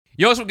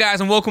Yo, what's up, guys,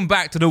 and welcome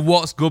back to the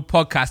What's Good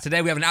podcast.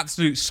 Today we have an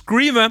absolute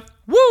screamer,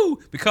 woo,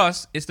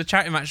 because it's the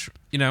charity match,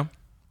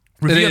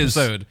 review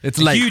episode. It's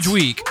a late. Huge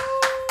week.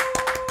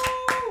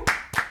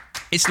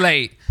 It's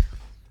late.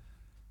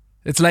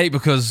 It's late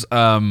because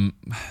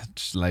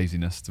just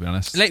laziness, to be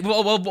honest. Late,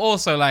 well,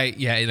 also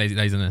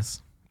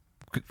laziness.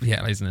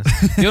 Yeah,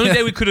 laziness. The only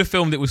day we could have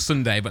filmed it was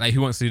Sunday, but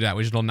who wants to do that?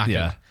 We're just all knackered.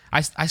 Yeah. I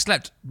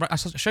slept, I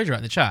showed you right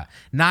in the chat,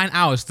 9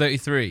 hours,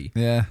 33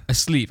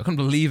 asleep. I couldn't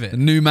believe it. A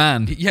new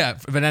man. Yeah,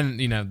 but then,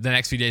 the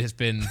next few days it's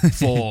been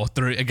 4,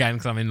 3 again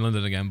because I'm in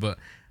London again. But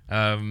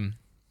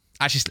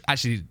actually, I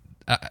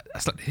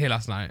slept here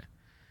last night.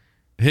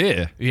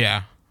 Here?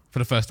 Yeah, for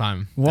the first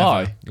time.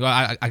 Why? Ever.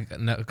 Well, I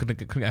couldn't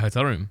get a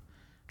hotel room.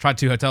 Tried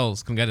 2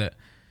 hotels, couldn't get it.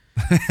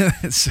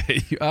 Let's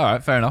see. All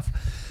right, fair enough.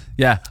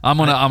 Yeah, I'm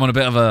on a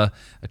bit of a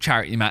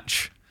charity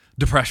match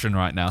depression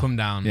right now. Come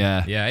down.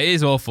 Yeah, it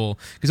is awful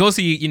because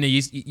also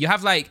you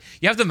have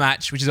the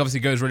match, which is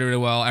obviously goes really, really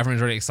well.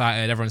 Everyone's really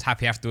excited. Everyone's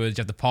happy afterwards.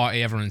 You have the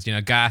party. Everyone's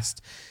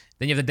gassed.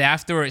 Then you have the day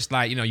after where it's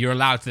like you're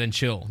allowed to then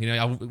chill.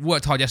 I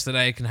worked hard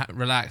yesterday. Can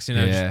relax.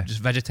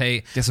 Just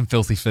vegetate. Get some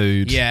filthy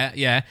food.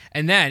 Yeah.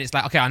 And then it's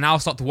like, okay, I now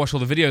start to watch all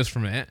the videos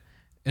from it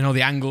and all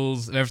the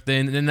angles and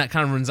everything. And then that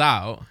kind of runs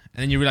out.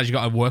 And then you realize you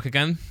got to work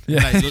again.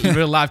 Yeah.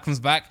 Real life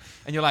comes back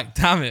and you're like,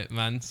 damn it,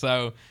 man.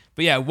 So,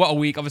 but yeah, what a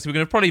week. Obviously, we're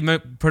going to probably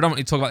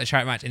predominantly talk about the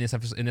charity match in this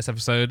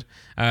episode.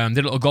 Did a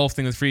little golf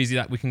thing with Freezy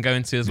that we can go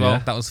into as well. Yeah.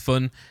 That was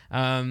fun.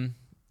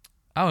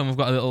 And we've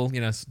got a little,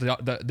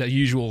 the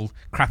usual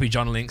crappy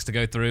John links to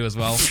go through as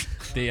well.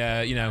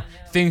 The,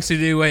 things to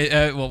do,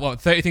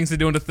 30 things to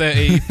do under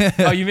 30.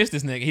 Oh, you missed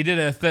this, Nick. He did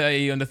a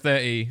 30 under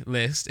 30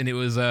 list, and it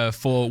was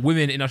for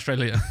women in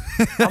Australia.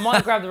 I might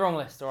have grabbed the wrong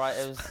list, all right?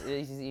 It was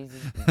easy.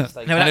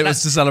 It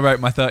was to celebrate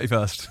my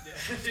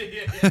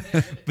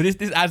 31st. But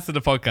this adds to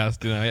the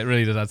podcast, it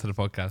really does add to the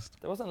podcast.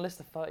 There wasn't a list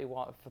of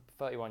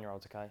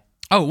 31-year-olds, okay?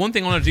 Oh, one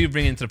thing I want to do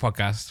bring into the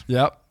podcast.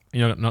 Yep.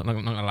 You're not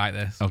going to like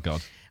this. Oh,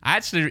 God. I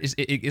actually,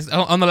 it's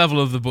on the level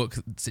of the book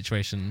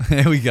situation.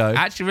 Here we go. I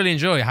actually really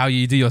enjoy how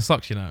you do your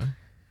socks,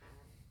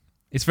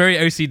 It's very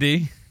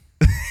OCD.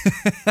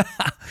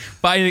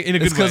 But in a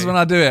good way. It's because when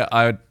I do it,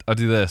 I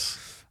do this.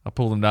 I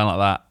pull them down like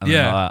that. And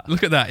then like that.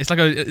 Look at that. It's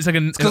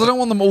because I don't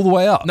want them all the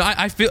way up. No,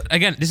 I feel,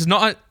 again, this is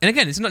not,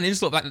 it's not an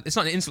insult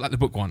like the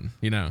book one,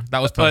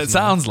 That was perfect. But it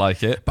sounds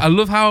like it. But I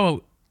love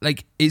how,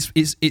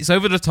 it's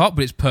over the top,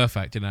 but it's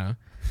perfect,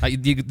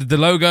 Like the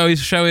logo is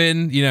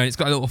showing, it's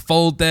got a little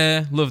fold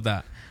there. Love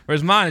that.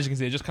 Whereas mine, as you can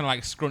see, are just kind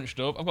of scrunched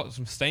up. I've got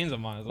some stains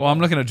on mine as well. Well, I'm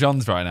looking at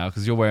John's right now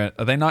because you're wearing...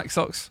 Are they Nike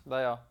socks?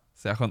 They are.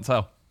 See, I can't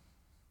tell.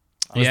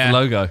 Where's the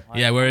logo?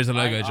 Yeah, where is the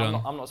logo,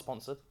 John? I'm not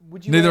sponsored.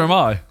 Neither am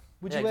I.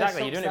 Would you wear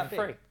exactly, you're doing it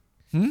for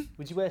free.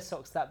 Would you wear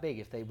socks that big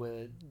if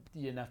you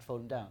didn't have to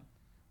fold them down?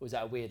 Or was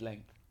that a weird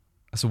length?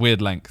 That's a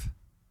weird length.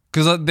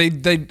 Because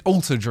they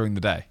alter during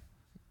the day.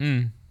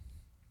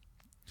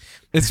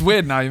 It's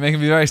weird now. You're making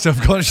me very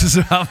self-conscious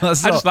about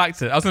myself. I just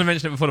liked it. I was going to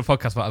mention it before the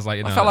podcast, but I was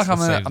like, I felt like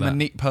I'm a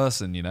neat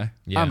person, Yeah.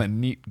 I'm a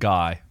neat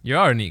guy. You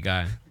are a neat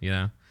guy,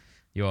 You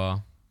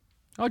are.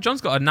 Oh, John's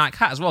got a Nike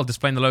hat as well,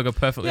 displaying the logo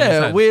perfectly.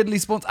 Yeah, weirdly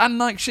sponsored. And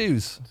Nike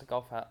shoes. It's a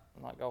golf hat.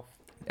 Nike golf.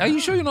 Are you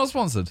sure you're not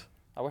sponsored?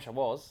 I wish I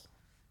was.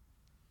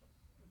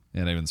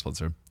 Yeah, they even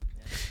sponsor him.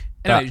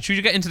 Anyway, should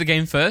we get into the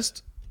game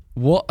first?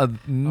 What?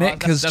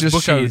 Nick has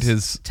just showed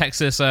his...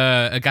 Texas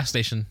a gas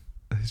station.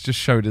 He's just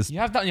showed his... You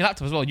have that on your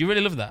laptop as well. You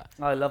really love that.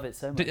 I love it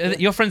so much.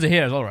 Your friends are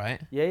here as well,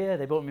 right? Yeah.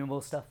 They brought me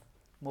more stuff.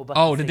 More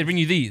bucket Oh, did seats. they bring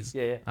you these?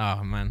 Yeah.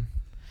 Oh, man.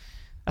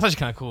 That's actually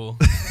kind of cool.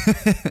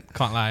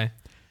 Can't lie.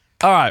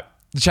 All right.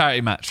 The charity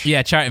match.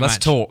 Yeah, charity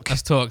match.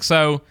 Let's talk.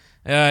 So,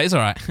 it's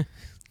all right.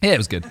 Yeah, it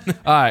was good.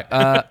 All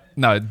right.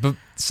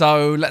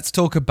 So let's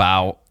talk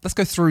about... Let's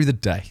go through the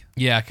day.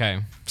 Yeah, okay.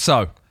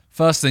 So,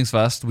 first things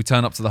first, we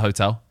turn up to the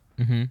hotel.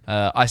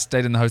 I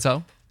stayed in the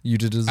hotel. You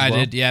did as well. I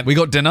did, yeah. We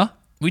got dinner.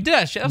 We did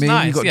actually. That was Me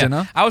nice. and you got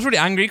dinner. I was really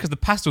angry because the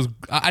pasta was...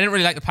 I didn't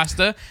really like the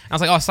pasta. I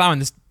was like, oh, Simon,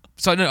 this...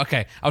 So, no,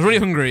 okay. I was really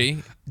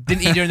hungry.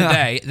 Didn't eat during the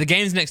day. The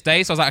game's the next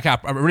day, so I was like, okay,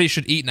 I really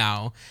should eat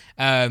now.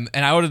 And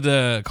I ordered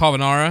the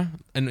carbonara,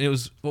 and it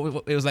was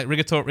like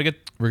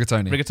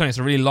rigatoni. It's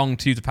a really long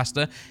tube of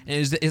pasta. And it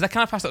was that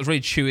kind of pasta that was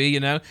really chewy,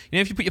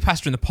 if you put your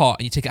pasta in the pot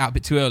and you take it out a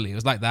bit too early, it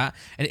was like that.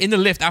 And in the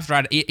lift, after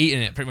I'd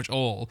eaten it pretty much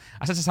all,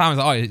 I said to Simon,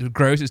 I was like, oh, it was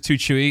gross, it was too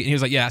chewy. And he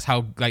was like, yeah, that's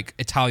how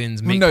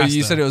Italians make pasta. No,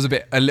 you said it was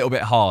a little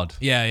bit hard.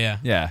 Yeah.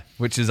 Yeah,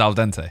 which is al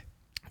dente.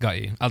 Got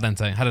you. Al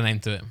dente. Had a name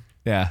to it.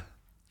 Yeah.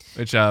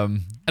 Which I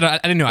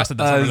didn't know I said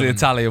that. The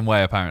Italian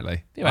way,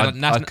 apparently. Yeah,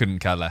 I couldn't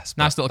care less.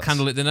 Nice little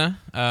candlelit dinner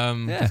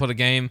before the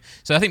game.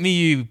 So I think me,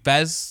 you,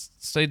 Bez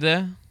stayed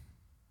there.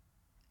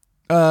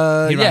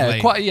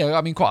 Quite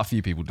a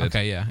few people did.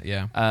 Okay,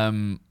 yeah.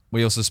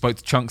 We also spoke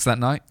to Chunks that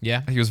night.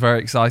 Yeah, he was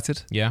very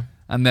excited. Yeah,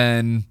 and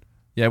then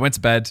went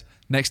to bed.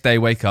 Next day,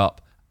 wake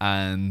up,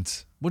 and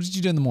what did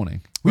you do in the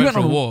morning? We went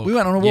on a walk. We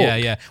went on a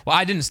walk. Yeah. Well,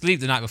 I didn't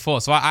sleep the night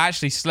before, so I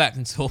actually slept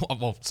until,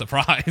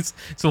 surprise,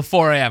 until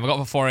 4 a.m. I got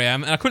up at 4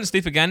 a.m. and I couldn't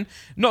sleep again,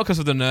 not because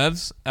of the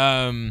nerves.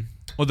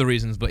 other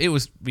reasons, but it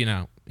was,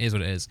 it is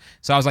what it is.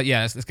 So I was like,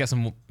 yeah, let's get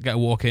a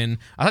walk in.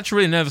 I was actually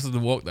really nervous of the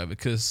walk though,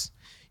 because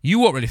you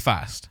walk really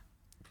fast.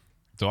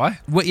 Do I?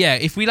 Well, yeah,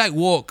 if we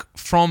walk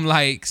from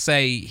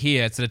say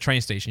here to the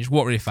train station, you just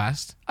walk really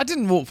fast. I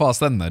didn't walk fast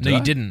then though, No,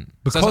 you didn't.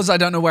 Because I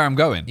don't know where I'm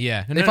going.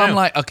 Yeah. If I'm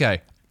like,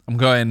 okay, I'm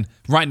going,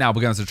 right now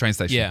we're going to the train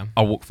station. Yeah.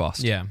 I'll walk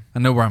fast. Yeah. I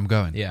know where I'm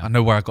going. Yeah. I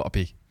know where I got to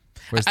be.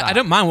 Where's that? I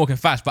don't mind walking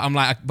fast, but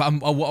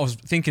what I was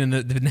thinking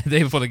the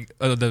day before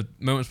the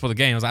moments before the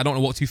game, I was like, I don't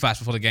want to walk too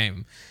fast before the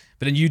game.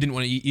 But then you didn't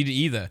want to eat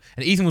either.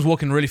 And Ethan was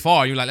walking really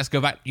far. You were like, let's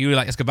go back. You were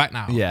like, let's go back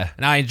now. Yeah.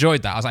 And I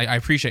enjoyed that. I was like, I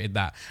appreciated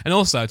that. And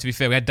also, to be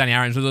fair, we had Danny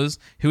Aarons with us,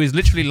 who is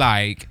literally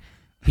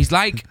he's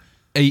like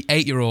a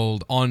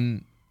 8-year-old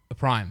on a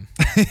prime.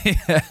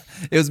 Yeah.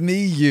 It was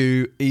me,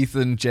 you,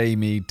 Ethan,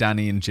 Jamie,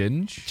 Danny, and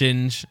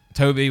Ginge.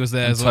 Toby was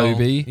there as well.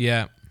 Toby.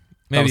 Yeah.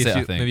 Maybe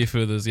Maybe a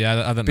few others.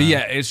 Yeah, I don't know. But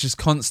yeah, it's just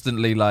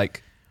constantly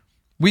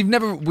we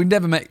never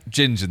met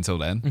Ginge until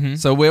then. Mm-hmm.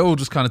 So we're all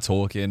just kind of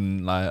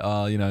talking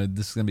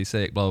this is going to be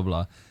sick, blah, blah,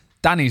 blah.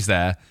 Danny's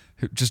there,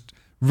 just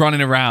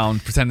running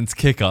around pretending to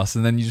kick us,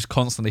 and then you just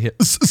constantly hear,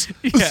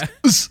 Yeah.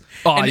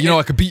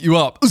 I could beat you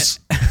up.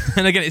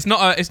 And again, it's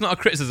not a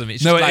criticism.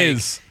 It's No, just it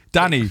is.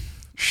 Danny,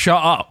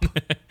 shut up.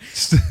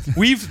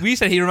 We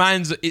said he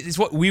reminds. It's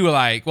what we were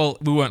like. Well,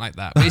 we weren't like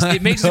that. But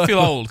it makes us feel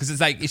old because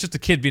it's just a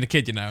kid being a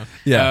kid,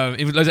 Yeah.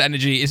 With loads of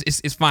energy,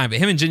 it's fine. But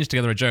him and Ginger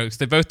together are jokes.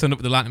 They both turned up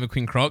with the Lightning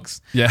McQueen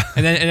Crocs. Yeah.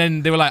 And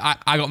then they were like,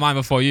 I got mine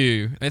before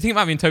you. And I think it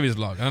might be in Toby's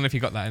vlog. I don't know if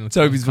you got that in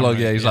Toby's vlog,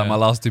 yeah, he's like my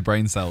last 2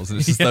 brain cells, and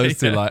it's just those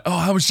two oh,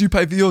 how much do you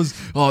pay for yours?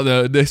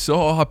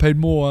 Oh, I paid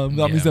more.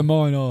 That means they're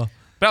mine. Oh.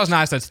 But that was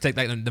nice though to take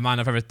the mind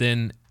of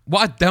everything.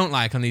 What I don't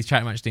like on these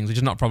chat match things, which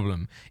is not a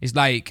problem, is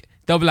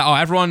they'll be like, oh,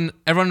 everyone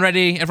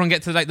ready? Everyone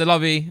get to the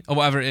lobby or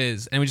whatever it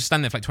is. And we just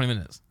stand there for 20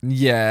 minutes.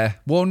 Yeah.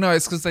 Well, no,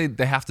 it's because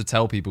they have to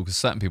tell people because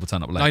certain people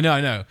turn up late. I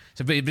know.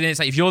 So, but it's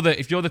like if you're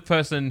the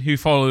person who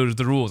follows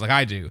the rules like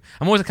I do,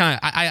 I'm always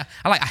I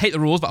hate the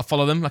rules, but I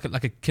follow them like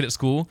a kid at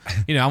school.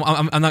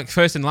 I'm like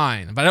first in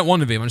line, but I don't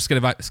want to be. I'm just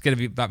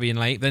scared about being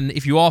late. Then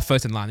if you are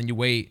first in line, then you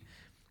wait.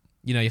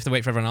 You have to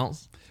wait for everyone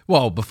else.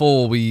 Well,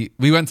 before we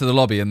went to the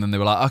lobby, and then they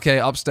were like, okay,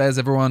 upstairs,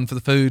 everyone, for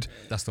the food.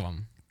 That's the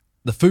one.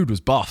 The food was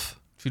buff.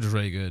 Food was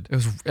really good. It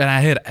was, and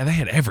they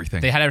had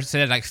everything. They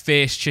had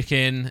fish,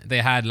 chicken. They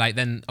had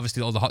then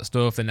obviously all the hot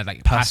stuff. Then they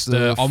had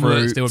pasta, omelets.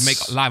 Fruits. They would make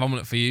a live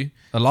omelet for you.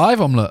 A live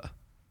omelette.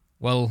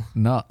 Well,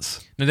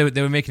 nuts. No,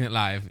 they were making it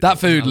live. That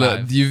food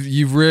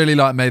you've really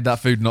made that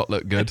food not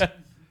look good.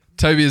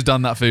 Toby has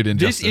done that food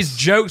injustice. This is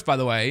jokes, by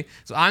the way.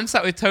 So I'm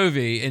sat with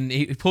Toby, and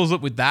he pulls up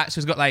with that. So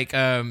he's got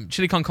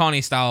chili con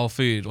carne style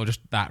food, or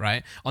just that,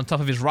 right, on top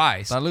of his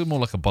rice. That looked more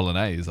like a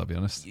bolognese, I'll be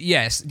honest.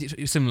 Yes,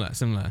 similar.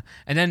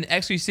 And then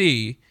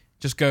XQC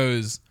just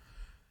goes,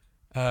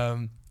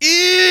 ew!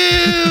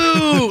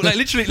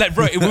 Literally,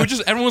 bro,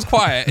 everyone was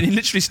quiet, and he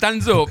literally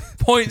stands up,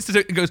 points to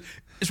it, and goes.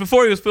 It's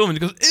before he was filming. He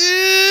goes,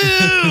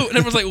 ew! And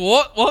everyone's like,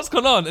 what? What's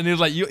going on? And he was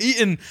like, you're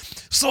eating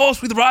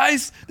sauce with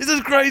rice? This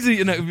is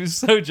crazy. And it was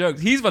so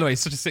jokes. He's, by the way,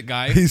 such a sick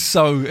guy. He's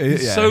so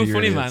so funny,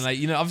 really man.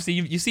 Obviously,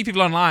 you see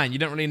people online, you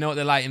don't really know what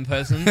they're like in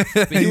person.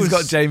 But he's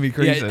got Jamie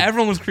creasing. Yeah,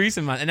 everyone was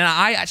creasing, man. And then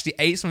I actually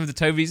ate some of the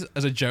Toby's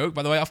as a joke,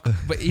 by the way,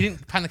 but he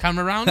didn't pan the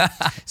camera around.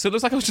 So it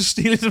looks like I was just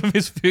stealing some of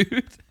his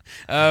food.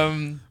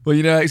 Well,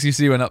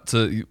 XQC went up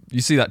to, you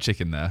see that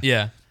chicken there?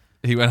 Yeah.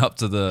 He went up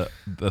to the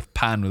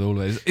pan with all of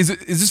those. Is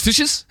this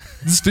fishes?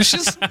 Is this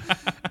fishes?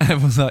 And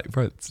everyone's like,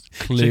 bro, it's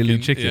clearly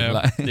chicken.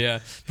 Yeah.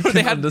 Bro,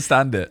 they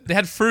understand it. They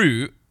had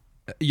fruit,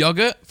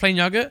 yogurt, plain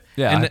yogurt.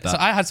 Yeah, and so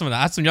I had some of that.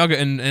 I had some yogurt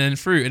and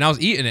fruit, and I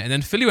was eating it. And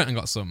then Philly went and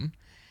got some.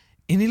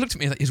 And he looked at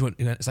me like,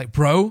 it's like,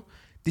 bro,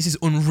 this is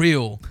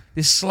unreal.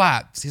 This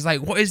slaps. He's like,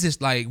 what is this,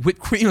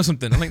 whipped cream or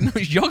something? I'm like, no,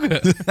 it's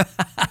yogurt.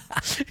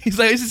 He's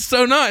like, this is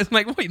so nice. I'm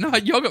like, what, you never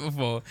had yogurt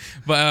before?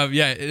 But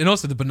yeah, and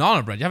also the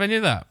banana bread. You have any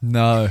of that?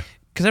 No.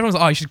 Because everyone's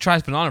like, oh, you should try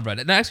this banana bread.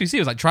 And XQC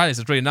was like, try this,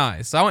 it's really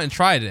nice. So I went and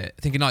tried it,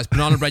 thinking, it's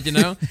banana bread,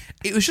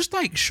 It was just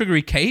like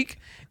sugary cake.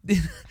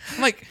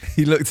 I'm like,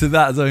 he looked at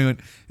that as though he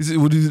went,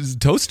 what is it,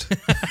 toast?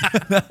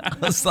 I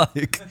was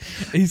like,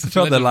 he's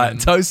they're like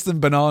toast and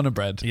banana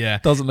bread. Yeah.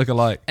 Doesn't look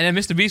alike. And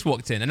then Mr. Beast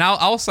walked in. And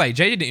I'll say,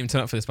 Jay didn't even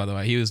turn up for this, by the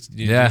way. He was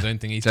doing his own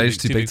thing. He's Jay's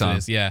too big for time.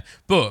 this. Yeah.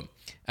 But,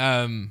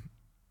 I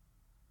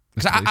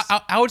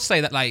would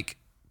say that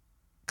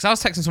because I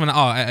was texting someone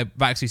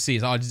about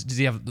XQC, does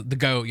he have the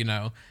goat,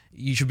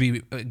 you should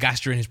be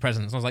gassed during his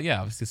presence. And I was like, yeah,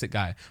 obviously a sick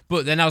guy.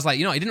 But then I was like,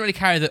 he didn't really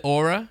carry the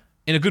aura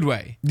in a good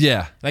way.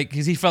 Yeah.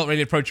 Because he felt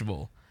really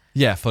approachable.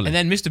 Yeah, fully. And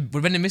then when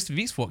Mr.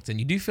 Beast walked in,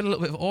 you do feel a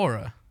little bit of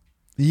aura.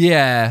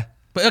 Yeah.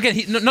 But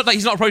again, not that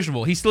he's not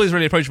approachable. He still is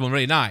really approachable and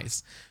really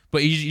nice.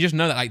 But you just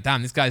know that,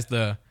 damn, this guy's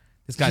the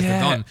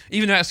don.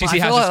 Even though XQC I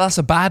feel like that's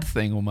a bad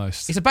thing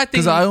almost. It's a bad thing.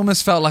 Because I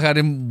almost felt like I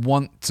didn't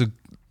want to...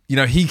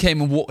 he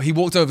came and he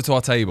walked over to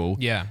our table.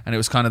 Yeah. And it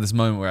was kind of this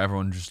moment where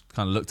everyone just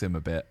kind of looked at him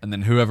a bit. And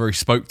then whoever he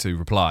spoke to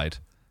replied.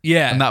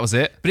 Yeah. And that was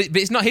it. But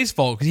it's not his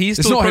fault because he's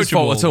still It's not his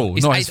approachable. fault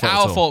at all. It's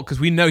our fault because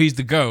we know he's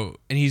the GOAT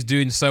and he's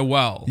doing so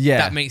well. Yeah.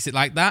 That makes it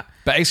like that.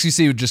 But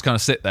XQC would just kind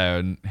of sit there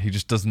and he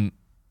just doesn't...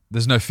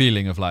 There's no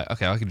feeling of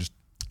okay, I can just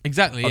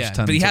Exactly, I'll yeah. just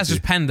turn But he and has talk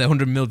to just penned the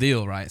 100 mil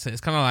deal, right? So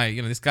it's kind of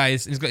like, this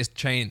guy's he's got his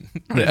chain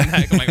around his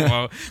neck. I'm like,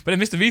 whoa. But then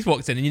Mr. Beast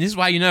walks in, and this is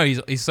why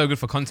he's so good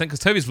for content, because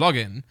Toby's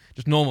vlogging,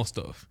 just normal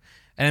stuff.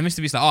 And then Mr.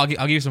 Beast's like,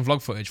 I'll give you some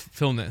vlog footage,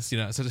 film this,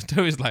 So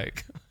Toby's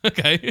like,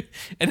 okay.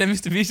 And then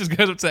Mr. Beast just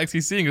goes up to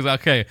XQC and goes,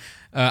 okay,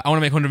 I want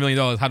to make $100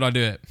 million. How do I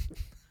do it?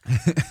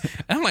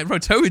 And I'm like, bro,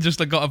 Toby just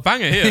got a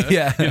banger here.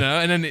 Yeah.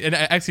 And then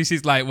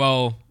XQC's like,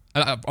 well,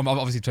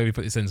 obviously Toby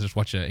put this in, so just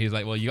watch it. He's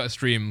like, well, you got to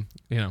stream,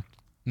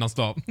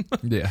 non-stop.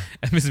 Yeah.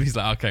 And Mr. Beast's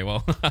like, okay,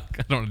 well, I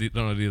don't want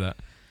to do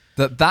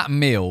that. That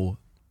meal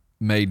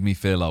made me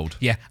feel old.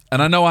 Yeah.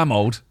 And I know I'm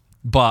old,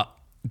 but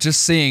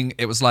just seeing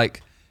it was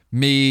like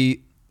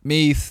me,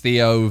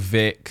 Theo,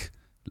 Vic,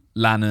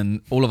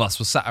 Lannon, all of us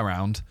were sat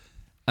around,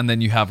 and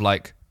then you have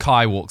like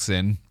Kai walks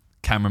in,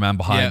 cameraman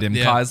behind him.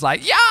 Yeah. Kai's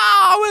like,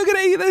 yeah, we're gonna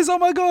eat this. Oh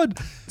my god.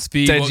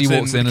 Speed Deji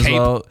walks in as cape.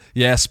 well.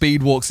 Yeah,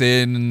 Speed walks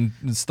in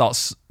and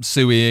starts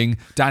suing.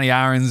 Danny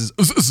Aaron's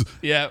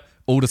Yeah.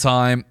 all the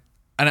time,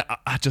 and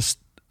I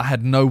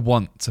had no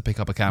want to pick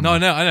up a camera.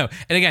 No, I know.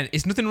 And again,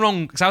 it's nothing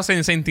wrong, because I was saying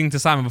the same thing to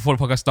Simon before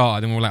the podcast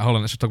started, and we were like, hold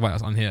on, let's just talk about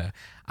this on here.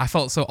 I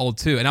felt so old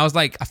too. And I was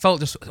like, I felt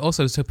just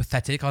also so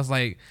pathetic. I was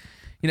like,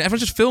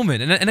 everyone's just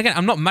filming. And again,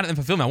 I'm not mad at them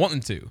for filming. I want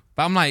them to.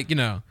 But I'm like,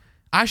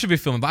 I should be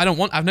filming, but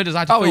I have no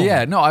desire to film. Oh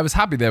yeah, no, I was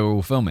happy they were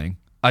all filming.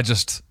 I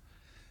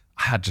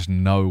had just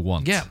no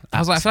want. Yeah. I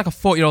was like, I feel like a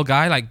 40-year-old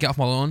guy, like, get off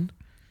my lawn.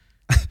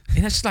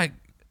 And that's just like,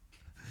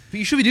 but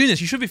you should be doing this.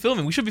 You should be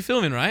filming. We should be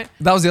filming, right?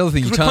 That was the other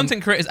thing. Because we're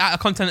content creators at a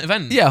content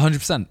event. Yeah,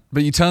 100%.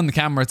 But you turn the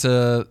camera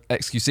to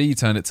XQC, you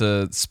turn it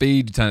to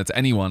Speed, you turn it to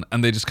anyone,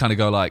 and they just kind of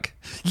go like,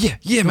 yeah,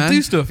 We'll man.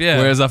 do stuff, yeah.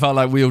 Whereas I felt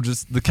like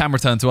the camera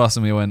turned to us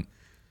and we went,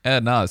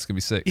 no, it's going to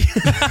be sick.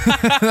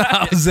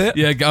 That was it.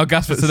 Yeah, I'll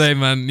gas for today,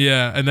 man.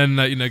 Yeah. And then,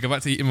 go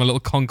back to eating my little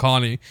con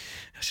carne.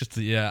 It's just,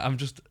 I'm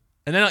just,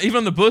 and then even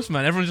on the bus,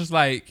 man, everyone's just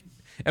like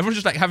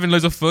having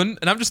loads of fun.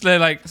 And I'm just there,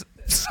 like,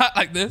 sat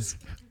like this.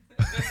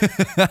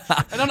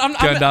 And I'm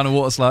Going down a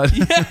water slide.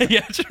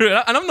 Yeah, true.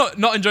 And I'm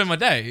not enjoying my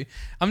day.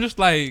 I'm just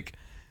like,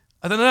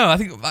 I don't know.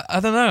 I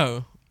don't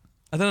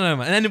know,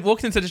 man. And then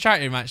walking into the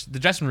charity match, the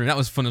dressing room, that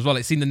was fun as well.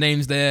 Like seeing the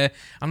names there.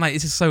 I'm like,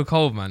 this is so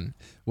cold, man.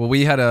 Well,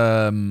 we had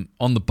on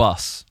the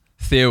bus,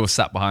 Theo was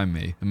sat behind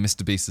me and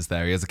Mr. Beast is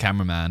there. He has a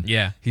cameraman.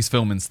 Yeah. He's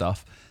filming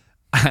stuff.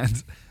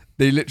 And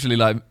they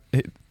literally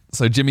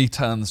so Jimmy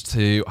turns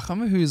to, I can't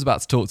remember who he was about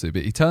to talk to,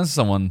 but he turns to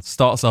someone,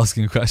 starts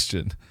asking a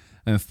question,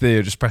 and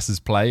Theo just presses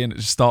play and it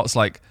just starts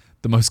like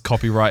the most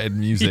copyrighted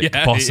music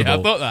possible. Yeah,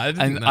 I thought that. I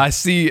didn't think that.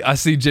 I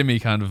see Jimmy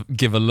kind of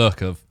give a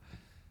look of,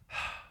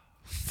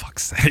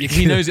 fuck's sake.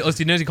 He knows he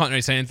can't really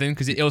say anything,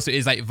 because it also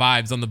is like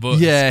vibes on the bus.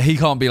 Yeah, he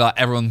can't be like,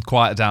 everyone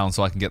quiet down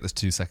so I can get this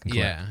 2-second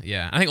clip.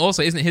 Yeah. I think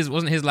also wasn't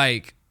his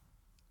like,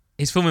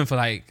 he's filming for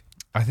like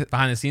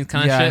behind the scenes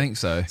kind of shit. Yeah, I think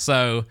so.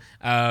 So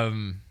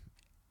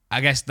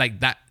I guess like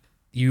that,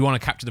 you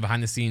want to capture the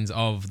behind the scenes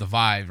of the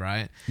vibe,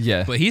 right?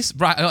 Yeah. But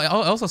I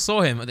also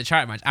saw him at the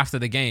charity match after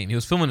the game. He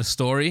was filming a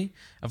story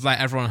of like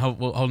everyone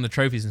holding the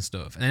trophies and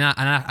stuff. And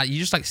then you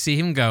just like see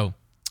him go,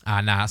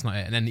 nah, that's not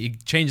it. And then he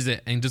changes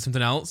it and does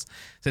something else.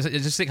 So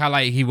it's just like how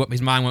like his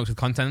mind works with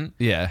content.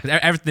 Yeah. 'Cause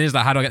everything is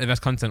like, how do I get the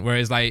best content?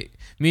 Whereas like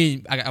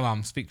me,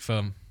 I'm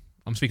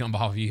speaking on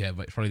behalf of you here,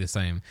 but it's probably the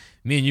same.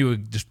 Me and you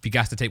would just be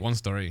gassed to take one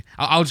story.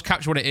 I'll just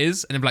capture what it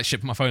is and then be like,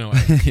 shit, put my phone away.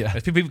 Yeah.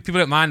 People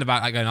don't mind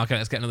about like going, okay,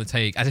 let's get another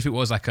take, as if it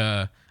was like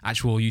a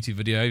actual YouTube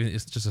video, even if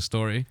it's just a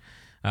story.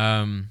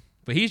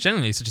 But he's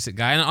generally such a sick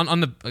guy. And on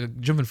the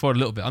jumping forward a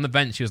little bit, on the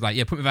bench, he was like,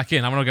 yeah, put me back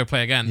in. I want to go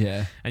play again.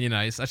 Yeah. And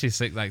it's actually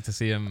sick like to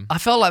see him. I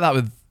felt like that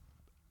with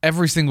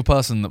every single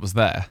person that was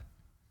there.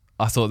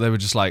 I thought they were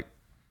just like,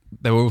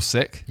 they were all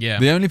sick. Yeah.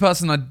 The only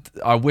person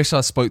I wish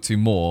I spoke to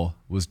more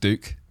was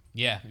Duke.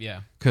 Yeah.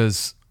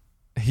 Because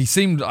he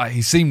seemed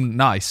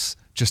nice,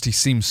 just he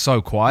seems so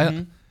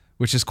quiet,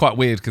 which is quite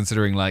weird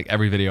considering like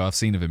every video I've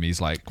seen of him, he's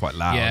like quite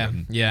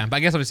loud. Yeah. But I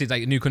guess obviously it's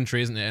like a new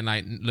country, isn't it? And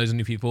like loads of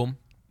new people.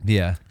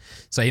 Yeah.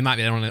 So he might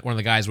be one of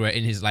the guys where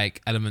in his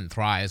like element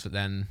thrives, but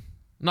then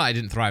not he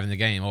didn't thrive in the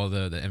game or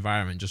the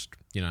environment. Just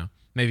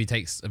maybe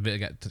takes a bit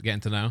of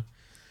getting to know,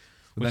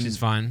 which is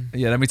fine.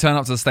 Yeah. Then we turn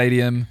up to the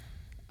stadium.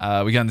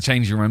 We go in the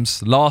changing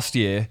rooms. Last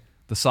year,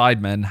 the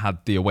Sidemen had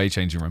the away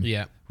changing room.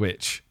 Yeah.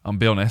 Which, I'll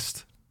be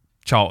honest,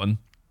 Charlton,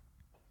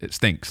 it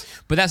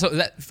stinks. But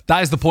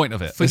that is the point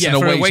of it. For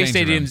away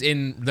stadiums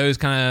in those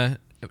kind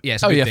of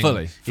it's a good thing.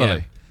 fully. Yeah.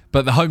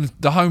 But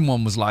the home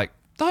one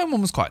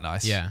was quite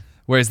nice. Yeah.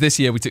 Whereas this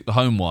year we took the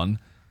home one,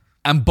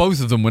 and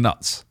both of them were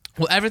nuts.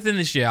 Well, everything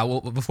this year,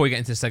 before we get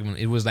into the segment,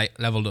 it was like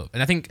leveled up.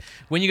 And I think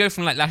when you go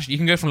from like last year, you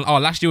can go from,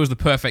 last year was the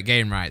perfect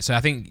game, right? So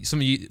I think some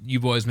of you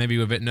boys maybe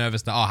were a bit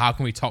nervous that, how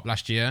can we top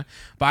last year?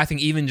 But I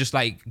think even just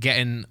like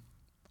getting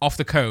off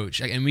the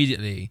coach, like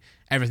immediately,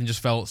 everything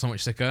just felt so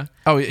much sicker.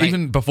 Oh, like,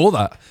 even before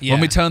that, yeah.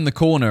 when we turn the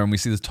corner and we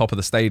see the top of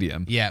the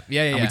stadium. Yeah.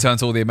 And we turn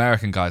to all the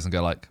American guys and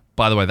go like,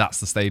 by the way, that's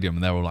the stadium.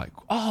 And they're all like,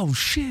 oh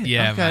shit.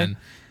 Yeah, okay. man.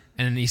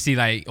 And then you see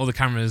like all the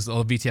cameras,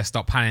 all the BTS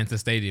stop panning into the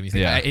stadium. You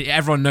think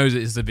everyone knows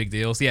it's a big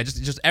deal. So yeah,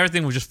 just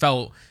everything was just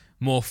felt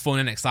more fun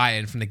and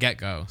exciting from the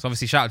get-go. So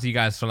obviously shout out to you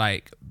guys for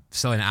like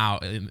selling it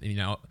out, you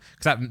know,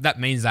 because that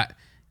means that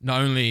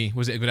not only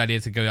was it a good idea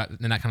to go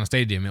in that kind of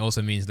stadium, it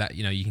also means that,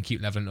 you know, you can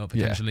keep leveling up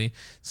potentially. Yeah.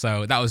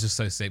 So that was just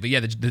so sick. But yeah,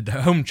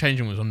 the home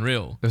changing room was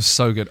unreal. It was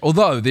so good.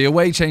 Although the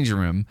away changing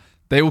room,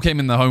 they all came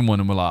in the home one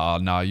and were like,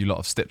 oh no, you lot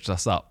have stitched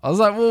us up. I was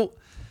like, well,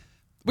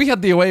 we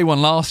had the away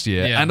one last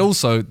year, and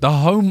also the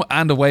home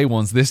and away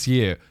ones this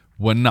year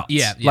were nuts.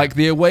 Yeah. Like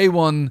the away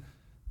one,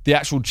 the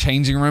actual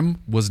changing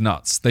room was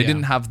nuts. They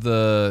didn't have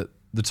the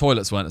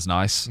toilets weren't as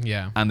nice.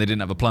 Yeah. And they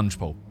didn't have a plunge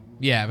pool.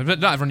 Yeah, but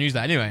not everyone used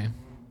that anyway.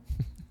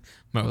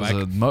 There was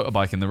a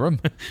motorbike in the room.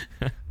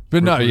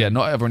 But no,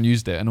 not everyone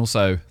used it. And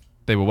also,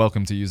 they were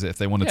welcome to use it if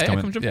they wanted to come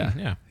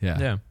in.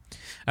 Yeah.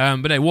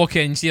 But no, walk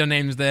in, see our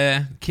names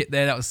there, kit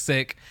there, that was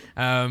sick.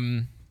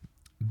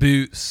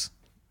 Boots,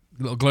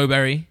 little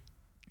glowberry.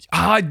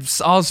 I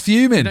was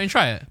fuming. Don't you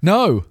try it?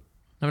 No.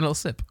 Have a little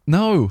sip.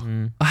 No.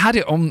 I had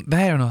it on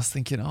there and I was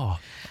thinking,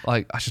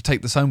 like I should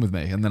take this home with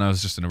me. And then I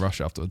was just in a rush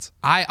afterwards.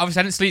 I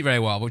didn't sleep very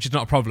well, which is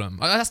not a problem.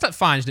 I slept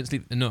fine, just didn't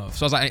sleep enough.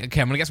 So I was like,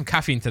 okay, I'm going to get some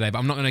caffeine today, but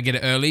I'm not going to get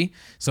it early.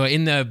 So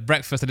in the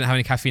breakfast, I didn't have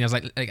any caffeine. I was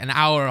like an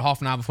hour or half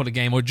an hour before the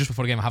game, or just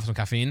before the game, I have some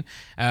caffeine.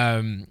 So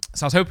I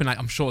was hoping, like,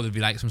 I'm sure there'd be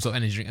like some sort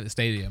of energy drink at the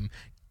stadium.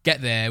 Get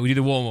there, we do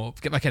the warm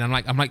up, get back in. I'm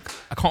like,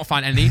 I can't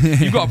find any.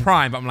 You've got a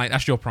prime, but I'm like,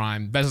 that's your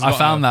prime. I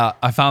found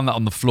that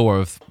on the floor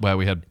of where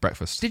we had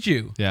breakfast. Did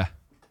you? Yeah.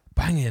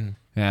 Banging.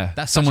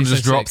 Yeah. Someone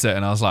just dropped it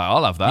and I was like,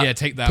 I'll have that. Yeah,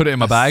 take that. Put it in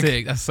my bag.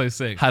 Sick. That's so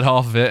sick. Had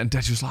half of it and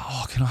Deji was like,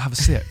 can I have a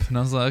sip? And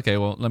I was like, okay,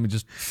 well, let me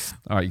just...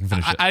 All right, you can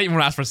finish it. I didn't even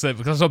want to ask for a sip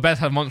because I saw Beth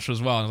had Monster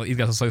as well. And I was like, these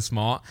guys are so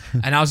smart.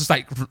 And I was just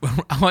like,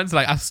 I wanted to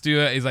like ask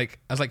Stuart, I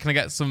was like, can I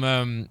get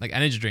some like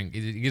energy drink?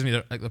 He gives me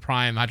the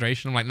prime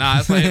hydration. I'm like, nah,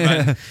 that's not it,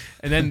 man.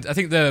 And then I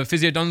think the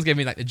physio dons gave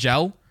me like the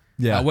gel.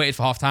 Yeah. I waited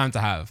for half time to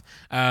have.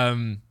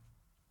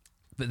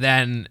 But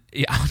then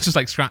I was just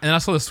like, and then I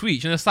saw the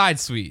sweets, the side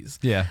sweets.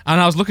 Yeah. And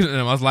I was looking at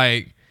them, I was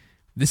like,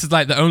 this is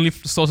like the only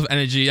source of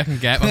energy I can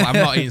get. But I'm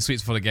not eating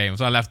sweets for the game,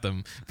 so I left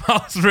them. But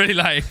I was really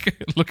like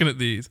looking at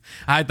these.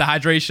 I had the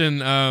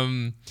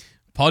hydration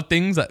pod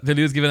things that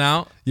Billy was giving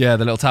out. Yeah,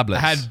 the little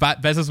tablets. I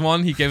had Bez's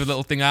one. He gave a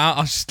little thing out.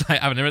 I was just like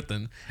having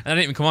everything, and I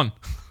didn't even come on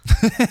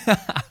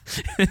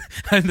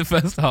in the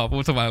first half.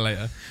 We'll talk about it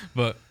later.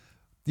 But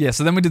yeah,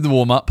 so then we did the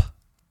warm up,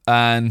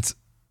 and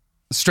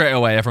straight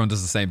away everyone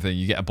does the same thing.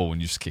 You get a ball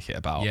and you just kick it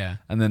about. Yeah.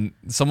 And then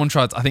someone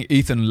tried. I think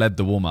Ethan led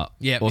the warm up.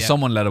 Yeah.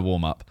 Someone led a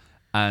warm up.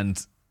 And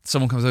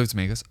someone comes over to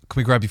me and goes, can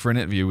we grab you for an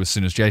interview as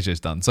soon as JJ's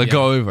done? So I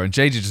go over and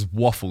JJ just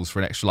waffles for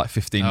an extra like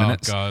 15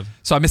 minutes. Oh, God.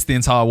 So I missed the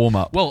entire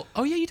warm-up. Well,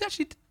 you'd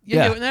actually...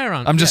 Yeah, you went there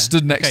around. I'm just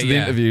stood next to the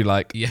interview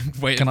like,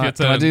 waiting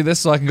can I do this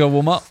so I can go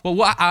warm up?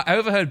 Well, I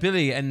overheard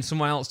Billy and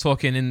someone else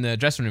talking in the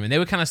dressing room, and they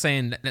were kind of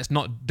saying,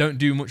 don't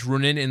do much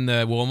running in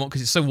the warm-up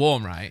because it's so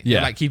warm, right?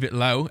 Yeah. Like, keep it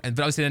low. But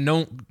obviously,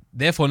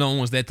 therefore, no one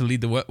was there to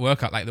lead the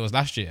workout like there was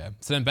last year.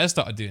 So then Bez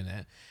started doing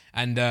it.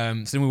 And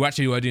so then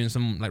we were doing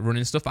some like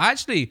running stuff. But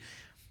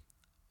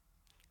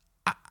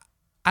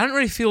I don't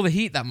really feel the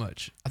heat that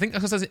much. I think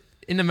because I was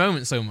in the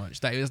moment so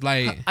much that it was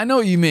like... I know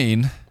what you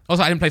mean.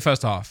 Also, I didn't play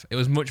first half. It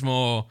was much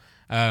more...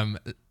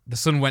 the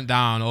sun went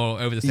down all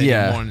over the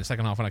stadium more in the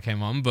second half when I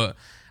came on. But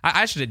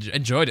I actually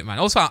enjoyed it, man.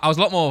 Also, I was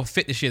a lot more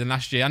fit this year than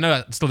last year. I know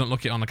I still don't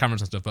look it on the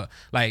cameras and stuff, but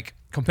like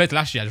compared to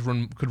last year, I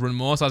just could run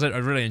more. So I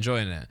was really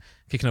enjoying it,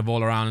 kicking the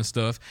ball around and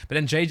stuff. But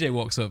then JJ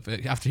walks up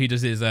after he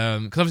does his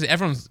because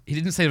obviously he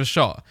didn't save a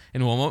shot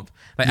in warm up.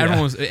 Like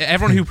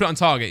everyone who put it on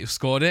target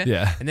scored it.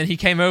 Yeah. And then he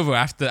came over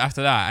after that,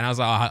 and I was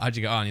like, how'd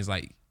you get on? He's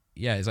like,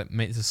 yeah, he's like,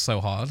 mate, this is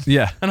so hard.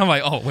 Yeah. And I'm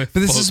like, but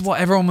this is what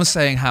everyone was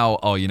saying, how,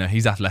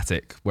 he's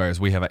athletic, whereas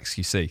we have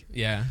XQC.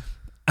 Yeah.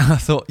 And I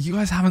thought, you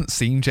guys haven't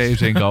seen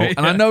JJ in goal. And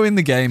I know in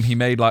the game he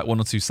made like 1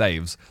 or 2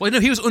 saves. Well, no,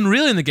 he was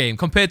unreal in the game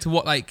compared to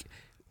what like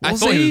I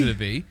thought he was going to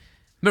be.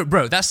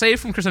 Bro, that save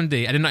from Chris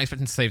MD, I did not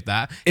expect him to save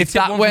that. If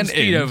that went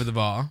in over the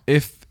bar.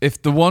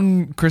 If the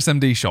one Chris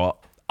MD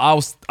shot,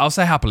 I'll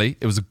say happily,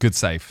 it was a good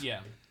save. Yeah.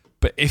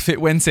 But if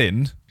it went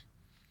in,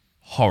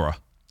 horror.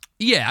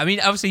 Yeah, I mean,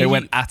 obviously it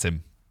went at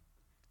him.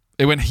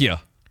 It went here.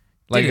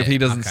 Like if he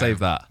doesn't save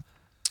that.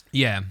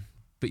 Yeah.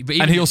 But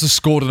and he also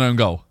scored an own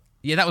goal.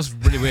 Yeah, that was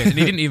really weird. And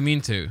he didn't even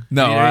mean to.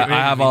 No, I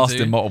have asked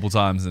him multiple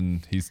times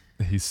and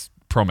he's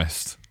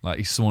promised. Like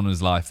he's sworn in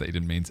his life that he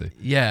didn't mean to.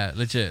 Yeah,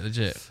 legit. I was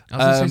going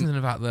to say something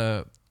about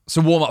the...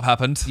 So warm-up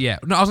happened. Yeah.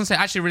 No, I was going to say,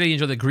 I actually really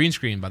enjoyed the green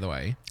screen, by the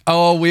way.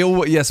 Oh, we all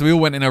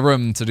went in a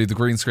room to do the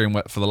green screen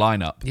for the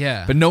lineup.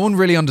 Yeah. But no one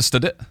really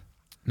understood it.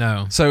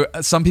 No. So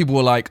some people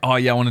were like, "Oh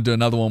yeah, I want to do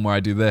another one where I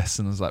do this,"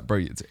 and I was like,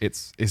 "Bro,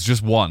 it's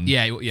just one."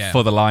 Yeah.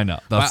 For the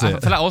lineup, that's it. I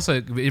feel like also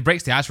it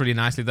breaks the ice really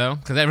nicely though,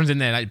 because everyone's in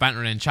there like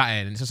bantering and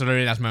chatting. And it's just a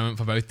really nice moment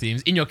for both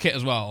teams in your kit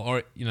as well,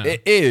 or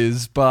It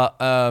is, but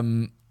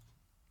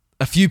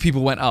a few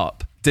people went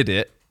up, did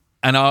it,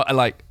 and I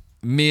like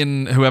me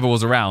and whoever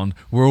was around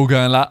were all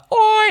going like,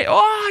 "Oi,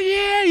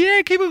 oh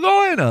yeah, keep it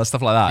going,"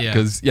 stuff like that,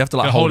 because you have to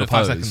like hold it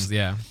 5 seconds.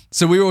 Yeah.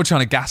 So we were all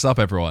trying to gas up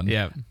everyone.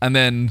 Yeah. And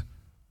then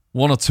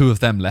 1 or 2 of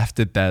them left.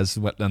 Did Des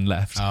and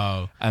left.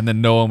 Oh. And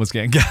then no one was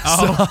getting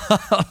gassed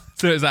up.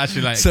 So it's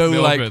actually like So a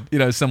bit like awkward. you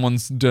know,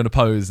 someone's doing a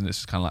pose and it's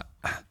just kind of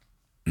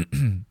like,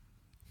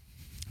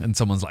 and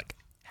someone's like,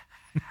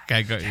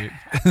 Okay, got you.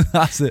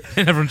 that's it.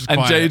 And everyone's just And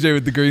quiet. JJ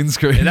with the green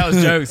screen. Yeah, that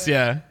was jokes.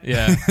 Yeah.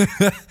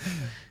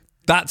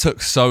 That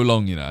took so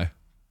long, you know.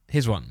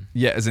 His one.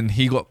 Yeah, as in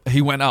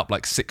he went up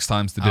like 6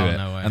 times to do Oh, it,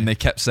 no way. and they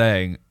kept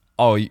saying,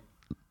 "Oh,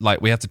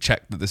 like we have to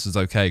check that this is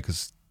okay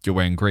because you're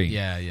wearing green."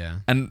 Yeah.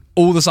 And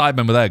all the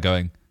sidemen were there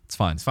going, "It's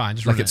fine, It's fine.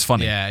 Just like run it's it.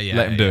 funny. Yeah.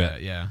 Let him do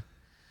it." Yeah.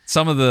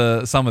 Some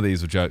of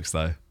these were jokes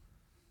though.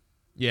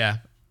 Yeah.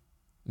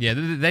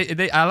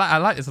 I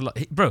like this a lot,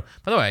 bro.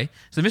 By the way,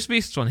 so Mr.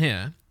 Beast's one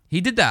here,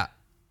 he did that.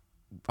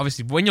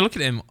 Obviously, when you look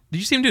at him, did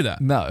you see him do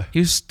that? No, He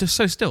was just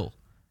so still.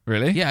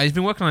 really. Yeah, he's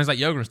been working on his like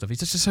yoga and stuff. He's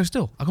just so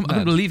still. I couldn't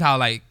Mad. believe how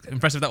like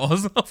impressive that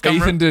was off camera.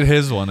 Ethan did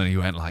his one and he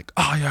went like,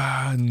 "Oh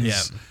yeah," and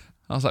Yeah.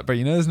 I was like, "Bro,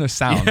 you know there's no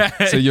sound,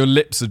 Yeah. so your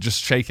lips are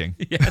just shaking."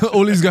 Yeah.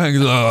 All he's going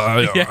is,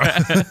 "Oh,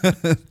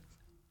 yeah."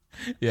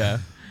 Yeah.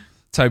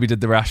 Toby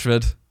did the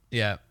Rashford.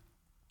 Yeah.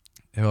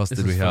 Who else This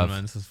did is we fun, have?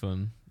 man. This is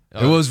fun.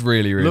 It was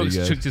really, really Looks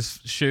good. chucked his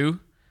shoe.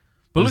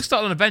 But Luke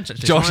started on a bench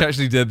actually. Josh Someone-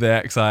 actually did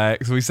the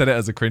XIX. We said it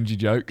as a cringy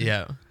joke.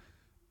 Yeah.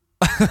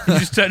 He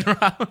just turned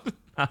around.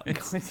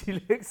 Nice. You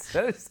look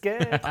so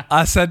scared.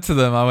 I said to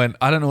them, I went,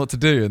 "I don't know what to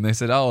do," and they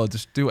said, "Oh,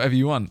 just do whatever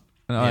you want."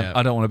 And I went, Yeah.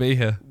 "I don't want to be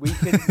here." We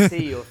couldn't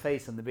see your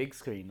face on the big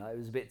screen. Like, it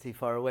was a bit too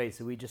far away,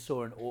 so we just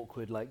saw an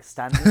awkward like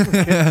standing. We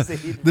couldn't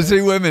see The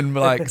 2 women,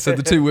 like, so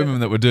the 2 women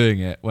that were doing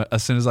it,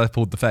 as soon as I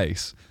pulled the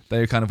face,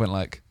 they kind of went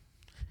like,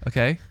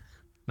 "Okay,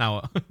 Now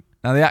what?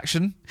 now the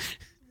action."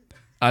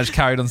 I just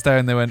carried on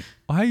staring. They went,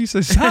 "Why are you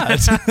so sad?"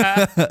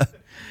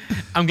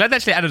 I'm glad they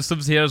actually added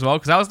subs here as well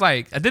because I was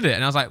like, I did it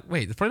and I was like,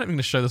 wait, they're probably not going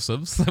to show the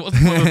subs. Like, what's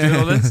the point of doing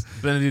all this?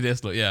 But then they do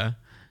this. Look, yeah,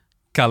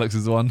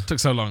 Calyx's one. took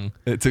so long.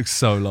 It took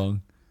so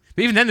long,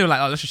 But even then they were like,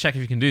 oh, let's just check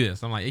if you can do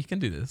this. I'm like, yeah, you can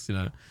do this, you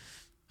know.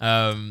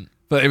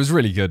 but it was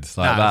really good.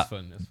 Like It that.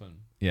 was fun. It was fun.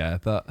 Yeah,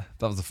 that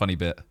was a funny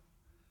bit. But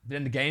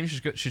then the game,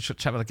 should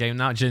chat about the game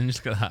now.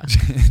 Ginge, look at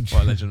that.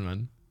 What a legend,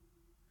 man.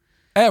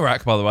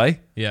 Airac, by the way,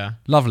 Yeah,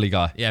 lovely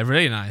guy. yeah,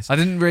 really nice. I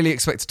didn't really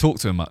expect to talk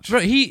to him much. Bro,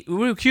 we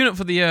were queuing up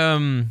for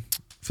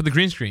the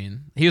green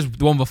screen. He was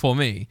the one before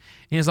me.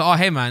 He was like, "Oh,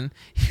 hey, man."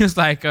 He was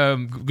like,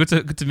 "Good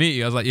to meet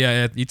you." I was like,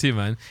 "Yeah, you too,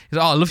 man." He's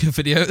like, "Oh, I love your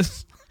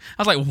videos."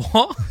 I was like,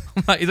 "What?"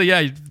 I'm like, he's like,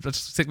 "Yeah, that's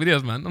sick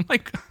videos, man." I'm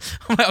like,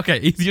 okay,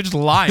 you're just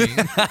lying,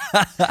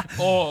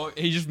 or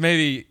he just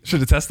maybe. Should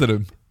have tested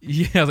him.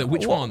 Yeah, I was like,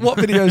 which one? What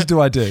videos do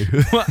I do?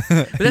 But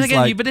then He's again,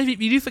 like-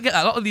 you do forget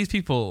that a lot of these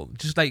people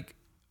just like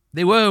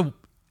they were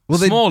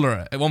they-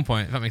 smaller at one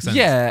point. If that makes sense.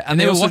 Yeah, and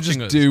they were also watching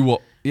just us. do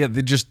what. Yeah,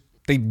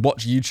 they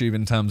watch YouTube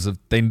in terms of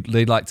they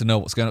like to know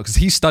what's going on because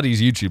he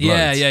studies YouTube.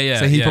 Yeah, loads. yeah.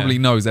 So he yeah. probably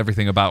knows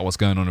everything about what's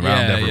going on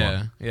around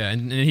everyone. Yeah.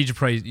 And he just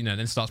probably,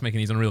 then starts making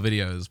these Unreal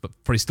videos, but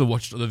probably still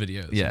watched other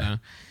videos. Yeah. You know?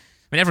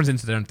 I mean, everyone's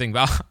into their own thing,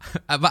 but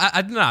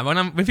I don't know.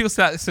 When people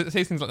say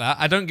things like that,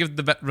 I don't give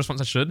the response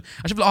I should.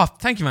 I should be like, "Oh,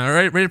 thank you, man.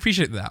 I really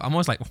appreciate that." I'm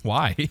always like,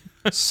 "Why?"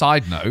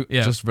 Side note,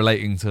 Yeah. just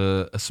relating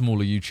to a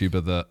smaller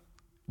YouTuber that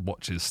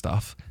watches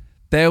stuff.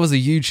 There was a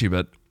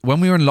YouTuber when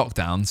we were in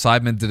lockdown.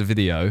 SIDEMEN did a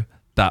video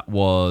that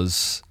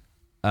was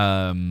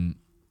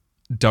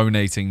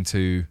donating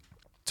to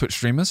Twitch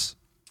streamers.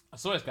 I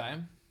saw this guy.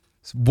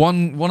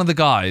 One of the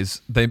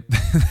guys they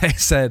they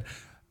said,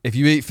 if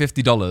you eat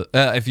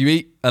if you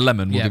eat a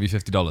lemon, we'll Yeah. give you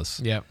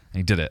 $50. Yeah. And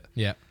he did it.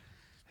 Yeah.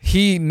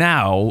 He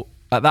now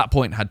at that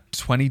point had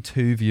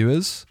 22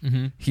 viewers.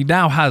 Mm-hmm. He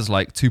now has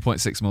like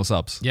 2.6 mil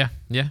subs. Yeah.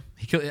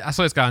 I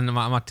saw this guy on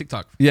my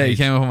TikTok. Yeah, he page.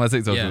 came up on my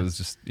TikTok. Yeah. It was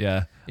just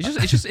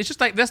It's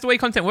just like that's the way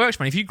content works,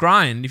 man. If you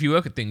grind, if you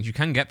work at things, you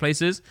can get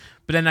places.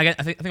 But then again,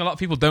 I think a lot of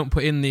people don't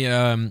put in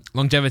the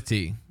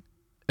longevity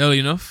early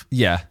enough.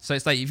 yeah. So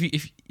it's like if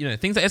you know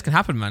things like this can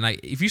happen, man. Like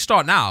if you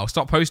start now,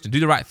 start posting, do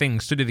the right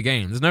things, study the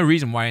game. There's no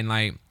reason why in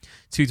like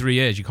 2-3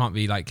 years you can't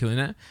be like killing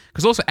it.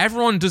 Because also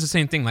everyone does the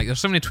same thing. Like there's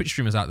so many Twitch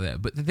streamers out there.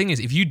 But the thing is,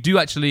 if you do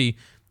actually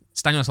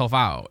stand yourself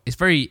out,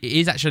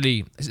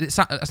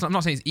 I'm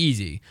not saying it's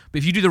easy, but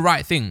if you do the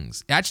right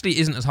things, it actually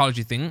isn't as hard as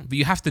you think. But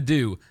you have to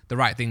do the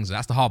right things.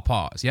 That's the hard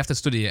part. So you have to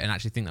study it and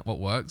actually think that what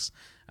works.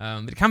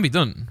 But it can be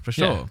done for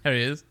sure. Yeah. There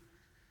he is.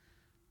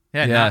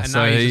 Yeah. Now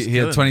So he's just he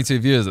had killing 22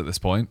 viewers at this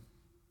point.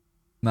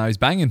 Now he's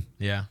banging.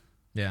 it.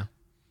 Yeah.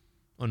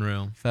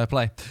 Unreal. Fair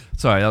play.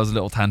 Sorry, that was a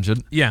little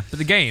tangent. Yeah, but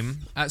the game.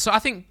 So I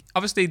think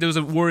obviously there was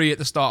a worry at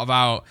the start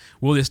about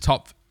will this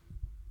top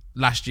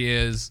last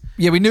year's.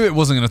 Yeah, we knew it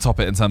wasn't going to top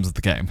it in terms of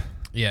the game.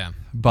 Yeah,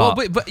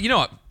 But- but you know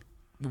what?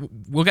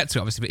 We'll get to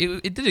it obviously,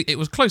 but it did. It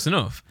was close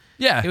enough.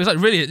 Yeah. It was like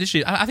really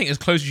literally. I think as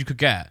close as you could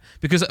get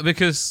because.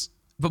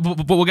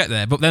 But we'll get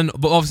there. But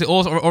obviously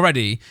also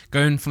already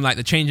going from like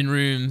the changing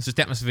rooms, just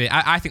the atmosphere.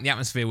 I think the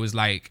atmosphere was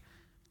like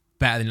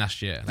better than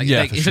last year. Like,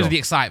 Yeah, like for in terms sure. of the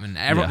excitement,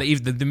 everyone, Yeah.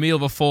 the meal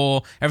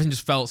before, everything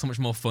just felt so much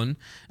more fun.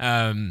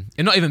 And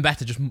not even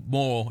better, just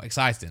more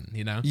exciting.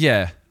 You know.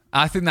 Yeah.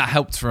 I think that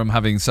helped from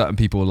having certain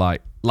people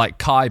like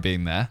Kai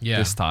being there Yeah.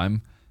 this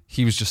time.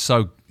 He was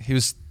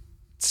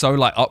so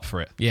like up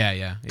for it.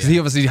 Yeah. Because he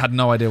obviously had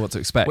no idea what to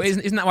expect. Well,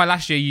 isn't that why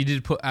last year you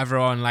did put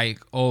everyone like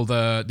all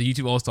the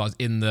YouTube All Stars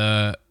in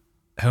the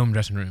home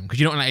dressing room because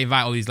you don't want to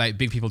invite all these like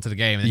big people to the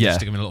game and then just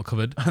stick them in a little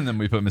cupboard. And then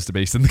we put Mr.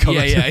 Beast in the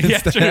cupboard.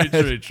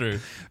 Yeah. True.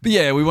 But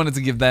yeah, we wanted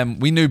to give them.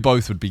 We knew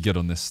both would be good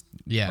on this.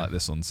 Yeah, like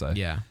this one. So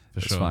yeah, for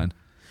it's sure. fine.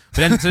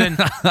 But then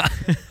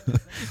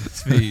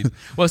speed.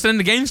 Well, so then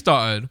the game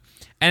started,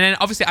 and then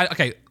obviously,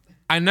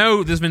 I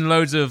know there's been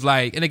loads of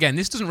like, and again,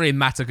 this doesn't really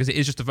matter because it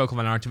is just a vocal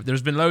minority. But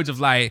there's been loads of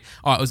like,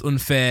 oh, it was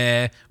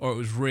unfair, or it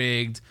was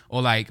rigged,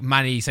 or like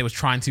Manny say was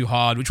trying too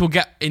hard, which we'll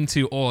get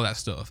into all of that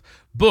stuff.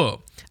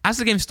 But as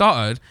the game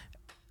started,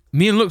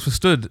 me and Lux were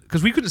stood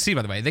because we couldn't see.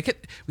 By the way, they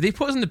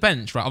put us on the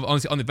bench, right?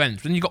 Honestly, on the bench.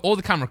 But then you got all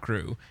the camera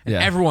crew and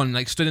everyone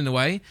like stood in the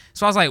way.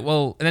 So I was like,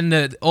 well, and then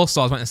the All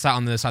Stars went and sat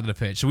on the side of the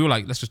pitch. So we were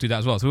like, let's just do that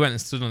as well. So we went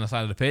and stood on the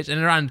side of the pitch.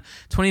 And around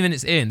 20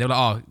 minutes in, they were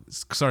like, oh,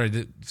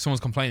 sorry,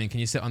 someone's complaining. Can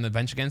you sit on the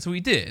bench again? So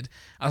we did.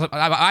 I was like,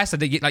 I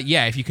said, like,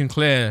 yeah, if you can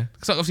clear,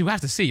 because obviously we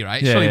have to see,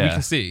 right? Surely we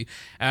can see.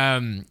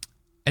 And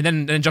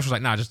then Josh was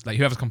like, nah, just like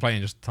whoever's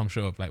complaining, just tell them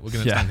shut up. Like we're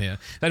gonna stand here.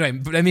 But anyway,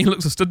 but then me and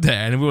Lux stood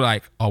there, and we were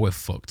like, oh, we're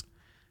fucked.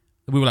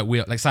 We were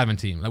like SIDEMEN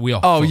team, like we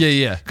are. Oh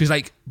yeah. Because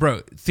like,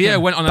 bro, Theo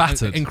went on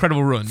an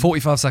incredible run.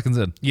 45 seconds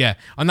in. Yeah,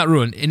 on that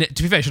run.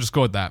 To be fair, he should have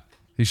scored that.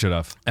 He should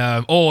have.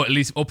 Or at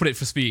least, or put it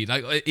for speed.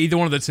 Like either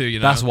one of the two. You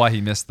know. That's why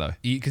he missed though.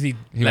 Because he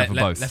went for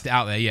both. left it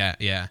out there.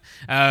 Yeah.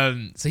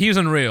 So he was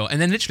unreal.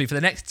 And then literally for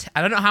the next,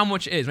 I don't know how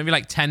much it is, maybe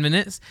like 10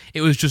 minutes.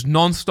 It was just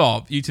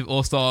non-stop YouTube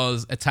All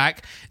Stars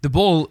attack. The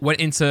ball went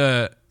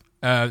into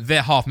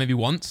their half maybe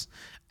once.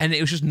 And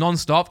it was just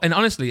non-stop. And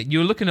honestly, you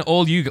were looking at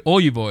all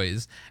you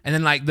boys, and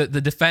then like the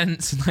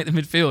defense and like the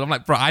midfield. I'm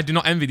like, bro, I do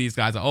not envy these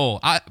guys at all.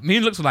 Me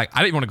and Lux were like,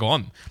 I didn't want to go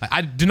on. Like,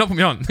 I do not put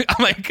me on.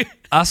 I'm like,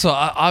 that's what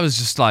I was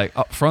just like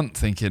up front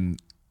thinking,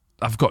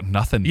 I've got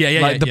nothing.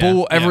 Yeah. Like the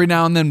ball every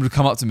now and then would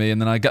come up to me,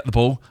 and then I get the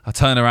ball, I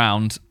turn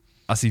around,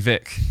 I see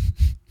Vic,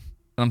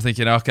 and I'm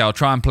thinking, okay, I'll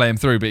try and play him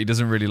through, but he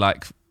doesn't really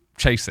like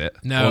chase it.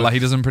 No, or like he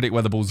doesn't predict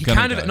where the ball's going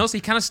to go. And also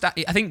he kind of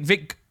I think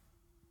Vic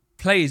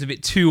plays a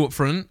bit too up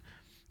front.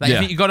 Like, I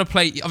think you got to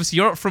play. Obviously,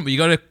 you're up front, but you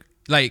got to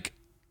like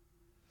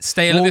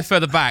stay a little bit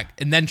further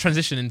back and then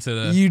transition into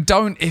the. You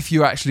don't if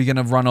you're actually going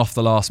to run off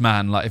the last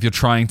man. Like if you're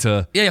trying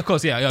to. Yeah, of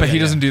course, yeah. But he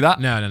doesn't do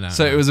that. No.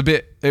 So it was a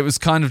bit. It was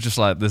kind of just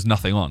like there's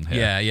nothing on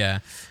here. Yeah.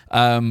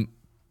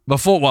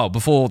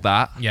 Before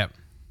that, Yep.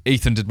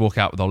 Ethan did walk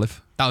out with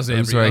Olive. That was it. It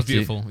was That very was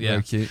beautiful. cute. Yeah.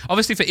 Very cute.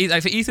 Obviously, for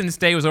Ethan, this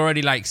day was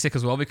already like sick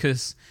as well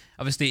because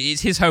obviously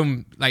it's his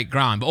home like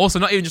ground, but also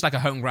not even just like a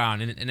home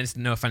ground. And it's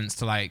no offense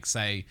to like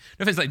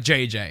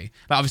JJ.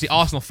 Like obviously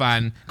Arsenal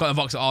fan, got a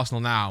box at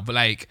Arsenal now, but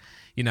like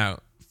you know.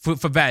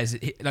 For Bez,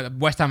 like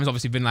West Ham has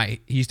obviously been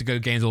like he used to go to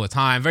games all the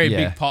time, very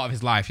big part of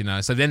his life, you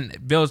know. So then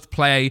Bill's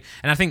play,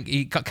 and I think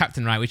he got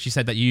captain right, which you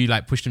said that you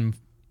like pushed him,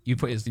 you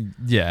put his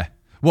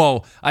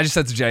Well, I just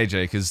said to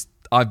JJ because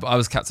I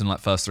was captain like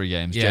first 3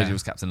 games. Yeah. JJ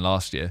was captain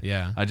last year.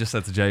 Yeah. I just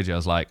said to JJ, I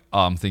was like, oh,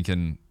 I'm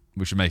thinking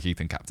we should make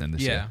Ethan captain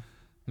this year.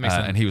 Makes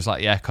sense. And he was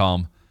like, yeah,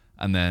 calm.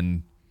 And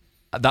then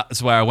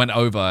that's where I went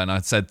over and I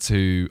said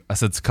to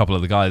a couple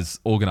of the guys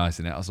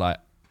organising it, I was like,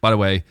 by the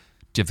way,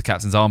 do you have the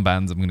captain's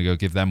armbands? I'm going to go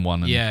give them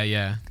one and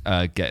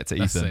get it to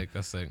Ethan.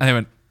 That's sick. And they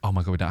went, oh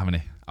my God, we don't have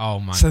any. Oh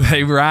my So God.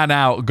 they ran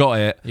out, got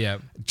it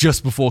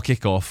just before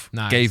kickoff,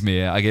 Nice. gave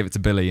me it. I gave it to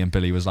Billy and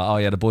Billy was like, oh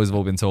yeah, the boys have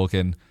all been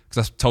talking.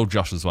 Because I told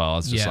Josh as well. I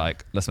was just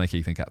like, let's make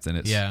Ethan captain.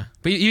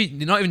 But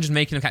you're not even just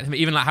making him captain, but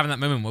even like having that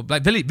moment where,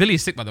 like Billy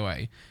is sick, by the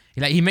way.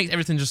 He makes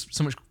everything just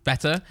so much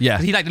better. Yeah.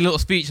 He like the little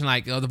speech and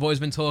like, oh, the boys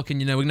been talking,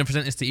 you know, we're going to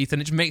present this to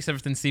Ethan. It just makes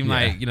everything seem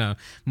like, you know,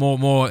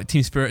 more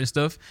team spirit and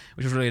stuff,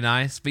 which was really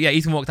nice. But yeah,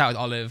 Ethan walked out with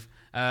Olive.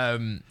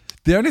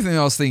 The only thing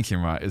I was thinking,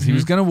 right, is he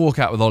was going to walk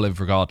out with Olive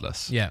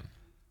regardless. Yeah.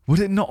 Would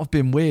it not have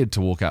been weird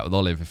to walk out with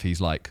Olive if he's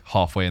like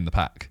halfway in the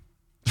pack?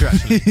 True,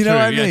 actually. You know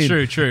what I mean?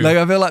 Yeah, true. Like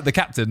I feel like the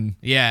captain.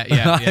 Yeah.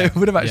 It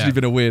would have actually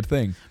been a weird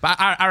thing. But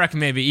I reckon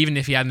maybe even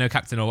if he had no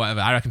captain or whatever,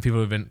 I reckon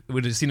people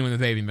would have seen him in the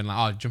baby and been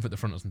like, oh, jump at the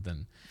front or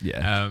something.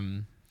 Yeah.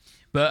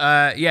 So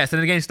then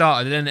the game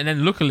started, and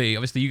then luckily,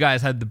 obviously, you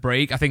guys had the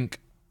break. I think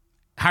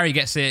Harry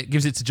gets it,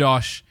 gives it to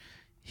Josh.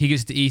 He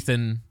gives it to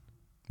Ethan.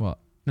 What?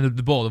 No,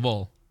 the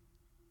ball.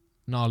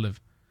 No,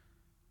 Olive.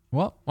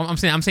 What? I'm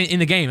saying in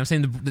the game. I'm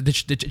saying the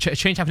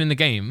change happened in the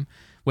game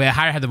where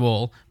Harry had the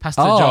ball, passed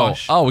to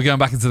Josh. Oh, we're going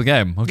back into the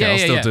game. Okay, I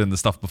was still yeah. doing the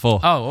stuff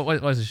before. Oh,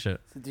 what is this shit?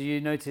 So do you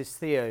notice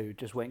Theo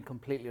just went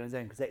completely on his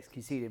own because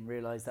XQC didn't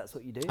realise that's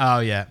what you do? Oh,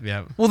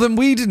 yeah. Well, then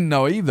we didn't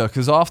know either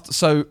because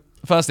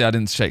firstly, I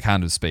didn't shake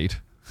hand with Speed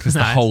because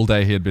the whole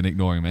day he had been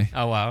ignoring me.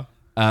 Oh, wow.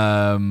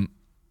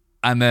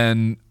 And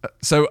then,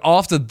 so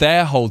after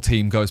their whole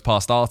team goes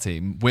past our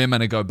team, we're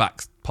meant to go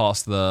back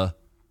past the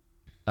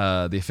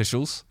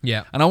officials.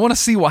 Yeah. And I want to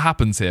see what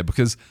happens here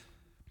because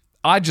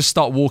I just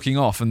start walking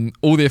off and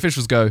all the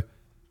officials go,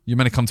 you're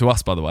meant to come to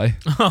us, by the way.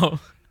 Oh.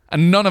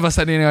 And none of us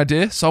had any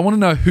idea. So I want to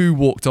know who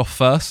walked off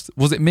first.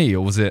 Was it me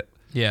or was it...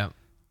 Yeah.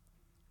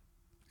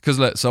 Because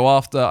look, so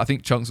after, I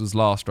think Chunks was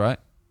last, right?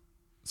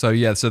 So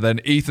yeah, so then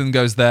Ethan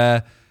goes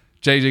there,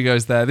 JJ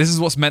goes there. This is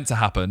what's meant to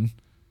happen.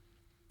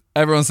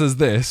 Everyone says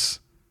this.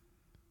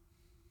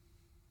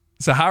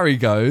 So Harry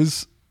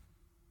goes,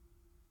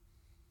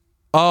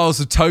 Oh,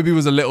 so Toby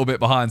was a little bit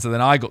behind, so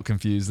then I got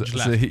confused.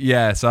 Just So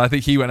left. so I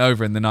think he went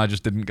over and then I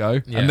just didn't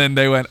go. Yeah. And then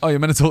they went, oh, you're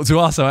meant to talk to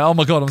us. I went, oh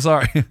my God, I'm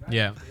sorry.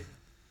 Yeah.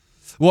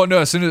 Well, no,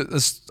 as soon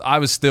as I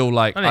was still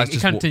like, I think I it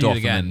just walked continued off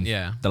again, and then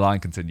yeah. the line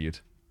continued.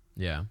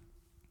 Yeah.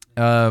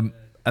 And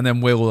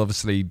then Will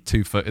obviously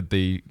two-footed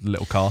the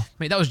little car.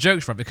 Mate, that was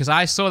jokes, right? Because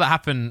I saw that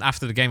happen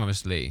after the game,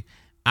 obviously,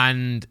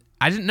 and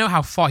I didn't know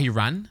how far he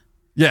ran.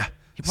 Yeah.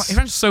 He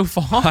ran so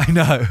far. I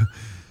know.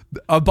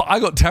 But I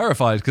got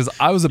terrified because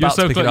I was about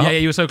to pick it up. Yeah,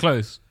 you were so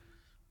close.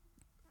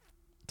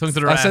 Talking to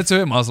the ref. I said to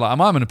him, I was like, am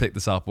I going to pick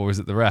this up or is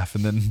it the ref?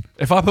 And then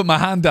if I put my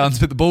hand down to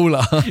pick the ball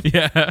up.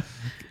 Yeah.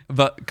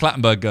 But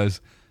Clattenburg goes,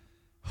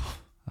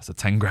 that's a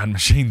 10 grand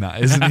machine,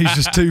 that isn't he? He's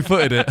just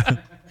two-footed it.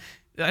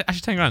 Actually,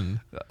 10 grand.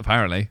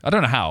 Apparently. I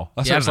don't know how.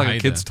 I Yeah, thought it was I don't like know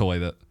a kid's toy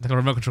that. Like a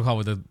remote control car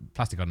with a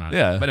plastic on it.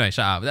 Yeah. But anyway,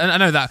 shut up. I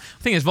know that.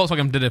 The thing is,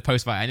 Volkswagen did a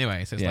post about it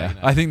anyway. So it's Yeah. like,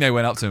 you know, I think they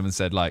went up to him and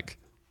said, like,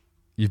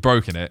 you've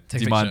broken it. take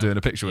Do you a mind picture. doing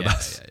a picture with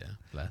us? Yeah.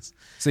 Bless.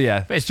 So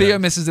yeah, But it's Theo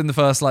jokes. misses in the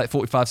first like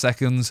 45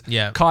 seconds.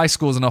 Yeah. Kai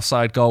scores an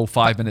offside goal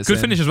 5 minutes Good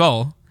in. finish as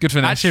well. Good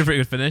finish. Actually, a pretty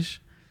good finish.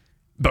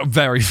 But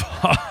very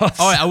fast.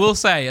 Oh, I will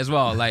say as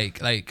well,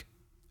 like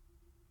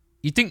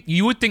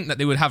you would think that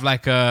they would have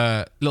like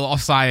a little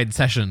offside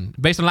session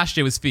based on last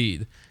year with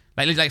speed.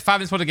 Like 5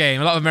 minutes for the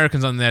game, a lot of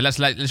Americans on there. Let's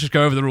just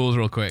go over the rules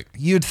real quick.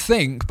 You'd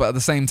think, but at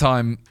the same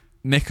time,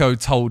 Nico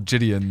told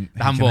Gideon he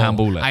can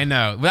handball it. I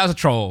know, but that was a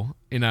troll.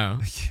 You know,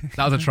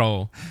 that was a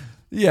troll.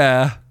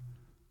 Yeah.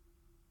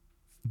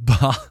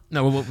 But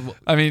No,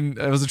 I mean,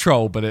 it was a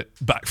troll, but it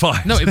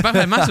backfired. no, it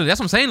backfired massively. That's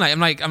what I'm saying.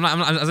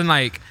 As in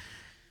like,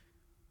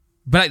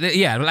 but like,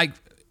 yeah, like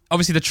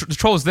obviously the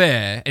troll's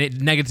there and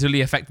it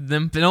negatively affected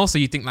them. But then also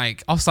you think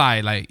like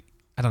offside, like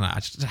I don't know, I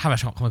just have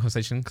a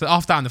conversation because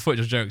half down the footage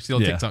was jokes, the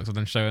old TikToks of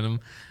them showing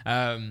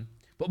them.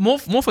 But more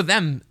for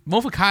them,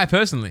 more for Kai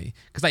personally,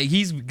 because like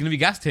he's gonna be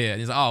gassed here, and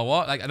he's like, oh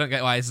what? Like I don't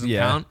get why this doesn't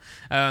count.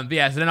 But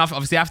yeah, so then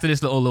obviously after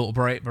this little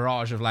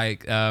barrage of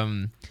like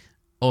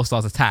All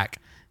Stars attack.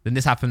 Then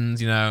this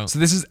happens, you know. So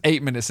this is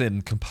 8 minutes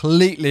in,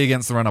 completely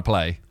against the run of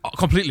play. Oh,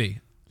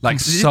 completely. Like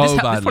This badly.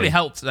 probably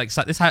helped. Like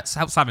this helped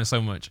Simon so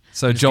much.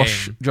 So in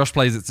this game. Josh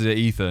plays it to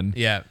Ethan.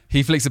 Yeah.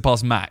 He flicks it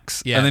past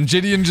Max. Yeah. And then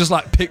Gideon just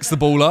like picks the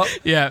ball up.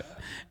 Yeah.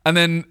 And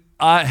then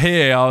I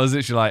was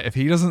literally like, if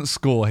he doesn't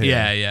score here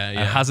Yeah.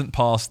 and hasn't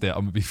passed it, I'm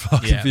going to be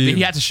fucking Yeah. But fuming.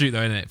 he had to shoot though,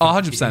 innit? Oh,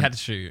 100%. He had to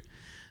shoot.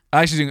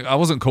 I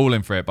wasn't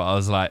calling for it, but I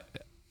was like,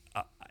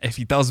 if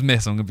he does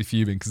miss, I'm going to be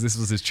fuming because this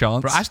was his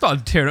chance. But I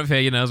started tearing up here,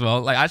 you know, as well.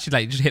 Like actually,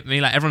 like just hit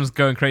me. Like everyone's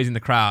going crazy in the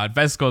crowd.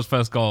 Bez scores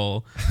first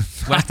goal.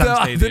 West Ham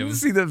I Stadium. didn't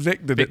see that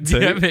Vic did it too.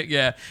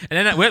 Yeah.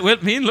 And then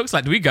me looks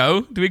like, do we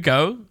go?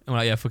 I'm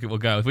like, yeah, fuck it, we'll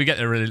go. If we get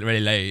there really,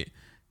 really late.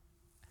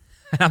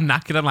 I'm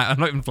knackered. I'm like, I'm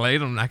not even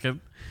played. I'm knackered.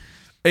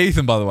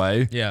 Ethan, by the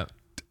way, Yeah.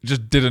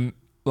 just didn't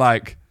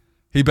like.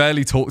 He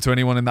barely talked to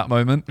anyone in that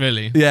moment.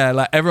 Really? Yeah,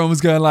 like everyone was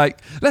going like,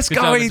 "Let's Good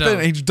go, job, good Ethan." job.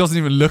 And he just doesn't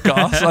even look at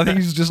us. I think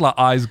he's just like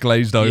eyes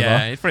glazed over.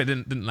 Yeah. He probably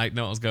didn't like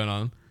know what was going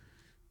on.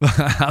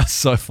 That's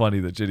so funny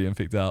that Gideon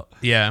picked out.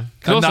 Yeah.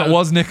 And that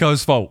was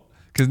Nico's fault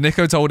because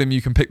Nico told him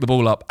you can pick the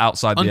ball up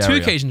outside On the two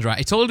area. occasions, right?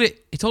 He told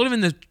him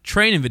in the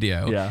training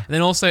video. Yeah. And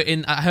then also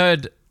I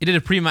heard he did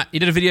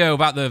a video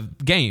about the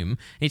game. And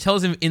he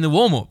tells him in the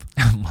warm up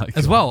Oh my God.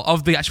 as well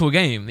of the actual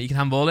game that you can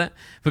handball it.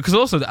 Because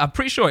also I'm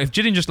pretty sure if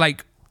Gideon just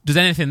like does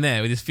anything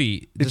there with his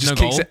feet, It there's just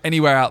no kicks goal. it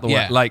anywhere out the way,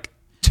 Yeah. like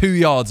 2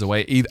 yards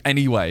away,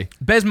 anyway.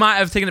 Bez might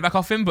have taken it back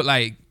off him, but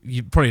like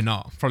probably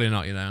not,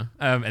 you know.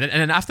 And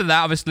then after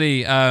that,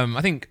 obviously,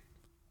 I think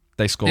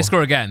They score. they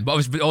score again. But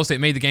obviously, also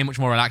it made the game much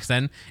more relaxed.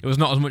 Then it was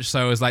not as much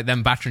so as like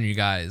them battering you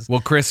guys.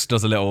 Well, Chris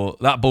does a little.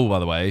 That ball, by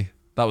the way,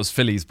 that was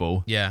Philly's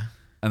ball. Yeah.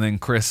 And then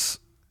Chris.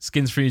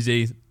 Skins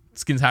Freezy,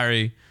 Skins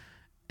Harry.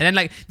 And then,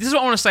 like, this is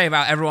what I want to say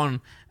about everyone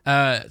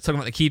talking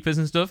about the keepers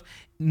and stuff.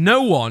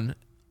 No one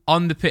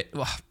on the pit,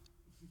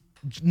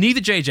 neither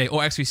JJ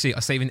or XVC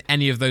are saving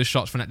any of those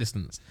shots from that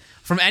distance.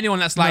 From anyone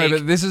that's like... No,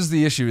 but this is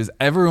the issue: is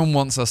everyone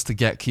wants us to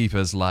get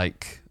keepers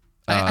like.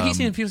 I keep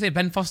seeing people say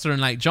Ben Foster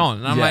and like John,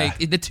 and I'm Yeah. like,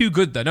 they're too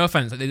good though. No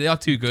offense, like, they are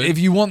too good. If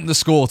you want the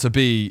score to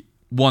be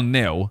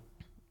 1-0,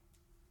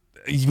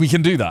 we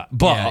can do that.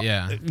 But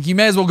Yeah. you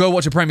may as well go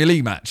watch a Premier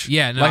League match.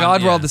 Yeah, no, like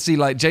I'd yeah. rather see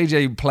like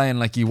JJ playing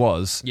like he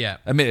was. Yeah.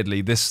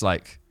 Admittedly, this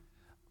like,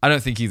 I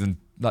don't think even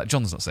like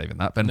John's not saving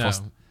that. Ben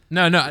Foster.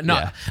 No.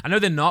 Yeah. I know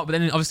they're not, but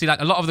then obviously like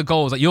a lot of the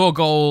goals, like your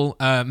goal,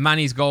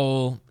 Manny's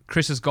goal,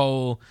 Chris's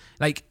goal,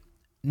 like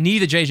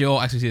neither JJ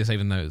or XVC are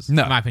saving those.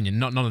 No. In my opinion,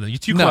 none of them. You're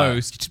too No.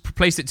 close. You just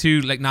placed it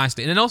too like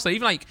nicely, and then also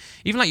even like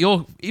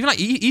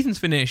Ethan's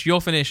finish, your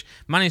finish,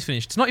 Manny's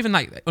finish. It's not even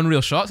like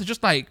unreal shots. It's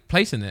just like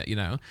placing it. You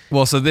know.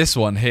 Well, so this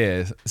one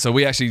here. So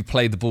we actually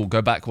played the ball.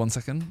 Go back 1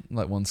 second,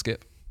 like one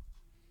skip.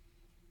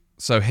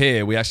 So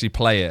here we actually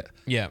play it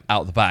Yeah.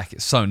 out the back.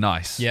 It's so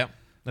nice. Yeah.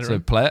 So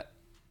play it.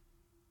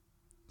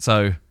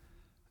 So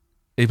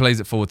he plays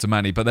it forward to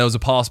Manny, but there was a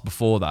pass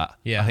before that.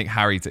 Yeah. I think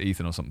Harry to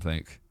Ethan or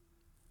something.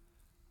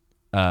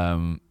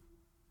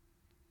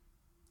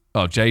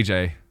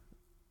 JJ.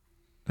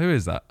 Who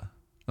is that?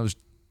 That was,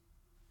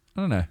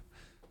 I don't know.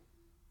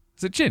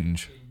 Is it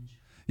Ginge?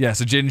 Yeah,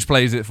 so Ginge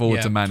plays it forward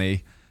Yeah. to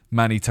Manny.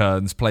 Manny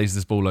turns, plays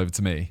this ball over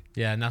to me.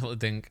 Yeah, and that's what I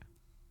think.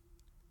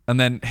 And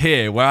then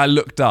here, where I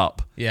looked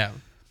up, Yeah.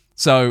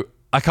 so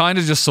I kind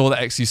of just saw that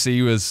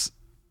XUC was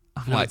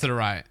Like to the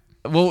right.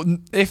 well,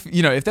 if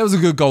there was a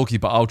good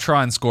goalkeeper, I'll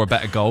try and score a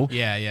better goal.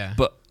 Yeah, yeah.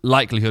 But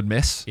likelihood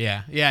miss.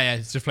 Yeah.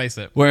 Just place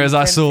it. Whereas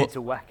I saw,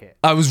 to whack it.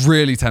 I was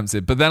really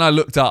tempted, but then I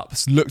looked at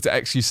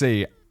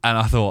XUC, and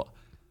I thought,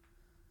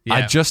 Yeah.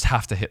 I just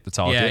have to hit the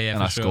target, and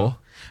for I sure. score.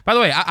 By the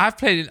way, I've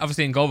played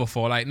obviously in goal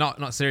before, like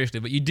not seriously,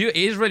 but it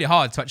is really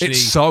hard to actually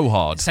It's so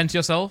hard. center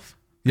yourself.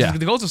 Yeah.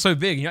 The goals are so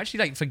big, and you actually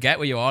like forget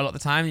where you are a lot of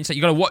the time. And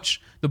you got to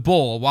watch the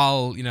ball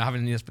while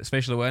having your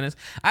spatial awareness.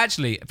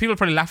 Actually, people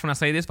probably laugh when I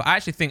say this, but I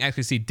actually think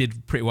XQC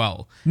did pretty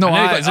well. No, I know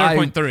I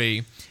he got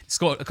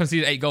 0.3,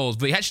 conceded 8 goals,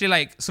 but he actually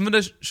like some of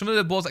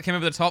the balls that came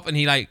over the top, and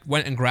he like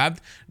went and grabbed.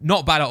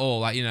 Not bad at all.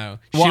 Like Well,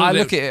 I shielded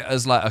look at it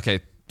as like, okay,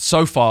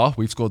 so far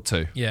we've scored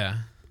 2. Yeah.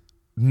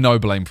 No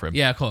blame for him.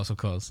 Yeah, of course.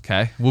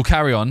 Okay, we'll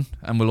carry on,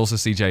 and we'll also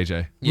see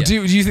JJ. Yeah. Do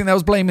you think there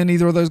was blame in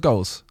either of those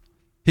goals?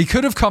 He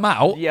could have come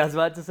out. Yeah, I was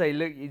about to say,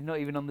 look, he's not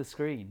even on the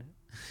screen.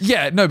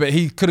 Yeah, no, but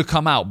he could have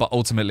come out, but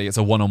ultimately it's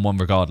a one-on-one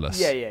regardless.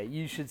 Yeah,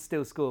 you should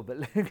still score, but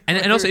look.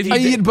 And also if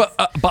you But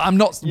I'm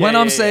not. Yeah, when yeah,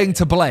 I'm yeah, saying yeah.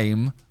 to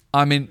blame,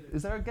 I mean,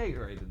 is there a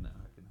Gatorade in there?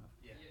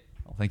 Yeah.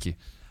 Oh, thank you.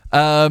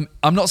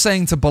 I'm not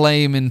saying to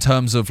blame in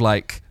terms of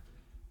like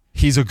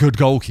he's a good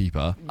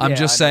goalkeeper. I'm Yeah,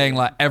 just I know. saying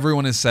like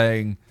everyone is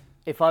saying.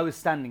 If I was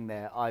standing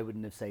there, I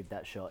wouldn't have saved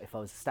that shot. If I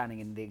was standing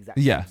in the exact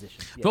Yeah. same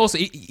position. Yeah. But also,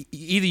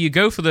 either you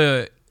go for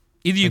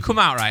either you come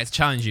out right to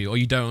challenge you, or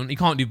you don't. You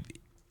can't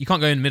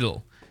go in the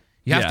middle.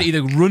 You have Yeah. to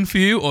either run for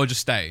you or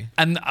just stay.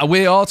 And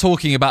we are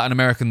talking about an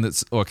American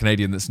or a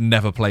Canadian that's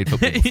never played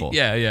football before.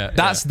 Yeah.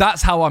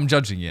 That's how I'm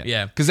judging it.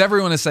 Yeah. Because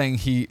everyone is saying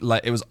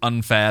it was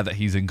unfair that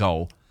he's in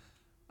goal.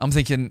 I'm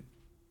thinking,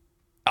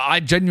 I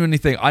genuinely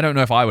think I don't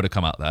know if I would have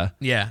come out there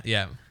Yeah.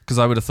 because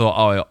I would have thought,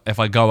 oh, if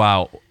I go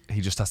out, he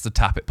just has to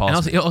tap it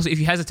past. And also, if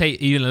you hesitate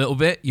even a little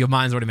bit, your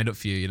mind's already made up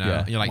for you. Yeah.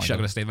 And you're like, Oh my shit, I'm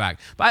God. gonna stay back.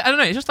 But I don't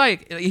know. It's just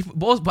like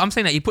but I'm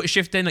saying that he put a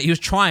shift in. Like he was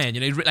trying.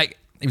 He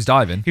was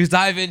diving. was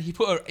diving.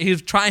 He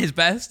was trying his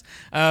best.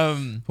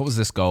 What was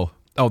this goal?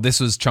 Oh, this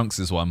was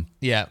Chunks' one.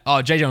 Yeah.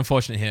 Oh, JJ,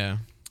 unfortunate here.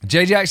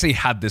 JJ actually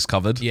had this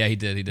covered. Yeah, he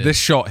did. This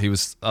shot, I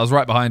was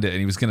right behind it, and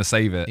he was going to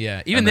save it.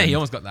 Yeah. Even And there, then- he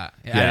almost got that.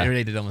 Yeah. He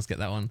really did almost get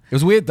that one. It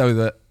was weird though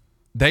that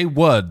they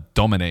were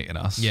dominating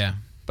us. Yeah.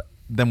 But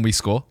then we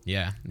score,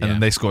 Yeah. and then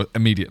they scored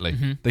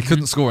immediately. They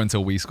couldn't score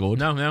until we scored.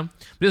 No.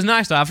 But it's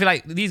nice though. I feel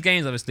like these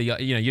games, obviously,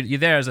 you're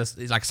there as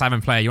a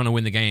Simon player. You want to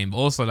win the game, but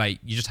also like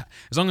you just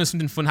as long as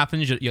something fun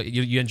happens,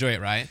 you enjoy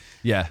it, right?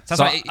 Yeah. So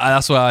So that's why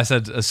that's why I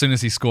said as soon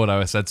as he scored,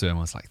 I said to him,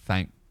 I was like,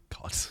 "Thank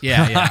God."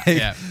 Yeah.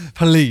 Like,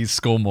 please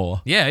score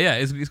more. Yeah.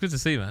 It's good to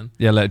see, man.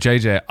 Yeah, look,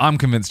 JJ. I'm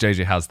convinced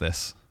JJ has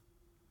this.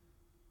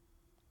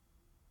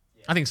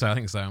 I think so.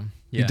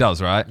 Yeah. He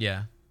does, right?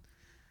 Yeah.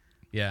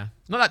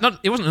 Not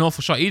it wasn't an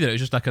awful shot either. It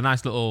was just like a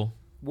nice little.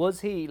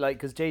 Was he, like,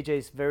 because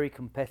JJ's very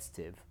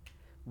competitive,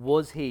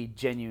 was he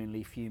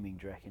genuinely fuming,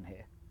 do you reckon,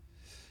 here?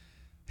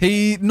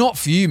 He not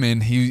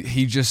fuming.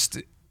 He just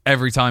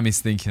every time he's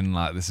thinking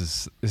like this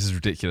is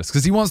ridiculous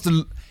because he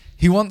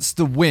wants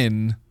to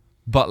win,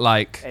 but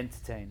like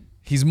Entertain.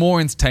 he's more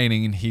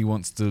entertaining and he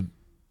wants to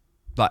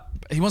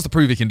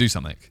prove he can do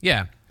something.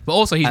 Yeah. But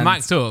also he's And-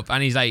 mic'd up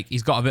and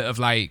he's got a bit of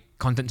like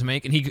content to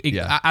make, and he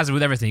Yeah. as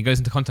with everything, he goes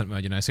into content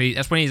mode, So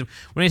that's when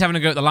he's having a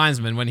go at the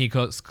linesman when he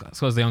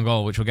scores the own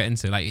goal, which we'll get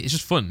into. Like it's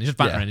just fun, it's just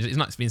bantering. Yeah. It's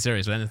not being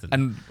serious with anything.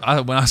 And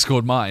when I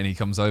scored mine, he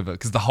comes over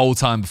because the whole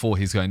time before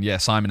he's going, yeah,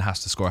 Simon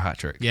has to score a hat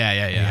trick.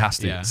 yeah. He has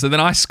to. Yeah. So then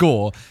I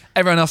score.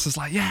 Everyone else is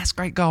like, yes,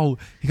 great goal.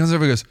 He comes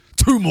over and goes,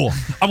 2 more.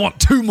 I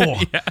want 2 more.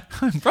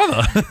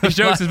 Brother. He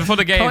jokes is before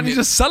the game. Can't you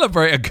just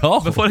celebrate a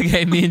goal? Before the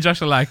game, me and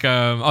Josh are like,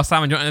 "Oh,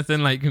 Simon, do you want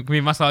anything? Like, can we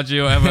massage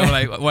you or whatever?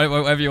 Like,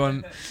 whatever you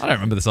want." I don't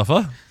remember this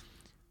offer.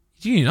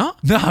 Do you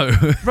not? No.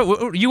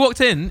 Bro, you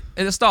walked in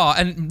at the start,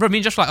 and bro, me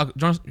and Josh were like, "Oh,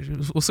 do you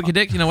want we'll suck your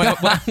dick," whatever.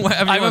 You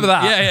I remember want.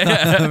 that.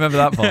 Yeah. I remember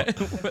that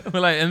part. We're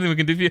like, anything we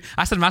can do for you.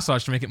 I said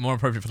massage to make it more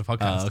appropriate for the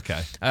podcast. Oh,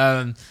 okay.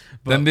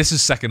 But, Then this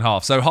is second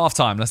half. So half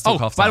time. Let's talk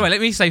half time. by the way, let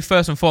me say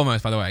first and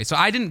foremost, by the way. So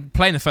I didn't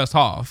play in the first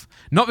half,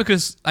 not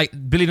because like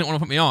Billy didn't want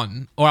to put me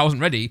on or I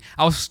wasn't ready.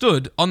 I was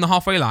stood on the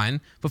halfway line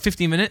for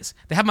 15 minutes.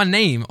 They had my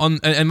name on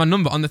and my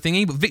number on the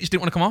thingy, but Vic just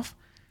didn't want to come off.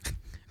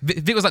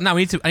 Vic was like, "No,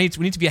 we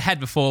need to be ahead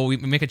before we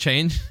make a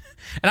change."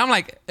 And I'm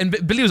like, and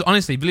Billy was like,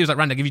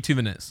 "Randy, I'll give you 2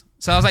 minutes."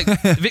 So I was like,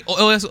 Vic,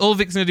 all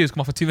Vic's gonna do is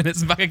come off for 2 minutes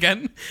and back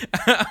again.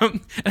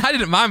 And I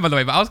didn't mind, by the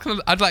way, but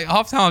I'd like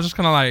half time. I was just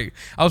kind of like,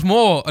 I was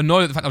more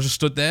annoyed at the fact I was just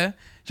stood there.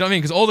 Do you know what I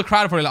mean? Because all the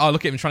crowd are probably like, "Oh,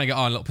 look at him trying to get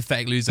on, little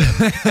pathetic loser."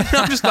 And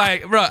I'm just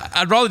like, bro,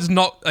 I'd rather just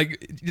not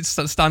like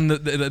just stand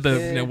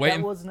the waiting.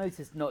 That was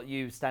noticed, not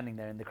you standing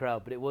there in the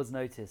crowd, but it was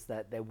noticed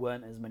that there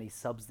weren't as many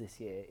subs this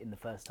year in the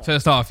first half.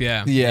 First half,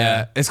 yeah.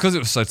 Yeah. It's because it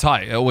was so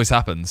tight. It always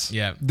happens.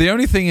 Yeah. The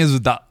only thing is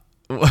with that,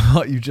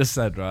 what you just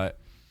said, right?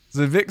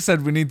 So Vic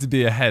said we need to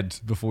be ahead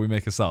before we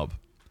make a sub.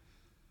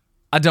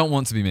 I don't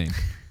want to be mean.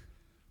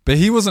 But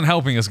he wasn't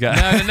helping us get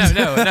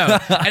No.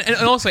 And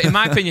also, in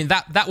my opinion,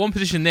 that one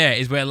position there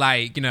is where,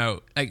 like,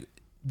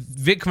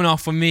 Vic coming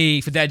off for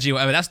me for Deji or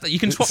whatever. You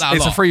can swap that a lot.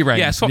 It's a free range.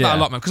 Yeah, swap that a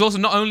lot, man. Because also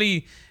not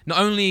only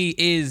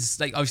is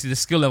like obviously the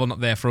skill level not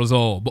there for us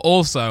all, but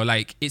also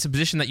like it's a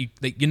position that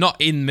you're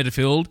not in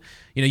midfield.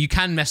 You know, you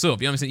can mess up.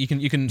 You know what I'm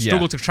saying? You can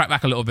struggle to track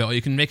back a little bit, or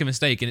you can make a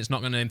mistake, and it's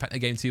not going to impact the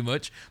game too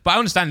much. But I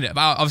understand it.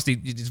 But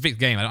obviously, it's Vic's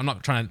game. I'm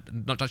not trying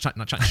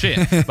to shit.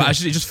 But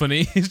it's just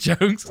funny. It's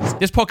jokes.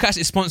 This podcast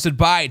is sponsored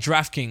by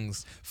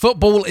DraftKings.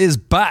 Football is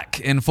back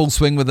in full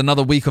swing with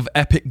another week of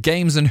epic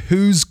games, and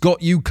who's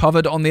got you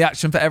covered on the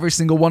action for every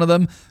single one of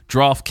them?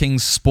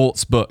 DraftKings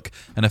Sportsbook,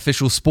 an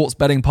official sports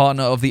betting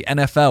partner of the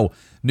NFL.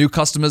 New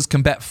customers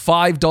can bet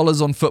 $5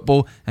 on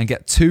football and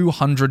get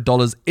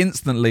 $200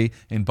 instantly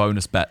in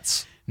bonus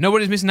bets.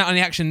 Nobody's missing out on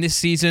the action this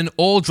season.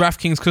 All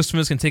DraftKings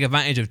customers can take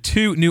advantage of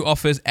 2 new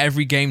offers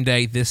every game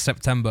day this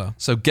September.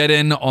 So get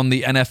in on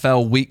the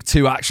NFL Week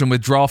 2 action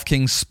with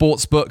DraftKings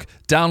Sportsbook.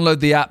 Download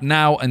the app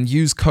now and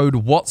use code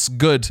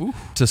What'sGood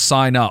to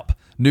sign up.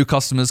 New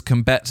customers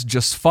can bet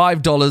just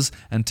 $5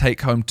 and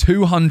take home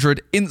 $200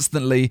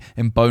 instantly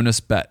in bonus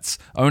bets.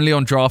 Only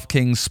on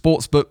DraftKings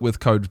Sportsbook with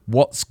code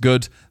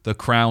What'sGood. The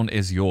crown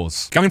is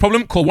yours. Gambling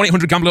problem? Call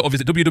 1-800-GAMBLER or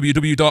visit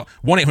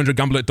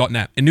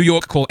www.1800gambler.net. In New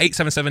York, call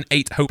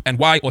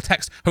 877-8-HOPE-NY or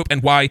text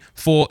HOPE-NY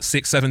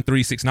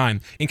 467-369.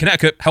 In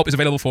Connecticut, help is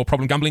available for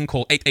problem gambling.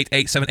 Call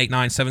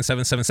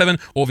 888-789-7777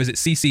 or visit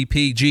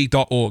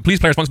ccpg.org. Please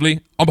play responsibly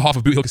on behalf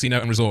of Boot Hill Casino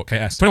and Resort,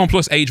 KS. 21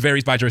 plus, age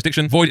varies by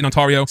jurisdiction. Void in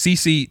Ontario.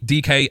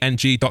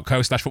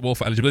 ccdkng.co/football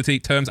for eligibility,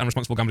 terms and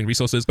responsible gambling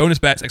resources. Bonus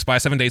bets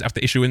expire 7 days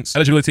after issuance.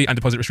 Eligibility and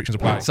deposit restrictions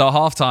apply. So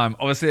halftime,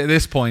 obviously at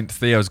this point,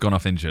 Theo's gone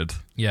off injured.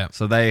 Yeah.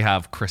 So they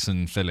have Chris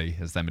and Philly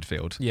as their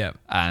midfield. Yeah.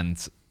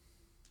 And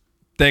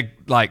they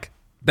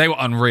were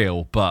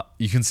unreal, but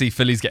you can see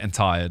Philly's getting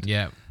tired.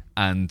 Yeah.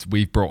 And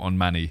we've brought on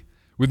Manny.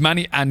 With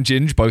Manny and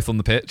Ginge both on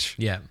the pitch.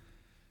 Yeah.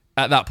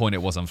 At that point,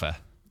 it was unfair.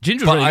 Ginge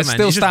was but really I good, man.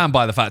 still stand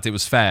by the fact it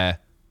was fair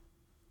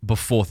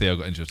before Theo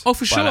got injured. Oh,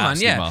 for sure, man.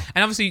 absolute Yeah. mile.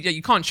 And obviously,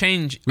 you can't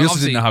change. We also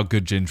obviously, didn't know how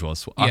good Ginge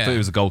was. I Yeah. thought he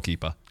was a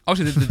goalkeeper.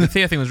 Obviously, the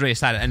Theo thing was really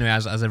sad anyway,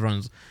 as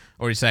everyone's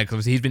already said, because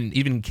obviously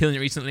he's been killing it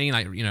recently,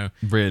 like, you know,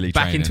 Really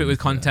back training, into it with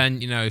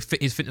content. You know,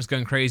 his fitness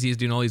going crazy. He's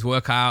doing all these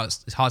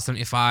workouts. It's hard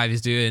 75.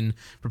 He's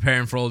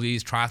preparing for all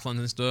these triathlons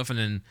and stuff. And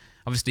then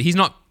obviously he's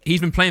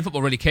been playing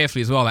football really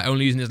carefully as well, like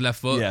only using his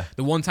left foot. Yeah.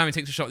 The one time he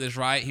takes a shot with his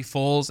right, he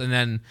falls, and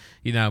then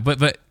you know,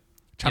 but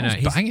Channel's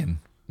you know, banging.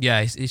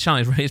 Yeah, his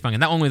challenge is really banging.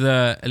 That one with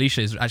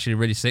Alicia is actually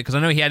really sick, because I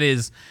know he had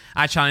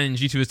I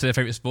challenge YouTubers to their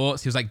favourite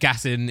sports. He was like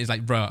gassing. He's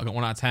like, bro, I got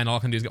 1 out of 10. All I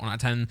can do is get 1 out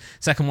of 10.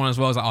 Second one as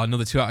well is like, oh,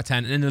 another 2 out of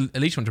 10. And then the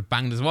Alicia one just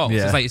banged as well.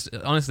 Yeah. So it's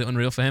honestly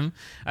unreal for him.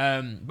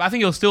 But I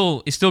think he's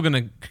still going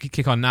to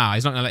kick on now.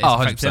 He's not going to let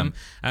it affect 100%. him.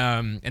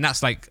 And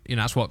that's like, you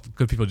know, that's what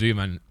good people do,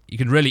 man. You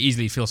can really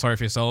easily feel sorry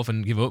for yourself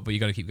and give up, but you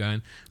got to keep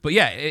going. But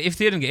yeah, if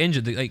Theo didn't get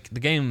injured, the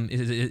game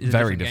is a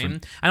Very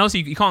different game. And also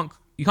you can't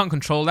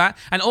control that.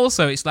 And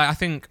also it's like, I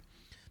think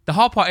the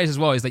hard part is as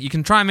well is that you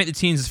can try and make the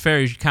teams as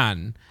fair as you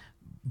can,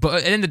 but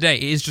at the end of the day,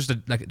 it is just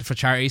for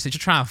charity, so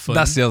just try and have fun.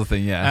 That's the other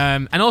thing, yeah.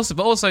 And also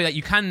that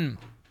you can,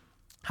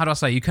 how do I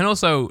say? You can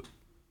also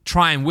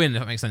try and win, if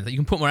that makes sense. Like, you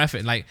can put more effort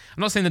in. Like,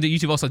 I'm not saying that the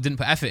YouTube also didn't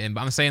put effort in,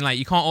 but I'm saying like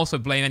you can't also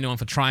blame anyone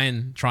for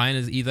trying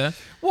as either.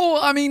 Well,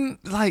 I mean,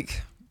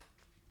 like,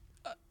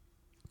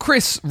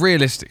 Chris,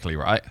 realistically,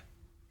 right?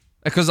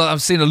 Because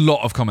I've seen a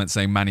lot of comments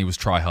saying Manny was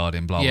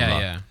try-harding, blah, blah, blah.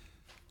 Yeah.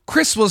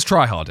 Chris was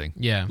try-harding.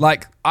 Yeah.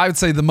 Like, I would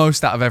say the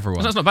most out of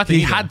everyone. That's not a bad thing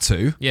He either. had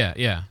to.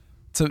 Yeah.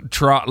 To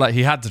try, like,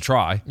 he had to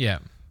try. Yeah.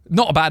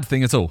 Not a bad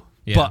thing at all.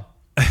 Yeah. But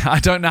I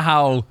don't know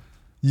how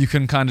you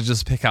can kind of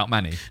just pick out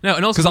Manny. No,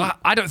 and also because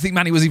I don't think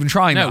Manny was even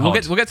trying. No, that we'll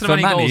hard. get to the For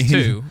Manny goals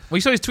too. Well,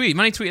 you saw his tweet.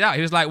 Manny tweeted out.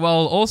 He was like,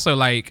 "Well, also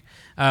like,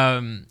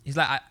 he's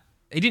like,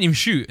 he didn't even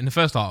shoot in the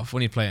first half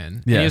when he was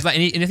playing. Yeah. And he was like,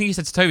 and I think he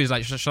said to Toby, he's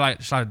like, should I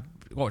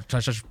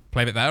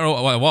play a bit better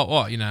or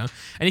what? You know.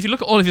 And if you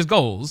look at all of his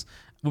goals,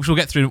 which we'll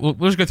get through, we'll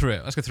just go through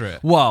it. Let's go through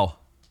it. Well,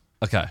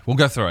 okay, we'll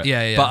go through it.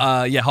 Yeah.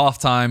 But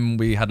halftime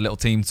we had a little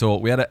team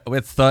talk. We had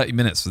 30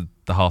 minutes for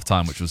the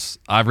halftime, which was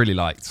I really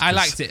liked. I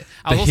liked it.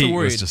 I was also heat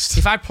worried. just-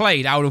 If I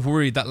played, I would have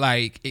worried that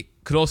like it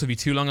could also be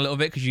too long a little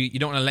bit, because you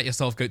don't want to let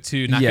yourself go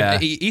too knackered. Yeah.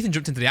 Ethan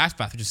jumped into the ice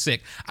bath, which is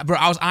sick. Bro,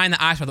 I was eyeing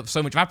the ice bath up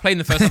so much. If I played in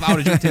the first half, I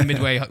would have jumped in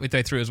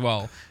midway through as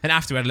well. And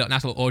after we had a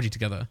nice little orgy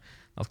together.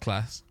 That was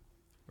class.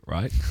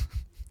 Right.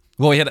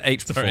 Well, we had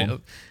H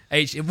perform.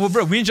 Sorry. Well,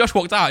 bro, me and Josh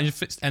walked out and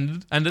just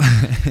ended.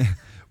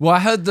 Well, I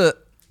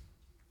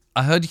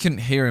heard you couldn't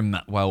hear him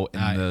that well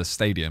in the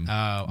stadium.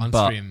 On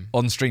but stream.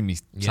 On stream, he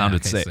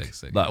sounded sick.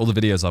 Like all the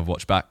videos I've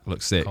watched back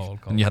look sick. Cold.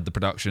 And you had the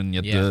production,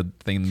 you had the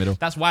thing in the middle.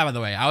 That's why, by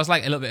the way, I was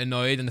like a little bit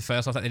annoyed in the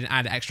first half that they didn't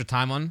add extra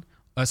time on.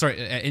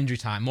 Injury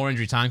time, more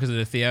injury time because of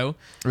the Theo.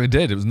 It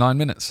did. It was 9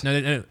 minutes.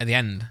 No, at the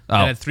end. Oh.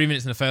 They had 3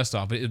 minutes in the first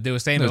half, but they were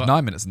saying No, it was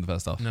 9 minutes in the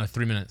first half. No,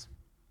 3 minutes.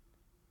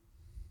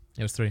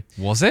 It was 3.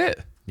 Was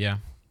it? Yeah.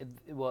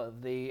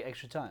 What, the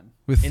extra time?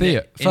 With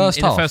Theo? In First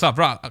half? the first half,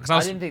 right.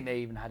 I didn't think they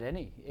even had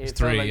any. It felt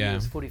 3, like yeah. it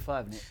was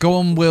 45 minutes. Go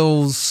on,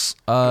 Will's.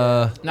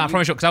 No, I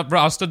promise you, because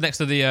I stood next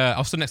to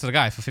the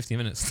guy for 15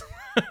 minutes.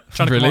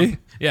 Trying to come Really? on.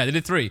 Yeah, they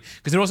did 3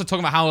 because they're also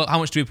talking about how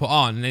much do we put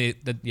on, and they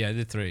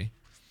did 3.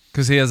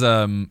 Because he has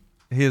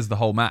the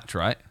whole match,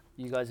 right?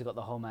 You guys have got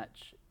the whole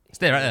match.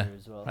 Stay right there.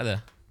 As well. Right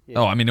there. Yeah.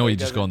 Oh, I mean, or you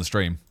just go on the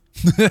stream.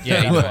 Yeah, That's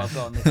either what way. I've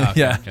got on this. Okay,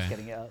 Yeah. okay. Just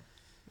getting it up.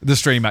 The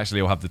stream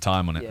actually will have the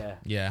time on it. Yeah.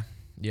 Yeah,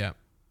 yeah.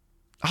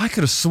 I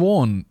could have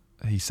sworn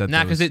he said Nah,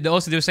 there was-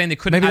 because they were saying they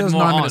couldn't maybe add there was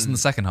more 9 on. minutes in the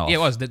second half. Yeah, it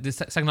was the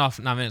second half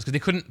 9 minutes because they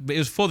couldn't. But it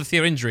was for the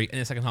Theo injury in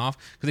the second half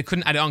because they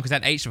couldn't add it on because they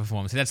had H to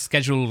perform. So they had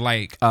scheduled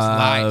like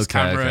lights, okay,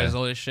 cameras, okay.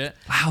 all this shit.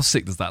 How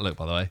sick does that look,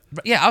 by the way?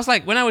 But yeah, I was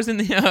like, when I was in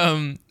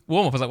the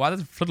warm up, I was like, why are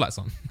there floodlights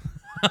on?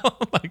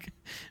 Like,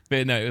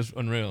 but no, it was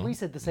unreal. We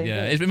said the same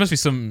Yeah, thing. it must be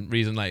some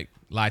reason like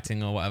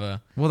lighting or whatever.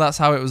 Well, that's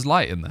how it was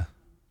light in there.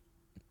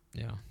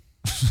 Yeah.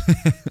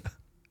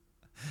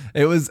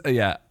 It was,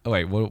 yeah. Oh,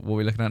 wait, what are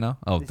we looking at now?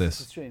 Oh, This is the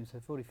this. stream, so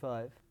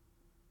 45.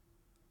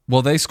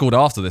 Well, they scored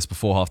after this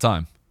before half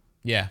time.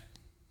 Yeah.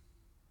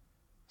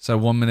 So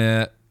 1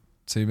 minute,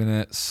 2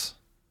 minutes.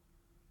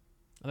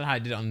 I don't know how I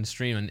did it on the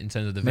stream in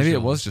terms of the Maybe it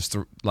visuals. was just,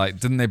 like,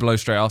 didn't they blow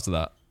straight after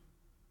that?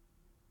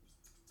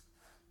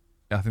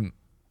 Yeah, I think.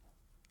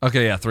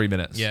 Okay, yeah, 3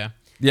 minutes. Yeah.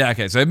 Yeah,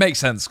 okay. So it makes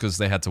sense because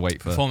they had to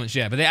wait for. Performance,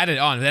 yeah. But they added it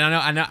on. Then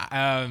I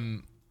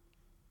know,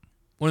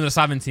 one of the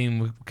Simon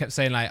team kept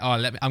saying like, oh,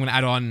 I'm going to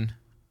add on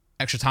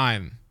extra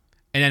time.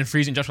 And then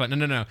Freeze and Josh were like,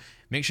 no.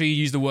 Make sure you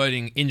use the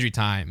wording injury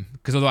time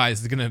because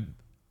otherwise they're going to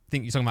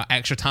think you're talking about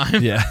extra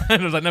time. Yeah.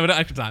 And I was like, no, we don't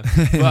extra time.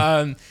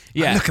 But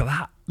yeah. Look at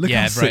that. Look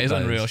yeah, how bro, sick it's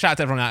that unreal. is. Shout out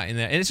to everyone out in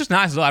there. And it's just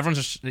nice as well.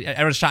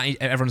 Everyone's shouting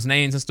everyone's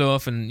names and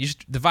stuff. And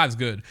the vibe's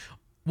good.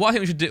 What I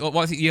think we should do, what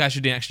I think you guys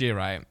should do next year,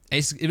 right?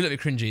 It's a little bit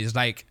cringy. It's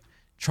like,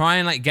 try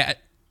and like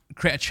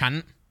create a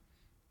chant.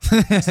 So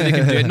they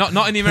can do it,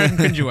 not in the American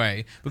cringy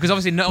way, because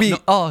obviously We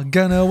are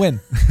gonna win.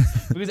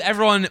 because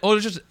everyone,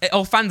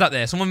 all fans out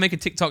there, someone make a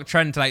TikTok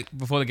trend to like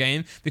before the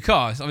game,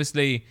 because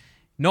obviously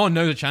no one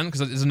knows a chant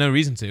because there's no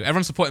reason to.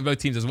 Everyone's supporting both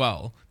teams as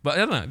well, but I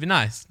don't know, it'd be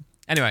nice.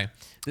 Anyway,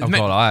 Oh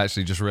god, I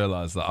actually just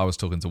realised that I was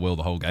talking to Will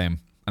the whole game,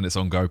 and it's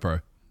on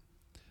GoPro.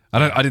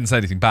 I didn't say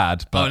anything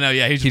bad, but oh no,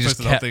 yeah, he just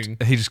posted the whole thing.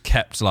 he just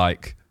kept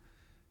like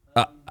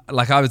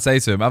I would say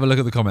to him, have a look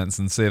at the comments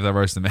and see if they're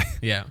roasting me.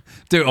 Yeah,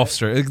 Do it off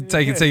screen.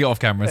 Take it off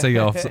camera. Take it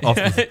off.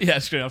 yeah,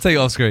 screw up. Take it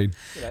off screen.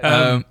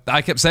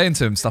 I kept saying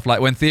to him stuff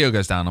like when Theo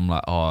goes down, I'm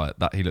like, oh,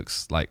 that he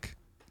looks like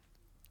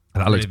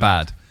that Really looks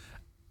bad.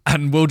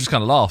 And Will just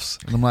kind of laughs,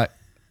 and I'm like,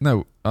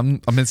 no,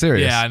 I'm being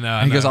serious. Yeah, I know, I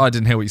And he goes, know. oh, I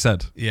didn't hear what you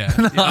said. Yeah.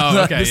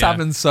 Oh, okay. This yeah.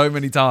 happens so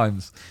many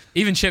times.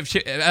 Even Chip,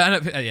 I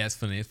know, yeah, it's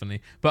funny.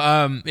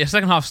 But yeah,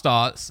 second half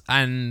starts,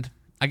 and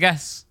I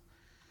guess.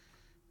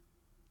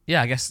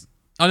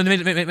 Oh, no,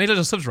 they made loads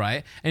of subs,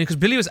 right? And because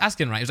Billy was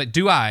asking, right, he was like,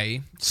 do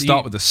I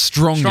Start with the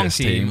strongest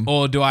strong team.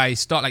 or do I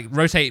start like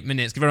rotate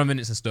minutes, give everyone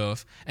minutes and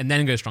stuff, and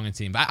then go strong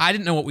team? But I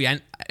didn't know what we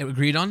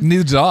agreed on.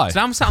 Neither did I. So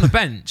I'm sat on the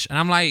bench, and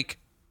I'm like,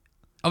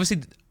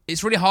 obviously,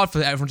 it's really hard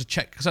for everyone to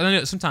check because I know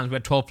that sometimes we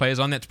had 12 players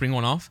on there to bring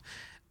one off.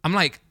 I'm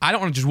like, I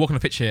don't want to just walk on the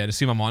pitch here to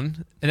assume I'm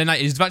on. And then like,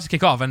 he's about to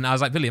kick off, and I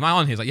was like, Billy, am I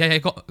on? He's like, yeah,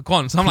 go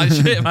on. So I'm like,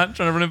 shit, man,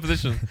 trying to run in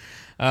position.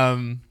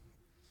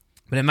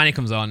 But then Manny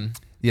comes on.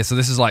 Yeah, so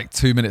this is like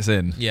 2 minutes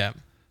in. Yeah,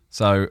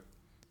 So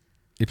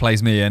he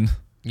plays me in.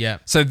 yeah,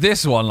 So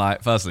this one,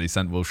 like, firstly,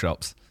 sent Will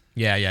Shops.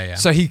 yeah.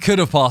 So he could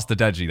have passed the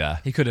Deji there.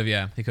 He could have,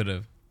 yeah, he could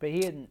have. But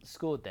he hadn't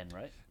scored then,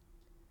 right?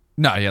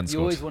 No, he hadn't You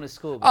scored. always want to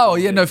score. Oh, before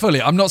yeah, you no, do it.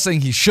 fully. I'm not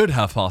saying he should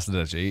have passed the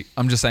Deji.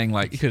 I'm just saying,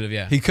 like, He could have,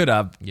 yeah. He could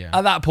have. Yeah.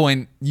 At that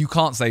point, you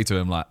can't say to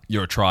him, like,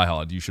 you're a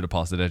tryhard. You should have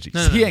passed the Deji.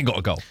 No, He no. ain't got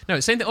a goal. No,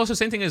 same thing. Also,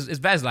 same thing as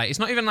Vez. Like, it's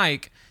not even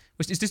like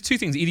it's just two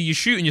things. Either you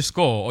shoot and you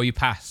score, or you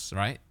pass,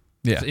 right?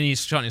 Yeah. And you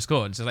shot and you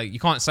scored. So like, you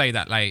can't say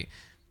that like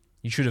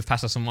you should have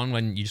passed to someone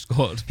when you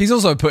scored. He's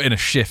also put in a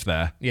shift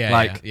there. Yeah,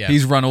 Like, yeah.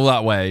 he's run all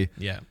that way.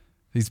 Yeah,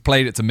 He's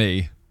played it to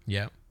me.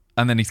 yeah.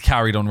 And then he's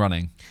carried on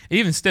running.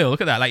 Even still, look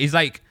at that. Like, he's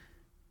like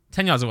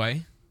 10 yards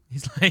away.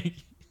 He's like,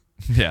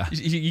 Yeah.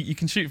 you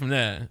can shoot from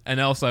there. And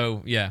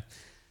also, yeah,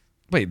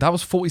 Wait, that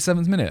was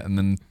 47th minute. And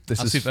then this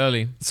that's is. super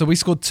early. So we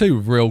scored 2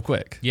 real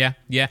quick. Yeah.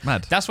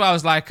 Mad. That's why I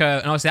was like,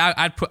 and obviously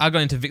I'd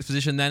gone into Vic's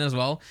position then as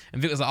well.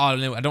 And Vic was like, oh,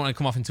 no, I don't want to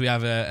come off until we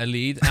have a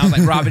lead. And I was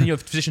like, Rob, in your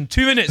position,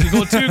 2 minutes, we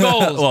got 2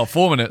 goals. Well,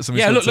 4 minutes. And we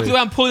Yeah, scored look 2. at the way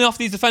I'm pulling off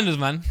these defenders,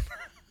 man.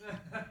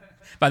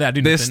 By that, I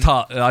do This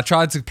nothing. I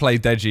tried to play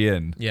Deji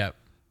in, Yeah.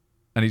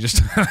 and he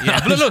just.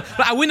 Yeah, but look,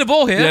 I win the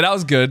ball here. Yeah, that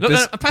was good. Look,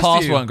 This I passed pass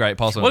to you. weren't great.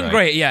 Pass wasn't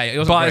great. Yeah, it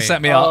wasn't But it great.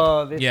 set me up.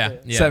 Oh, this Yeah,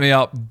 bit. yeah, Set me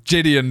up.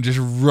 Gideon just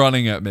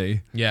running at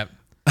me. yeah.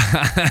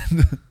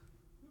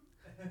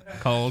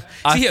 Cold.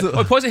 I See here,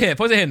 thought- pause it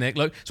here, Nick.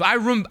 Look, so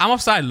I'm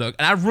offside. Look,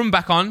 and I run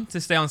back on to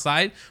stay on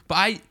side.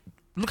 But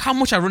look how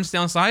much I run to stay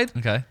on side.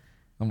 Okay,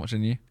 I'm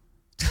watching you.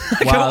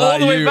 I go all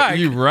the way you, back.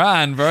 You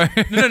ran, bro.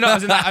 No.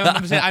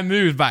 I'm saying I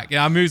moved back.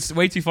 Yeah, I moved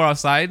way too far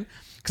outside.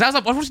 Because I was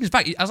like, I was watching his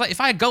back. I was like, if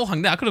I had goal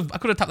hung there, I could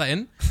have tapped that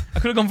in. I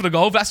could have gone for the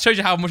goal. But that shows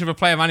you how much of a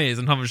player Manny is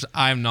and how much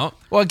I am not.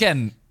 Well,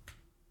 again,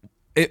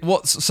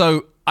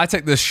 so I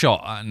take this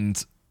shot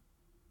and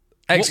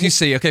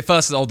XQC. Okay,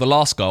 first the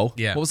last goal.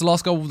 Yeah. What was the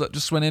last goal that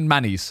just went in?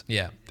 Manny's.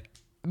 Yeah.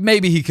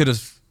 Maybe he could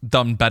have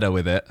done better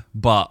with it,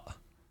 but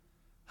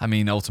I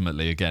mean,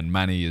 ultimately, again,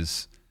 Manny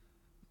is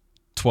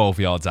 12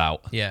 yards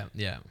out. Yeah.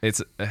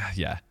 It's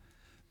yeah.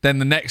 Then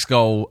the next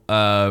goal,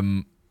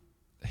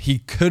 he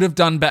could have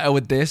done better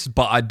with this,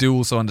 but I do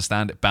also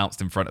understand it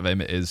bounced in front of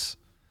him. It is.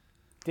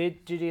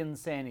 Did Gideon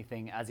say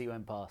anything as he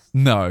went past?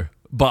 No,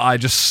 but I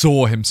just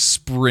saw him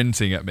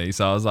sprinting at me,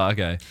 so I was like,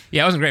 okay.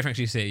 Yeah, it wasn't great for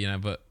actually see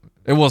it, but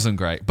It wasn't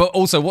great. But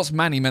also, what's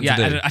Manny meant to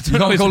do? I don't You know can't what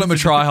call he's him a meant to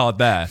try-hard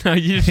there. no,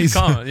 you just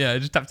can't. Yeah,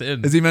 just tapped it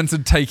in. Is he meant to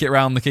take it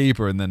round the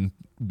keeper and then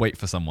wait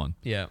for someone?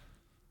 Yeah.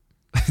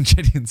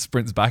 Gideon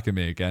sprints back at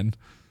me again.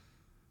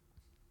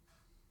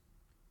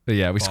 But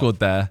yeah, we scored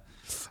there.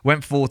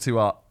 Went 4-2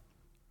 up.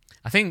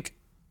 I think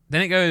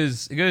then it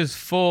goes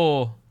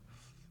 4-3.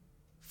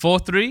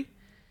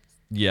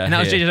 Yeah, And that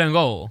was here. JJ's own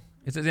goal.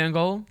 Is it the own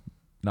goal?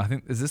 No, I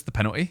think, is this the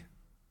penalty?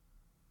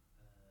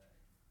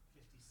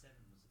 57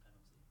 was the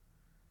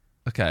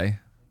penalty. Okay.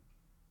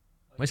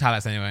 Which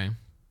highlights anyway?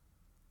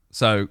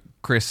 So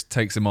Chris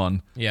takes him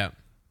on. Yeah.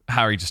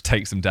 Harry just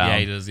takes him down. Yeah,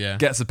 he does, yeah.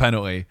 Gets a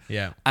penalty.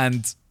 Yeah.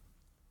 And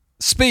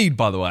Speed,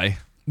 by the way,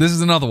 this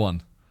is another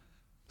one.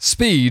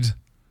 Speed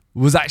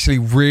was actually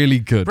really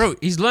good. Bro,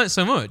 he's learned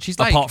so much. He's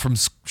like... Apart from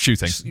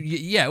shooting.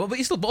 Yeah, well, but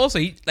he's still... But also,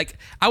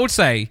 I would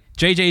say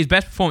JJ's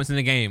best performance in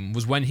the game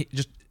was when he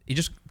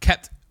just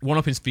kept one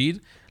up in speed.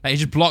 Like, he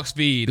just blocked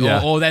speed.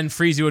 Yeah. Or then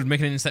Freezy would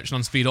make an interception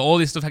on speed. Or all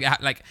this stuff.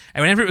 Like,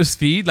 and whenever it was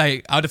speed,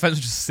 like, our defense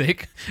was just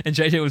sick. And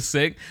JJ was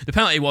sick. The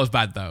penalty was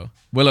bad, though.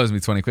 Will owes me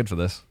 20 quid for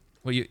this.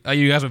 Well, you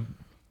guys were...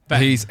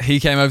 betting? He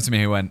came over to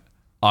me and went,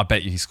 I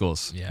bet you he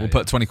scores. Yeah, we'll yeah.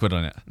 put 20 quid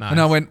on it. Nice. And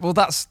I went, well,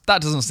 that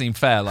doesn't seem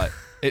fair. Like,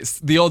 it's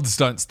the odds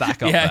don't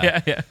stack up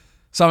there. Yeah.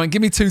 So I went,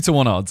 give me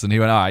 2-1 odds. And he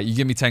went, all right, you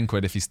give me 10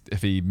 quid if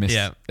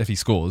Yeah. he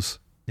scores.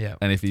 Yeah.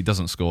 And if he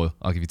doesn't score,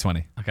 I'll give you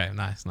 20. Okay,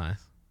 nice. I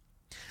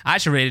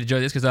actually really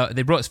enjoyed this because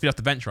they brought speed off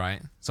the bench,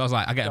 right? So I was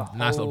like, I get a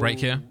nice little break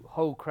here.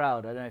 Whole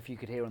crowd, I don't know if you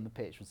could hear on the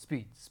pitch, was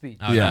speed.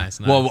 Oh, yeah.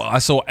 nice. Well, I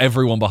saw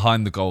everyone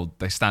behind the goal.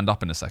 They stand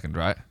up in a second,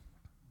 right?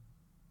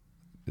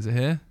 Is it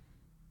here?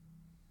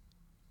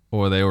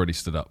 Or are they already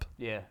stood up?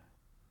 Yeah.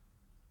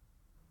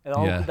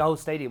 Yeah. The whole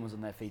stadium was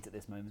on their feet at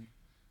this moment.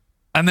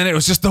 And then it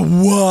was just the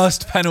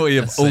worst penalty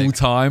of That's all sick.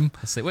 time.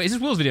 Let's see. Wait, is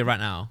this Will's video right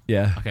now?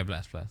 Yeah. Okay,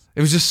 bless.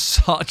 It was just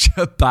such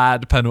a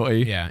bad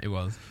penalty. Yeah, it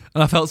was.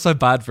 And I felt so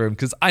bad for him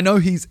because I know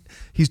he's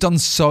done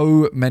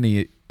so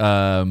many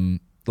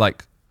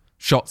like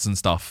shots and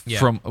stuff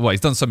Yeah.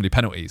 he's done so many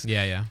penalties.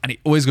 Yeah. And he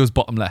always goes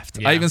bottom left.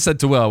 Yeah. I even said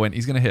to Will, I went,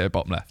 he's going to hit it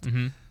bottom left.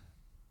 Mm-hmm.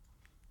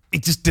 He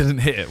just didn't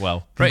hit it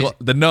well. Right.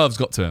 The nerves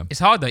got to him. It's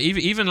hard though.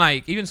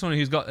 Even someone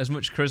who's got as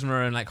much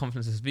charisma and like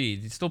confidence and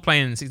speed, he's still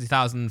playing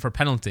 60,000 for a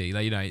penalty.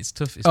 Like, it's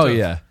tough. It's Oh tough.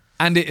 yeah.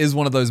 And it is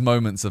one of those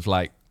moments of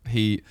like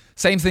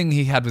same thing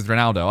he had with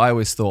Ronaldo. I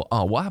always thought,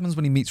 what happens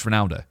when he meets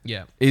Ronaldo?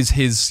 Yeah. Is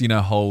his,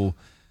 whole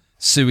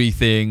suey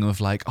thing of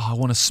like, I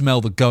want to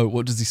smell the goat.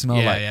 What does he smell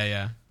like?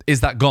 Yeah.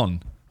 Is that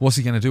gone? What's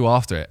he going to do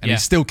after it? And Yeah. he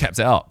still kept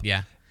it up.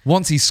 Yeah.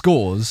 Once he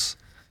scores,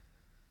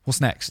 what's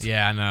next?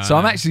 Yeah, I know. So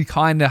I'm actually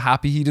kind of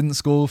happy he didn't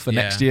score for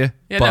next year.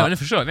 Yeah, but no,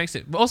 for sure. It makes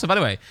it. But also, by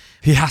the way,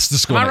 he has to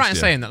score am I next right in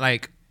year. saying that,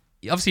 like,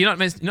 obviously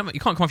you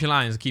can't come off your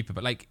line as a keeper,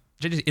 but like,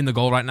 JJ's in the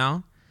goal right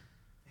now.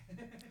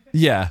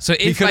 Yeah. So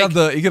he if, could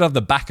like- have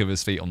the back of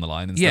his feet on the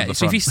line instead Yeah. of the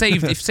So if front.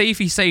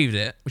 he saved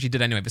it, which he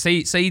did anyway, but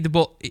say the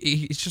ball,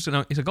 it's just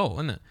it's a goal,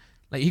 isn't it?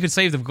 Like, he could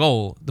save the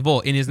ball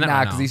in his net Nah,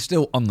 right because now. he's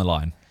still on the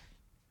line.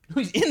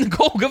 He's in the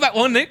goal. Go back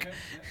one, Nick.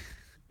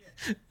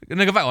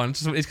 No, go back one.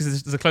 It's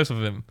because there's a close up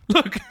of him.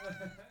 Look,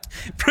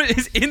 bro,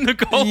 it's in the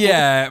goal.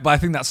 Yeah, but I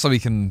think that's so he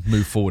can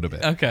move forward a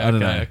bit. Okay, I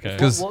don't okay, know. okay.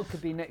 'Cause What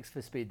could be next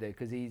for Speed though?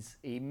 Because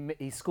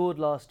he scored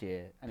last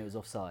year and it was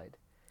offside.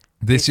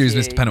 this year's year,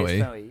 missed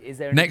penalty. Is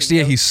there Next anything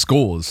year he else,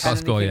 scores. can I'll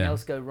score, anything yeah.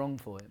 else go wrong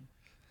for him?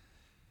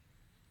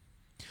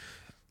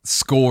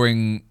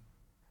 Scoring.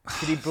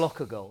 Did he block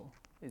a goal?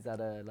 Is that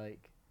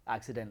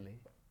accidentally?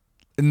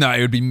 No,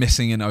 it would be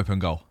missing an open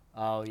goal.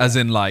 Oh, yeah. As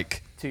in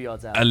like 2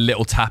 yards out. a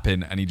little tap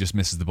in and he just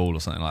misses the ball or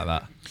something like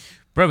that.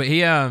 Bro, but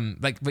he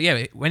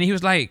when he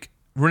was like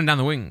running down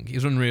the wing, he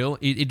was unreal.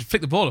 He'd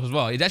flick the ball up as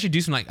well. He'd actually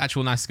do some like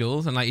actual nice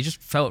skills, and like he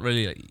just felt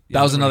really.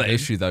 That was really another good.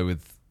 issue though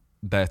with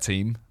their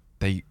team.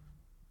 They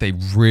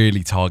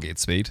really targeted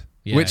speed,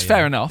 Yeah, which yeah,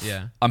 fair enough.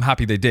 yeah. I'm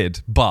happy they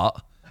did, but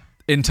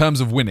in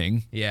terms of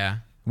winning, Yeah,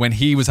 when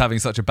he was having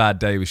such a bad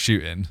day with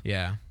shooting,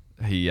 yeah.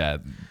 they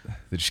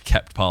just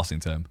kept passing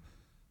to him.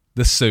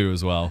 The Sue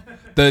as well.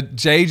 The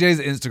JJ's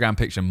Instagram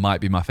picture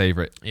might be my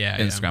favorite Yeah,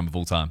 Instagram of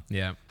all time.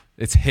 Yeah.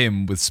 It's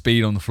him with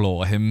speed on the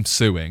floor, him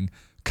suing,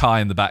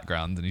 Kai in the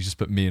background, and he's just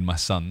put me and my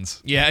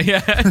sons.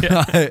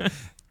 Yeah.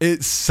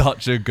 It's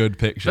such a good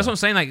picture. That's what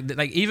I'm saying.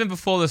 Like even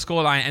before the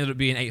scoreline ended up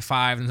being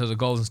 8-5 and there was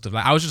goals and stuff.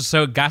 Like I was just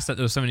so gassed that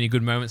there were so many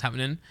good moments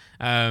happening.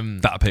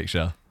 That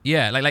picture.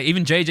 Yeah, like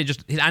even JJ,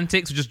 just his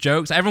antics were just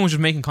jokes. Everyone was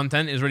just making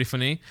content. It was really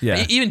funny.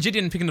 Yeah. Even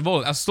Gideon picking the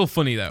ball, that was still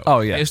funny though. Oh,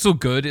 yeah. It was still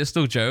good. It was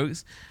still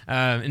jokes.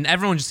 And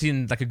everyone just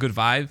seemed like a good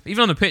vibe.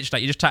 Even on the pitch,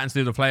 like you're just chatting to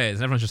the other players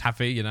and everyone's just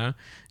happy. It's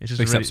just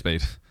Except really,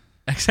 speed.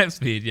 Except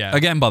speed. Yeah.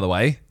 Again, by the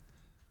way,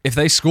 if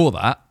they score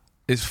that,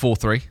 it's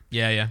 4-3.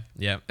 Yeah.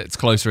 It's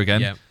closer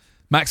again. Yeah.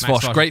 Max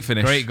Fosh, Fosh, great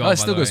finish. great goal, Oh, it by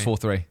still the goes way.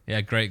 4-3.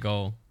 Yeah. Great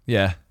goal.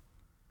 Yeah.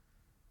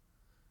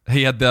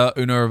 He had the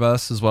Uno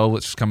reverse as well,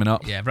 which is coming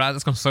up. Yeah, but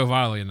that's gone so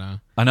viral, you know.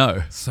 I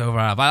know. So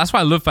viral. But that's why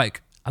I love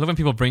when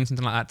people bring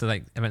something like that to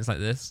like events like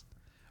this.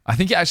 I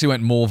think it actually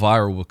went more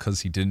viral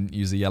because he didn't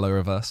use a yellow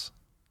reverse.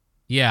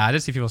 Yeah, I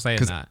did see people saying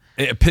that.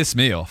 It pissed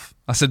me off.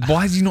 I said,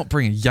 why did you not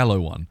bring a yellow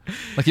one?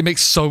 Like, it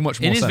makes so much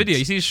more sense. In his video,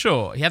 you see his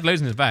short, he had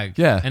loads in his bag.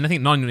 Yeah. And I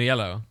think none were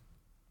yellow.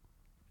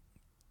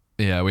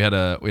 Yeah, we had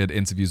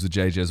interviews with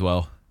JJ as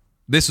well.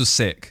 This was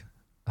sick.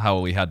 How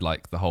we had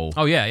like the whole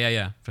Oh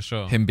yeah, for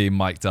sure. him being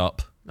mic'd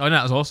up. Oh no,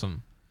 that was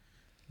awesome.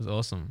 It was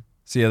awesome.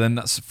 So yeah, then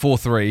that's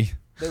 4-3.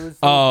 There was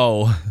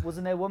Oh,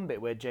 wasn't there one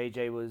bit where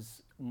JJ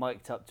was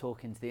mic'd up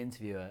talking to the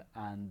interviewer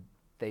and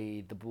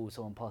the ball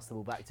someone passed the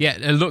ball back to Yeah,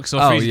 him? it looks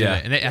or Oh, Freeze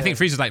yeah. did it. And I think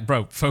Freeze was like,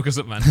 bro, focus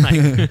up, man. Like,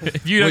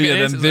 if you don't well, yeah.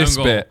 get Then this,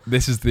 this bit,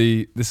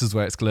 this is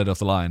where it's cleared off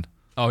the line.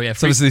 Oh yeah,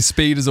 So Freeze. obviously,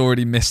 Speed has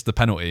already missed the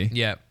penalty,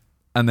 Yeah.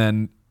 and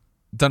then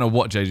don't know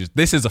what JJ.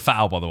 This is a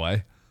foul, by the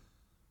way.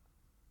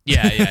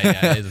 Yeah.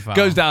 It is a foul.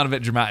 Goes down a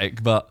bit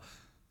dramatic, but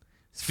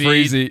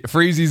Speed.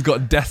 Freezy's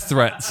got death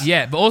threats.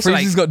 Yeah, but also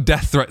Freezy's got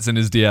death threats in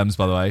his DMs,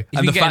 by the way,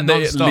 and the you get fact that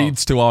it non-stop.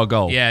 leads to our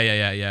goal.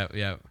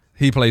 Yeah.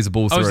 He plays the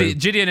ball through. Obviously,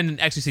 Gideon and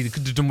XUC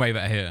could have done way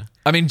better here.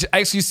 I mean,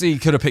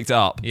 XUC could have picked it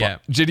up, Yeah.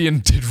 but Gideon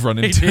did run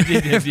He into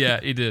did,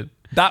 it. he did.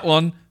 That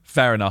one,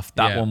 fair enough.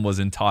 That Yeah. one was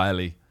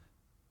entirely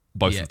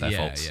both of their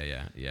faults.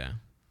 Yeah.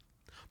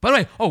 By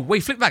the way,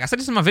 wait, flip back. I said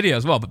this in my video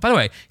as well. But by the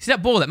way, see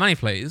that ball that Manny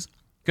plays?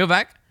 Go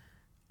back.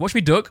 Watch me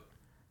duck.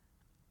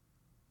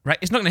 Right,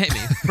 it's not gonna hit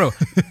me, bro.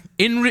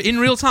 In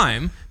real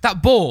time,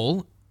 that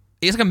ball.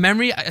 It's like a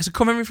memory. It's a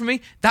core memory for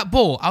me. That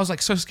ball, I was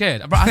like so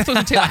scared. Bro, I thought I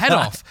was gonna take my head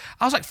off.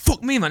 I was like,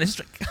 "Fuck me, man!" It's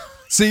just like,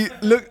 See,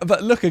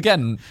 look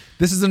again.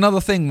 This is another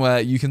thing where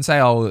you can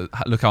say, "Oh,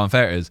 look how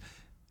unfair it is."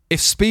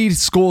 If Speed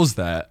scores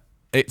there,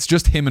 it's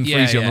just him and Yeah,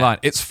 Freezy on the yeah. line.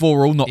 It's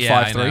 4-4, not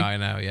 5-3. I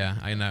know. Yeah,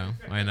 I know.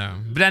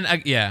 But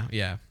then,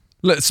 yeah.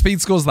 Look,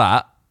 Speed scores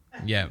that.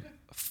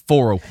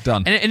 4-4,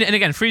 done. And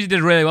again, Freezy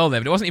did really well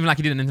there, but it wasn't even like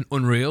he did anything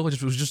unreal.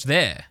 It was just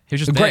there. He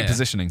was just It's there. great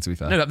positioning, to be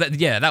fair. No,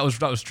 that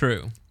was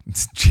true.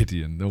 It's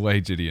Gideon, the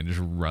way Gideon just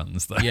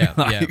runs, though. Yeah,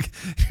 like,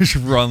 just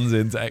runs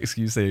into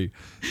XQC.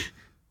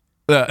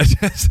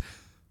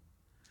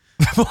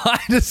 Why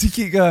does he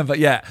keep going? But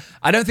yeah,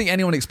 I don't think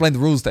anyone explained the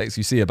rules to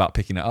XQC about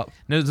picking it up.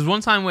 No, there's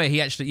one time where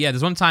he actually,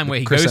 there's one time where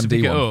he Chris goes to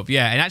pick MD it one. up.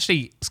 Yeah, and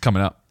actually, It's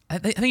coming up. I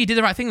think he did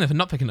the right thing there for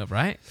not picking it up,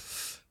 right?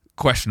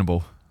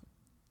 Questionable.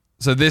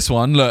 So this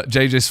one, look,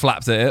 JJ's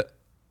flapped at it.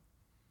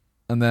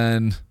 And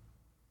then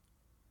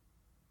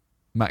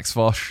Max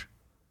Fosh.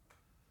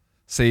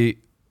 See,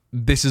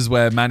 this is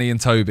where Manny and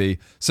Toby.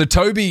 So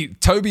Toby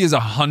is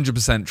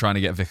 100% trying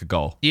to get Vic a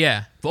goal.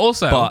 Yeah, but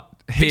also, But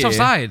Vic's here,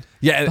 offside.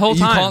 yeah, the whole you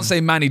time. can't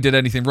say Manny did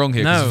anything wrong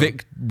here because No.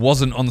 Vic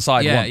wasn't on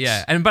side once.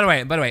 Yeah. And by the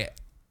way,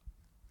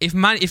 if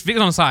Vic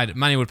was on side,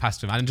 Manny would pass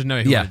to him. I didn't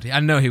know he Yeah. would. I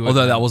know he would.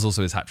 Although that was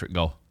also his hat-trick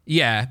goal.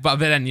 Yeah, but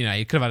then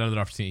he could have had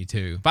another opportunity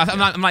too. But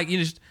I'm like, you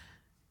just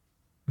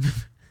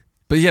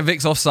But yeah,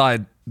 Vic's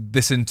offside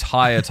this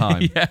entire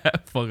time. yeah,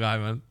 poor guy,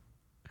 man.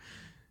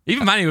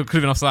 Even Manny could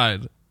have been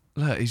offside.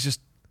 Look, he's just,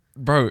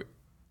 bro,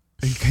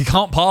 he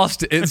can't pass.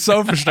 It's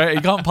so frustrating.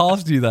 He can't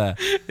pass you there.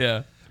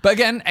 Yeah. But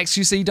again,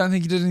 XQC don't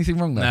think he did anything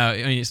wrong there. No,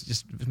 I mean it's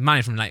just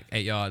Manny from like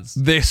 8 yards.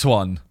 This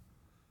one,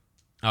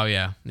 Oh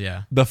yeah.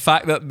 the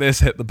fact that this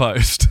hit the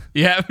post.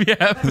 Yeah.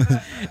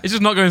 It's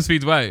just not going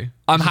Speed's way.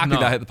 I'm It's just happy not.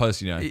 that hit the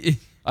post,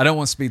 I don't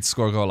want Speed to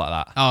score a goal like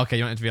that. Oh, okay.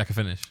 You want it to be like a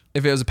finish.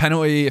 If it was a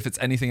penalty, if it's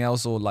anything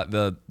else, or like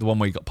the one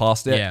where he got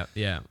past it,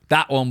 Yeah.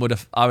 that one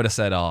I would have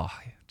said, oh,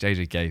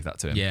 JJ gave that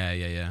to him.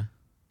 Yeah.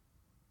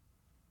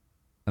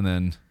 And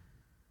then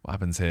what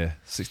happens here?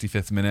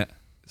 65th minute,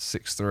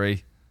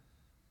 6-3.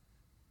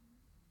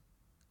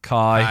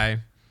 Kai.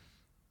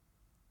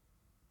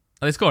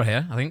 Oh, they scored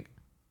here, I think.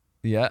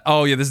 Yeah.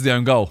 Oh, yeah, this is the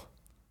own goal.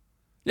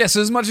 Yeah,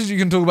 so as much as you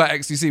can talk about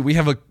XTC,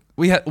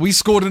 we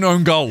scored an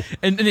own goal.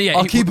 And yeah,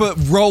 Our keeper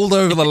rolled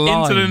over the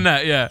line. into the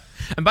net. Yeah.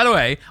 And by the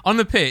way, on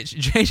the pitch,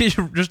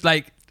 JJ just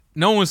like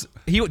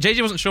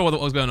JJ wasn't sure what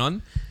was going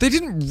on. They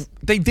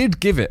did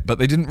give it, but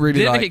they didn't really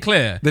They didn't make it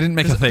clear. They didn't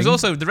make a thing. Because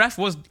also the ref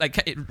was like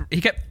he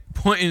kept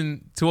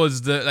pointing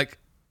towards the like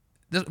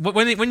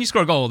when you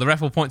score a goal, the ref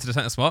will point to the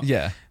center spot.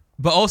 Yeah.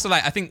 But also,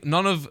 like, I think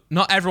not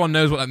everyone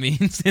knows what that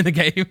means in the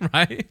game,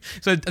 right?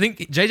 So I think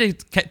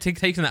JJ kept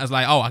taking that as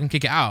like, oh, I can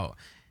kick it out.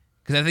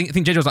 Because I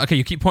think JJ was like, okay,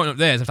 you keep pointing up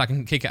there, so if I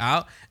can kick it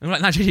out. And I'm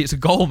like, no, JJ, it's a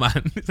goal,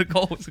 man. It's a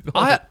goal.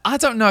 I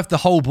don't know if the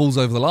whole ball's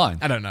over the line.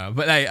 I don't know,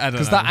 but I don't know.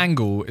 Because that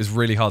angle is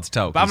really hard to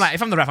tell. But I'm like,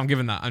 if I'm the ref, I'm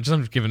giving that. I'm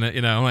just giving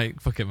it, I'm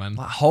like, fuck it, man.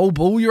 That whole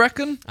ball, you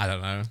reckon? I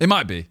don't know. It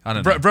might be. I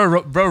don't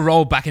know. Bro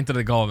rolled back into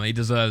the goal, man. He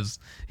deserves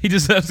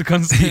to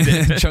concede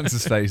it.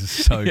 Chunks' face is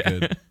so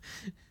good.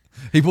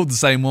 He pulled the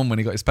same one when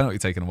he got his penalty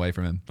taken away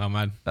from him Oh,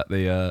 man. at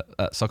the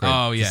at soccer.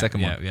 Oh, yeah. The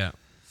second one. Yeah.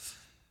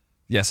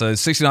 Yeah, so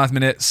 69th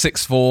minute,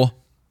 6-4.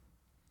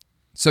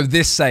 So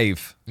this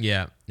save,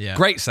 Yeah.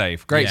 great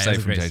save Yeah, it was save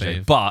a from great JJ.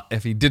 save. But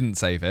if he didn't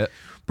save it,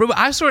 Bro, but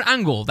I saw an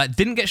angle that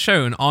didn't get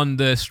shown on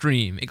the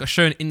stream. It got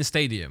shown in the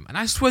stadium. And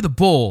I swear the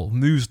ball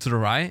moves to the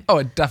right. oh,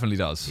 it definitely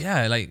does.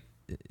 Yeah, like,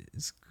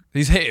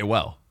 He's hit it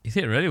well. he He's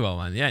hit it really well,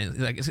 man. Yeah,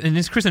 like and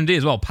it's Chris MD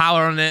as well.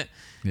 Power on it.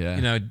 Yeah.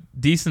 You know,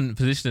 decent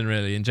positioning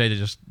really, and JJ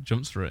just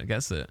jumps for it,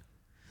 gets it.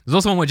 There's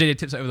also one where JJ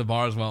tips it over the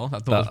bar as well. I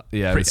thought was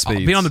with pretty,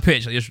 speeds. being on the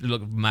pitch, it just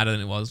looked madder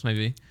than it was.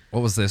 Maybe.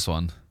 What was this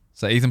one?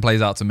 So Ethan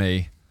plays out to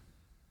me.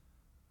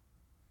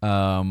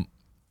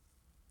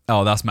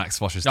 Oh, that's Max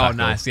Fosh's tackle. Oh,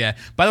 nice, yeah.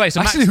 By the way, so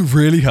Actually, Max,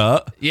 really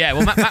hurt. yeah,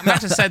 well,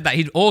 Max has said that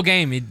all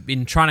game he'd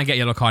been trying to get a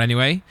yellow card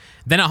anyway.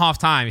 Then at half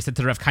time, he said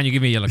to the ref, "Can you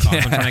give me a yellow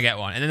card? I'm trying to get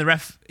one." And then the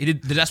ref,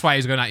 that's why he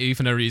was going at you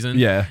for no reason.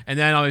 Yeah. And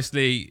then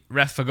obviously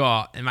ref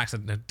forgot, and Max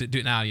said, "No, do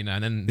it now," you know.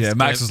 And then Yeah,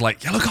 Max was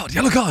like, yellow card.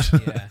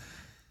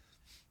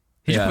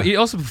 Yeah. He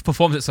also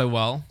performs it so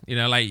well, you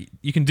know, like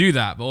you can do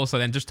that, but also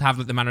then just to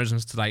have the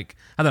mannerisms to like,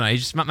 I don't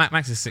know,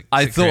 Max is sick.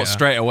 I thought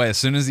straight away as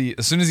soon as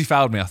he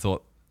fouled me, I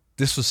thought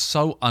this was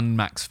so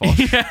un-Max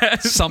Fosh. Yeah.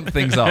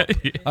 Something's up.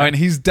 Yeah. I mean,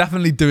 he's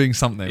definitely doing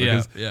something.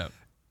 Yeah, because,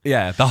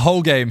 yeah. The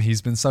whole game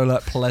he's been so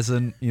like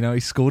pleasant. You know, he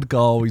scored a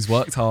goal. He's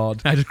worked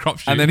hard. I just crop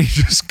shoot. And then he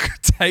just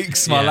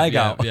takes my leg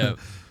out. Yeah.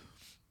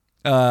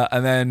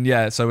 And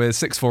then so we're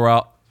 6-4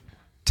 up.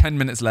 10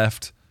 minutes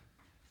left.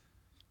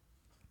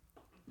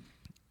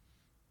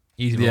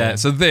 Easy ball. Yeah.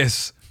 So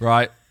this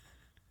right,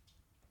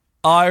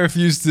 I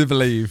refuse to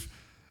believe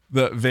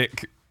that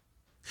Vic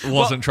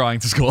wasn't trying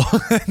to score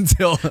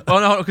until. Oh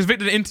no, because Vic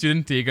did an interview,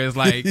 didn't he? He goes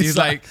like, he's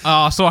like, "Oh,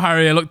 I saw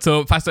Harry, I looked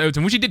up, passed it over to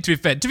him," which he did.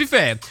 To be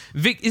fair,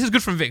 Vic. This is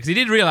good from Vic because he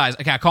did realize,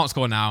 okay, I can't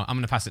score now. I'm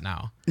gonna pass it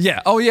now.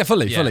 Yeah. Oh yeah.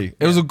 Fully.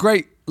 It was a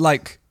great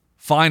like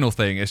final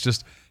thing. It's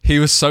just he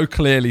was so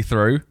clearly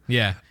through.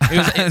 Yeah.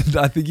 And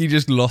I think he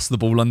just lost the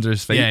ball under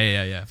his feet.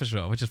 Yeah, for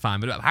sure, which is fine.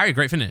 But Harry,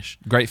 great finish.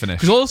 Great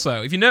finish. Because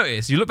also, if you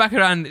notice, you look back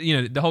around, you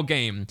know, the whole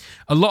game,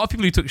 a lot of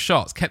people who took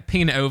shots kept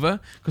pinging it over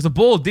because the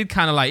ball did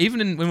kind of like, even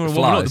when we were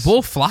warming up, the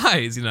ball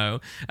flies, you know.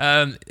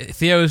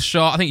 Theo's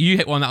shot, I think you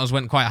hit one that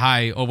went quite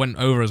high or went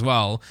over as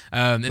well.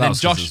 And then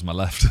was Josh. Was my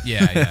left.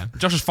 Yeah.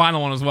 Josh's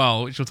final one as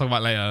well, which we'll talk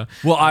about later.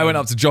 Well, I went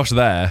up to Josh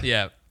there.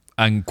 Yeah.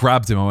 And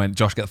grabbed him. I went,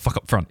 "Josh, get the fuck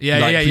up front.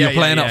 Yeah. You're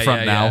playing up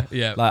front now.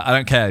 Yeah. Like, I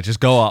don't care. Just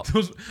go up."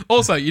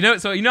 Also, I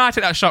took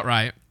that shot,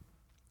 right?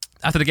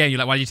 After the game, you're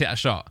like, "Why did you take that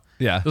shot?"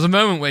 Yeah. There was a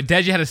moment where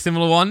Deji had a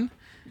similar one.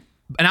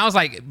 And I was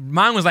like,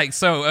 mine was like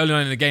so early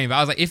on in the game, but I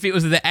was like, if it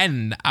was at the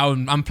end,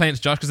 I'm playing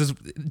to Josh because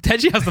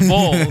Deji has the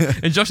ball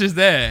and Josh is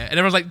there. And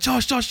everyone's like,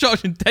 Josh.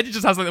 And Deji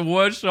just has like the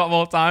worst shot of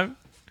all time.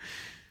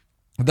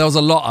 There was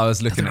a lot I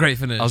was looking That's a great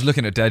finish. I was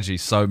looking at Deji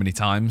so many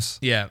times.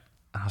 Yeah.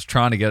 I was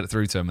trying to get it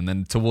through to him, and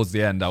then towards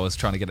the end, I was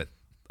trying to get it.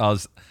 I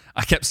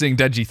kept seeing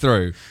Deji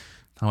through.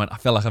 I went, I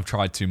feel like I've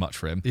tried too much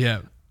for him.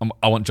 Yeah.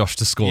 I want Josh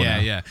to score now.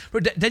 Yeah.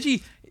 But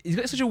Deji, he's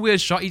got such a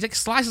weird shot. He like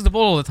slices the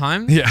ball all the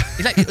time. Yeah.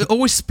 He's like, it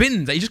always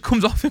spins. Like, he just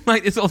comes off him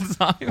like this all the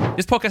time.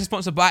 This podcast is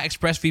sponsored by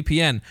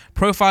ExpressVPN.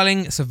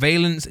 Profiling,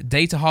 surveillance,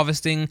 data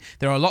harvesting.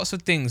 There are lots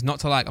of things not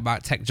to like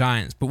about tech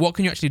giants, but what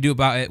can you actually do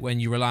about it when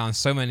you rely on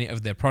so many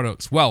of their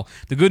products? Well,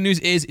 the good news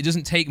is it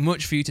doesn't take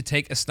much for you to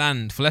take a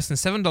stand. For less than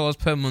 $7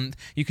 per month,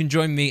 you can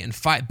join me and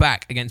fight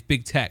back against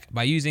big tech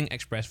by using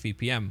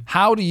ExpressVPN.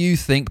 How do you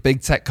think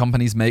big tech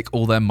companies make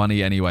all their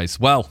money anyways?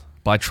 Well,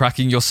 by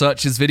tracking your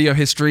searches, video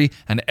history,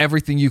 and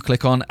everything you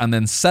click on, and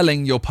then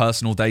selling your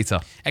personal data.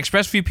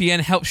 ExpressVPN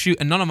helps you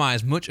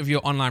anonymize much of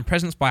your online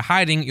presence by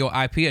hiding your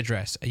IP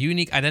address, a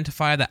unique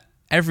identifier that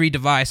every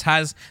device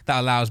has that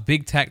allows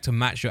big tech to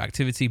match your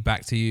activity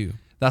back to you.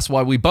 That's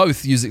why we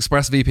both use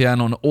ExpressVPN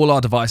on all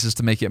our devices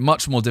to make it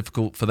much more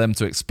difficult for them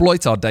to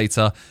exploit our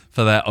data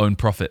for their own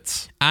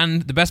profits.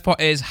 And the best part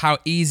is how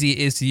easy it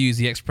is to use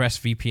the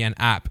ExpressVPN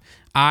app.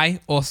 I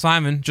or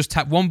Simon just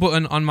tap one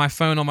button on my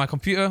phone or my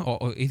computer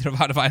or either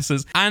of our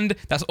devices, and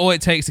that's all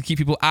it takes to keep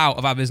people out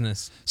of our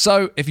business.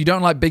 So if you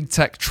don't like big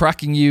tech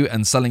tracking you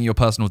and selling your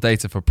personal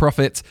data for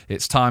profit,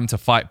 it's time to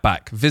fight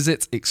back.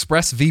 Visit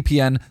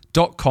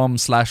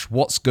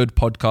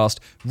expressvpn.com/whatsgoodpodcast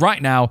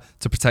right now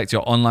to protect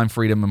your online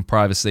freedom and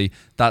privacy.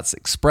 That's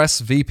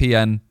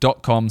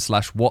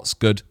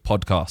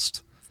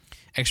expressvpn.com/whatsgoodpodcast.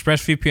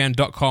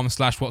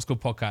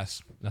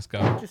 expressvpn.com/whatsgoodpodcast. Let's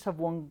go. I just have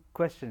one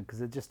question because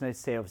I just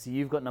noticed here, obviously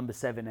you've got number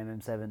 7,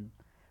 MM7,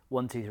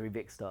 123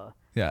 Vicstar.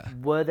 Yeah.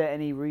 Were there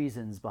any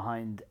reasons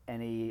behind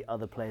any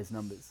other players'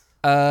 numbers?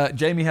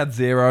 Jamie had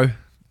 0,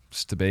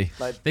 just to be.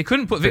 Like, They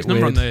couldn't put Vic's Bit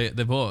number on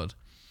the board.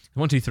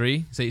 1, 2,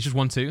 3. So it's just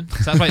 1, 2.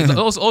 So that's why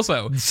it's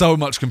also So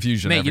much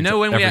confusion. mate, you know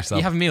when you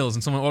sub. have meals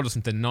and someone orders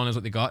something, no one knows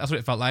what they got. That's what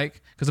it felt like.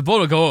 Because the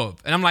board would go up,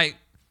 and I'm like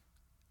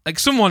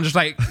someone just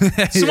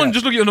just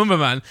look at your number,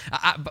 man.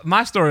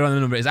 My story on the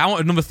number is I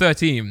wanted number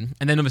 13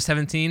 and then number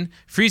 17.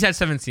 Freeze had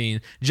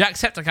 17.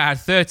 Jacksepticeye had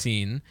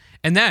 13.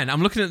 And then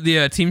I'm looking at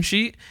the team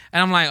sheet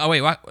and I'm like, oh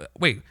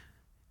wait.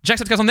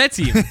 Jacksepticeye's on their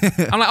team.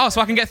 I'm like, oh,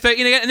 so I can get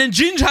 13 again. And then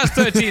Ginger has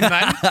 13,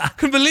 man.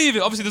 Couldn't believe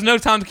it. Obviously, there's no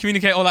time to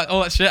communicate all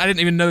that shit. I didn't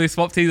even know they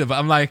swapped either. But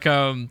I'm like,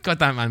 God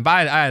damn, man.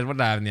 What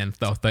did I have in the end?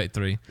 That was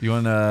 33. You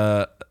want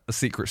a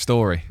secret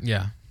story?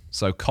 Yeah.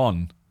 So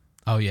Con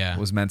Oh yeah.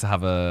 was meant to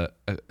have a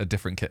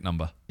different kit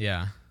number.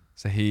 Yeah.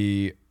 So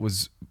he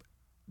was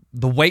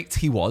the weight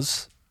he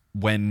was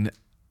when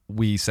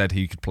we said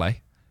he could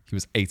play. He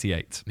was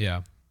 88.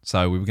 Yeah.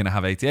 So we were going to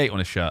have 88 on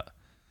his shirt.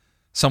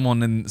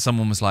 Someone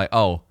was like,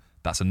 "Oh,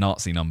 that's a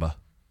Nazi number.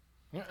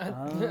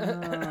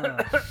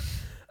 Yeah.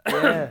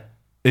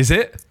 Is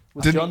it?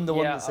 Was Didn't- John the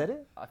one Yeah, that said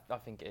it? I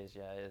think it is.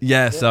 Yeah, it is.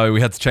 Yeah, so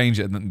we had to change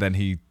it, and then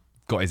he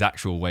got his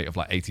actual weight of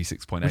like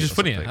 86.8. Which is or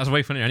funnier. something. That's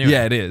way funnier anyway.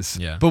 Yeah, it is.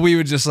 Yeah. But we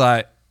were just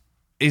like,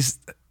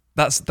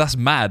 that's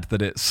mad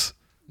that it's.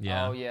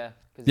 Yeah. Oh yeah.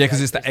 Yeah,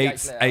 'cause it's the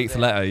eighth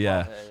letter,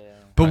 yeah. Yeah.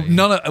 But Right.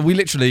 none of we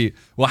literally.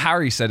 Well,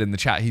 Harry said in the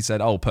chat, he said,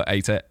 "Oh, put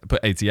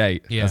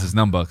 88 Yeah. as his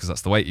number because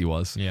that's the weight he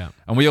was." Yeah.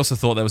 And we also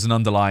thought there was an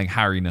underlying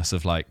Harryness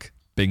of like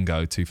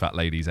bingo, two fat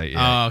ladies, 88.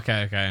 Oh,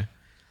 okay.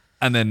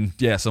 And then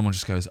someone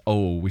just goes,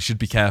 "Oh, we should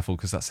be careful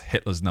because that's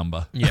Hitler's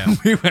number." Yeah.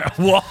 We went,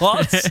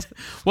 "What?"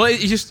 Well,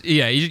 you just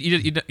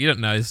you don't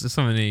know. There's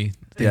so many.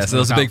 things Yeah, to so there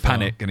was a look big out for.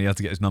 panic, and he had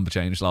to get his number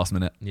changed last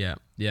minute. Yeah.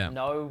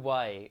 No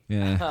way.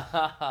 Yeah,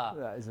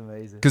 That is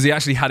amazing. because he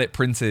actually had it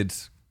printed.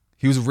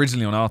 He was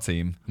originally on our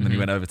team, and then he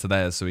went over to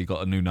theirs, so he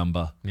got a new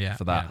number Yeah,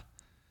 for that.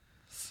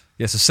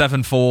 Yeah, so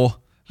 7-4.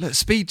 Look,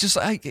 speed just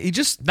like he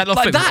just That little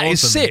like flick was that is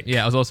awesome. sick.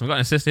 Yeah, it was awesome. Got an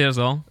assist here as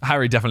well.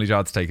 Harry definitely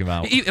tried to take him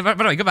out. By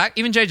the way, go back.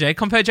 Even JJ,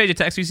 compare JJ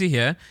to XQC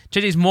here.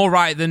 JJ is more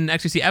right than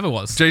XQC ever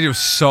was. JJ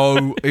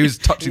was he was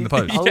touching the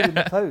post, Holding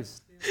the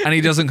post. and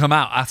he doesn't come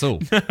out at all.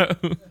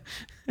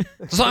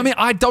 So I mean,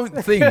 I don't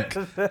think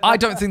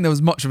there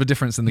was much of a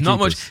difference in the Not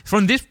much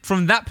keepers.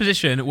 from that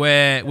position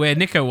where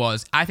Nico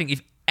was. I think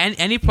if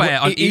any player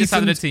on either side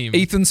of the team.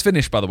 Ethan's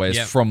finish, by the way, is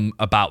Yep. from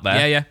about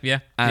there. Yeah.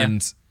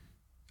 And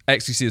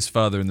XUC is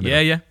further in the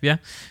middle. Yeah.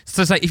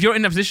 So it's like if you're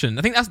in that position,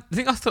 I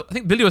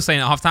think Billy was saying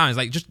at half time, it's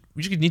like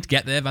we just need to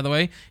get there. By the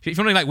way, if you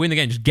want to like win the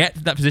game, just get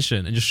to that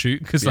position and just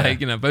shoot because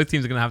both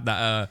teams are gonna have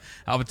that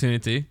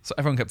opportunity. So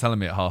everyone kept telling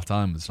me at half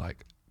time was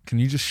like, "Can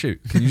you just shoot?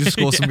 Can you just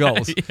score some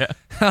goals?" Yeah.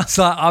 I was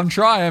like, "I'm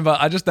trying,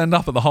 but I just end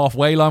up at the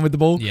halfway line with the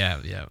ball." Yeah.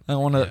 I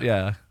want to.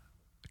 I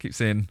keep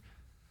seeing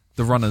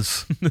the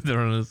runners. The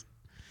runners.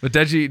 But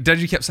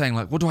Deji kept saying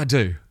like, "What do I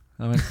do?"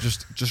 I mean,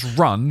 just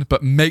run,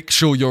 but make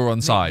sure you're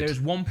on side. There's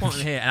one point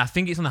in here, and I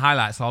think it's on the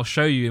highlights. So I'll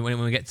show you when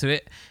we get to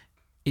it.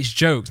 It's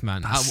jokes,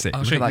 man. That's sick.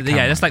 I'll Look show at you. that Yeah,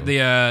 camera that's like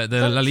angle.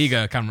 the La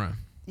Liga camera.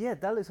 Yeah,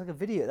 that looks like a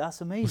video.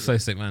 That's amazing. It's so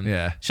sick, man.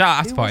 Yeah. Shout out Who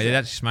After Party. was They it?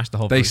 actually smashed the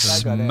whole They place.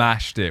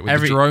 smashed it with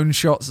Every- the drone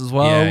shots as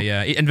well.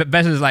 Yeah. And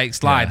Bezos like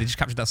slide. Yeah. They just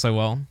captured that so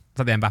well. It's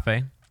like the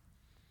Mbappe.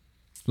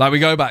 Like we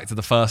go back to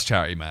the first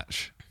charity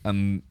match,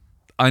 and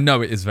I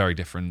know it is very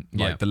different.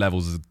 Like Yeah. the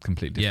levels are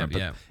completely different.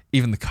 Yeah. But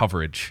even the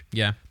coverage.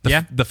 Yeah.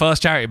 The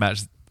first charity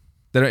match,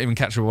 they don't even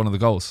capture one of the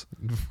goals.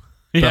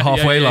 Yeah,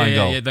 halfway line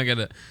goal. Yeah, don't get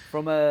it.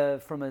 From a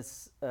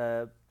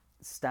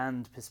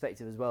stand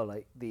perspective as well,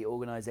 like the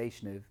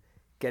organisation of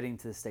getting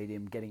to the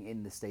stadium, getting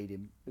in the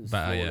stadium, it was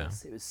Better, yeah.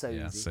 flawless. It was so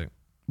Yeah, easy. sick.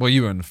 Well,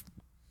 you were in the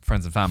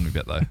friends and family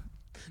bit though.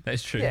 That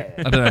is true. Yeah.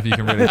 I don't know if you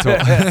can really talk.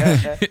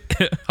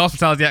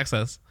 Hospitality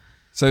access.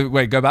 So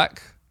wait, go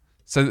back.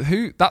 So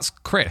who? That's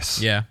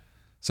Chris. Yeah.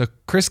 So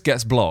Chris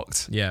gets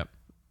blocked. Yeah.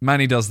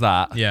 Manny does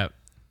that. Yeah.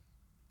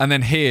 And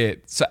then here,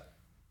 so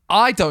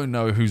I don't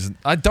know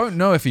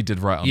if he did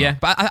right or Yeah. not.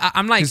 But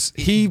I'm like, Because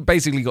he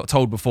basically got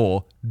told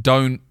before,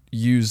 don't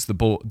use the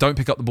ball, don't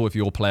pick up the ball if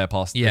your player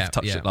touched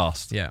it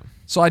last. Yeah.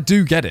 So I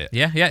do get it.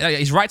 Yeah.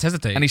 He's right to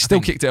hesitate. And he I still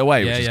think. kicked it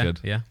away, Yeah, which is yeah, good.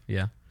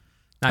 Yeah.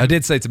 I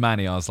did say to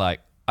Manny, I was like,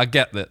 I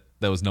get that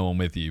there was no one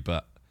with you,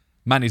 but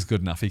Manny's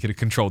good enough. He could have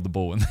controlled the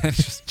ball and then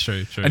just.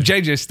 True. And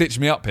JJ stitched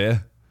me up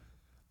here.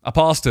 I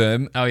passed to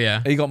him. Oh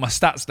yeah. He got my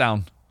stats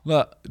down.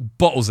 Look,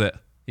 bottles it.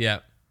 Yeah.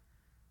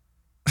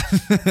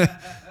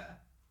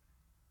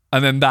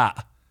 And then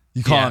that.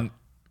 You can't. Yeah.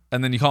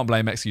 And then you can't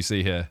blame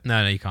XQC here.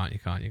 No, you can't.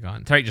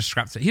 Tariq just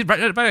scrapped it. By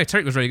the way,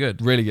 Tariq was really good.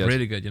 Really good.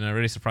 Really good.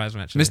 Really surprised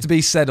me actually. Mr.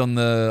 B said on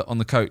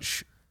the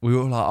coach, we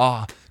were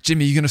like,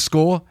 Jimmy, you going to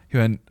score? He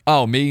went,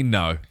 me?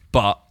 No.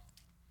 But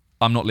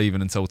I'm not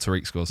leaving until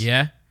Tariq scores.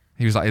 Yeah.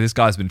 He was like, this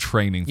guy's been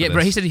training for Yeah, this.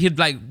 but he said he'd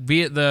like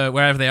be at the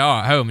wherever they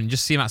are at home and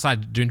just see him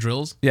outside doing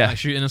drills. Yeah. Like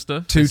shooting and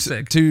stuff. two It's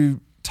sick. 2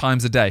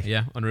 times a day.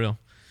 Yeah, unreal.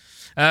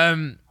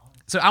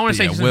 So I want to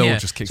say something Will here.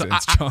 just kicks So it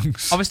into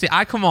chunks. Obviously,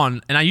 I come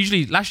on and last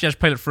year I just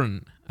played up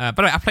front. By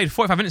the way, I played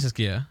 45 minutes this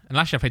year, and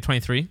last year I played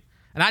 23.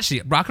 And actually,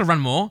 bro, I could have run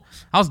more.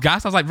 I was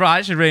gassed. I was like, bro, I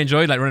actually really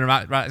enjoyed like running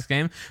around this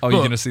game. You're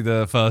gonna see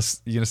the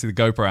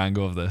GoPro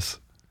angle of this.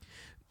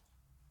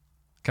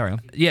 Carry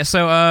on. Yeah,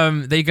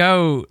 so they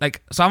go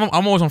like so.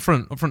 I'm always up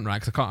front,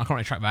 right? Because I can't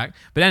really track back.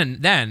 But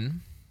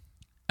then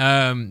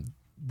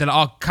they're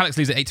like, Calix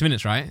leaves at 80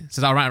 minutes, right?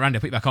 So I'll run around,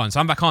 put it back on. So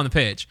I'm back on the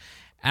pitch,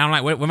 and I'm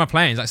like, where am I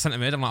playing? It's like centre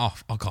mid. I'm like,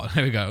 oh god,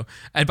 here we go.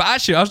 But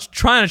actually, I was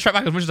trying to track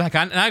back as much as I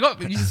can, and I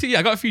got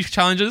a few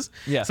challenges.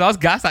 Yeah. So I was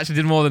gassed. Actually,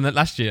 did more than that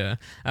last year.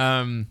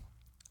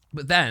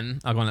 But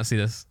then I'll go on. Let's see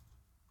this.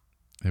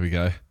 Here we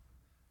go.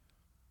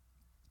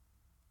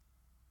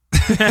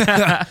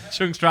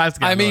 Chunks tries to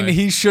get. I out of the mean, way.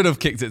 he should have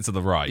kicked it to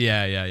the right.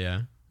 Yeah.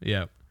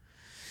 It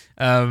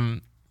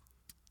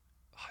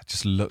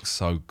just looks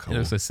so cool. It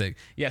looks so sick.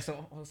 Yeah, so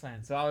what was I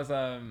saying? So I was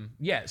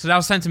so that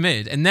was centre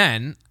mid, and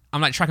then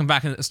I'm like tracking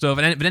back and stuff,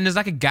 but then there's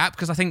like a gap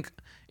because I think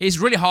it's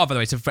really hard, by the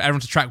way, for everyone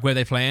to track where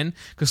they're playing.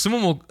 Because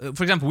someone will,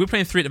 for example, we were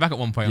playing 3 at the back at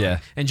one point, Yeah.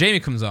 and Jamie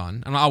comes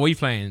on. I'm like, oh, what are you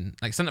playing?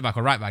 Like centre back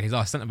or right back? He's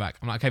centre back.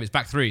 I'm like, okay, but it's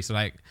back 3, so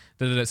like,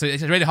 so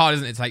it's really hard,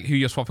 isn't it? It's like who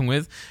you're swapping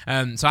with.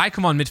 So I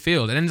come on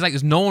midfield, and then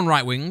there's no one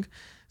right wing.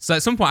 So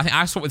at some point, I think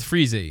I swap with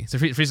Freezy. So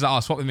Freezy's like, oh,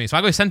 swap with me. So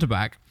I go centre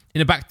back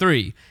in a back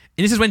 3,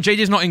 and this is when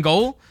JJ's not in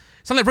goal.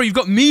 So I'm like, bro, you've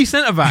got me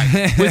centre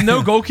back with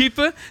no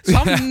goalkeeper. So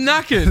I'm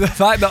knackered. The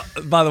fact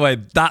that, by the way,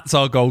 that's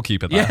our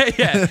goalkeeper there.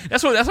 Yeah.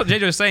 That's what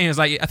JJ was saying. Is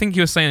like, I think he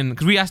was saying,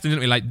 because we asked him,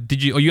 didn't we? Like,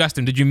 you asked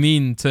him, did you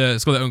mean to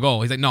score that own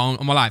goal? He's like, no,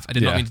 on my life, I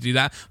did not mean to do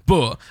that.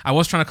 But I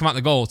was trying to come out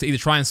the goal to either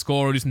try and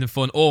score or do something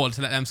fun, or to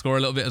let them score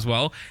a little bit as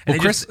well.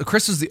 And Well,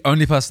 Chris was the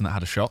only person that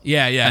had a shot.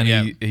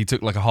 Yeah. He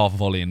took like a half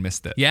volley and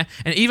missed it. Yeah,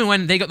 and even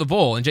when they got the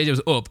ball and JJ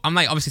was up, I'm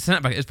like obviously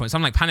centre back at this point, so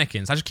I'm like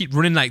panicking. So I just keep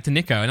running like to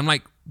Nico, and I'm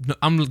like,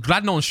 I'm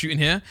glad no one's shooting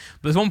here.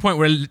 But there's one point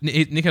where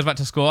Nico's about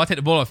to score. I take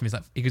the ball off him. He's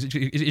like,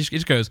 he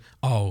just goes,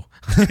 oh,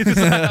 it's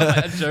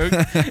like a joke.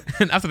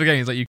 And after the game,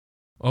 he's like, you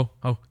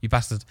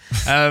bastard.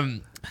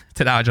 Take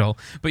that out, Joel.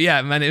 But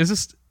yeah, man, it was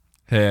just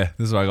Here,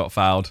 this is where I got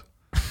fouled.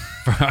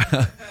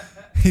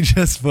 He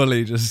just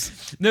fully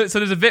no. So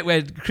there's a bit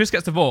where Chris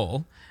gets the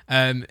ball.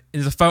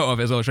 There's a photo of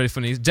it as well. It's really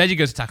funny. Deji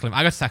goes to tackle him.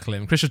 I go to tackle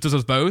him. Chris just does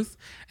us both.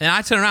 And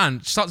I turn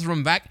around, starts to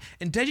run back,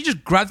 and Deji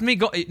just grabs me.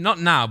 Not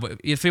now, but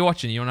if you're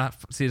watching, you want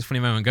to see this funny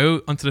moment.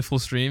 Go onto the full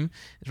stream.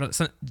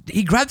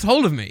 He grabs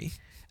hold of me,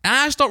 and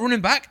I start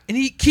running back, and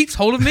he keeps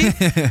hold of me.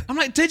 I'm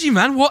like, Deji,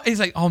 man, what? He's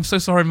like, oh, I'm so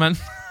sorry, man.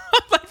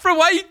 I'm like, bro,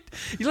 why?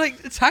 You're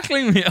like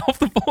tackling me off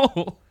the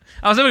ball.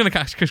 I was never going to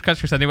catch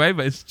Chris anyway,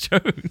 but it's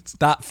jokes.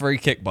 that free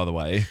kick, by the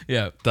way,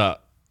 Yeah.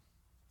 that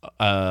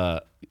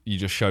you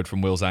just showed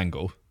from Will's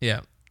angle. Yeah.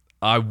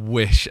 I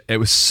wish it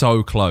was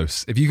so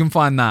close. If you can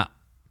find that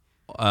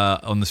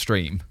on the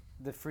stream,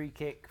 The free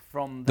kick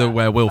from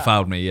where Will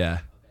fouled me, yeah.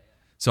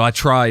 So I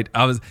tried.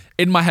 I was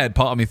in my head.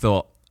 Part of me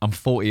thought I'm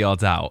 40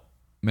 yards out.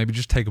 Maybe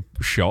just take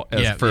a shot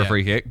for a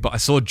free kick. But I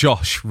saw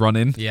Josh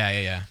running,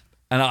 Yeah.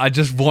 and I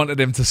just wanted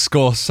him to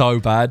score so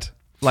bad.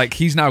 Like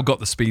he's now got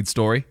the speed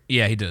story.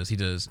 Yeah, he does.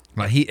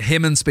 Like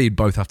him and Speed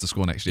both have to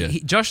score next year.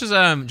 Josh's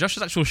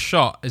actual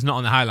shot is not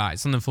on the highlights.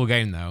 It's on the full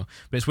game though.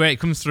 But it's where it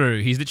comes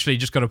through. He's literally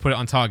just got to put it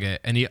on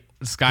target, and he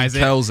skies it.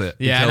 He tells it.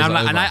 Yeah, and I'm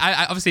like,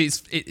 I obviously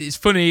it's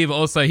funny, but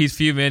also he's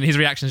fuming. His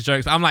reaction's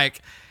jokes. But I'm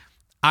like,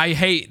 I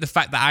hate the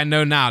fact that I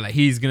know now that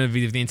he's gonna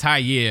be the entire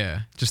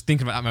year just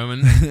thinking about that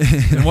moment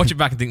and watch it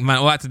back and think, man,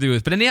 all I had to do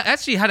is. But then he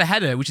actually had a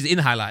header, which is in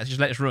the highlights.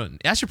 Just let us run.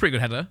 It's actually a pretty good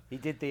header. He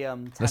did the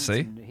Let's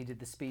see. tantrum. He did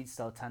the speed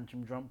style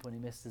tantrum jump when he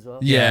missed as well.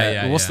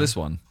 Yeah. What's this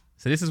one?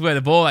 So this is where the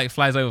ball like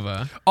flies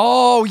over.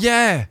 Oh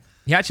yeah,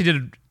 He actually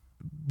did.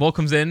 Ball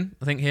comes in,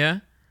 I think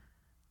here.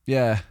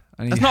 yeah.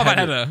 And That's not a bad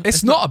header.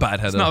 It's not a bad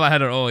header. It's not a bad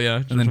header at all.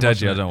 Yeah. And then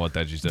Deji, I don't know what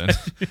Deji's doing.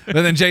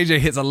 But then JJ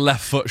hits a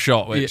left foot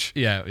shot, which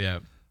Yeah.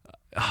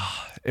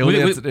 all he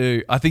had to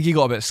do. I think he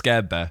got a bit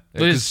scared there.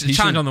 But it's a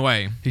challenge on the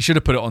way. He should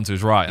have put it onto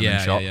his right and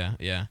then shot.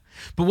 Yeah.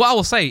 But what I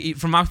will say,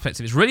 from my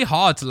perspective, it's really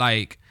hard to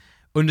like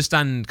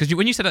understand because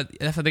when you said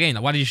that after the game,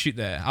 like, why did you shoot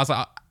there? I was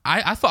like,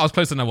 I thought I was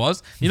closer than I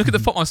was. You look at the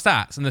football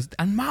stats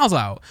and miles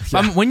out.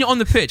 But when you're on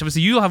the pitch,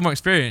 obviously you have more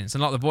experience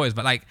than a lot of the boys.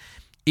 But like,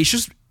 it's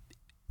just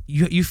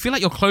you feel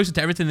like you're closer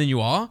to everything than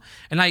you are.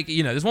 And like,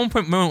 there's one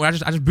moment where I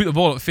just boot the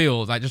ball at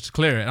field, like just to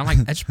clear it. And I'm like,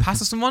 I just pass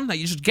to someone. Like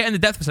you just get in the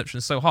depth perception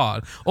is so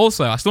hard.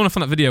 Also, I still want to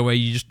find that video where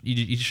you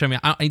just show me.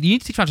 You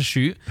need to teach me how to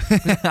shoot.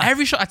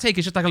 Every shot I take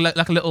is just like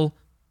a little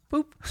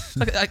boop.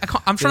 Like I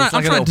can't, I'm trying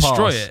to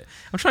destroy it.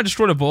 I'm trying to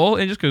destroy the ball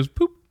and it just goes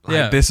poop.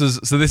 Yeah. This is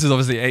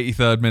obviously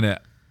 83rd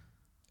minute.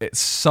 It's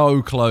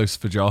so close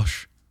for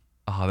Josh.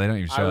 Oh, they don't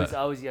even show it.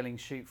 I was yelling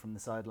shoot from the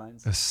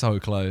sidelines. It's so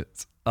close.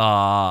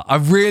 I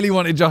really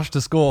wanted Josh to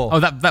score. Oh,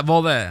 that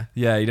ball there.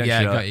 Yeah, you don't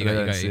see got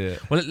you.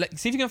 it. Well,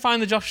 see if you can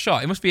find the Josh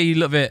shot. It must be a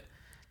little bit.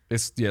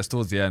 It's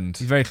towards the end.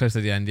 He's very close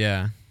to the end.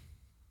 Yeah.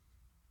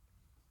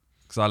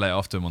 Because I lay it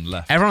off to him on the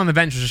left. Everyone on the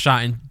bench was just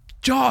shouting,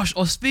 Josh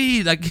or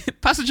Speed, like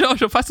pass to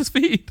Josh or pass to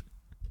Speed.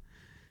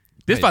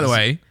 This, by the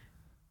way,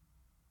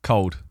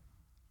 cold.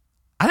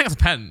 I think that's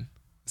a pen.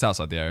 It's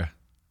outside the area.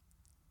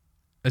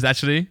 Is it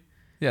actually?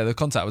 Yeah, the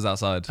contact was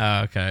outside.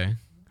 Oh, okay.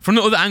 From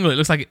the other angle, it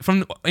looks like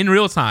in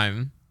real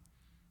time.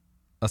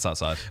 That's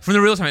outside. From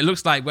the real time, it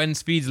looks like when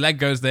Speed's leg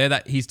goes there,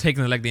 that he's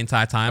taking the leg the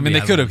entire time. I mean, they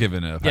could have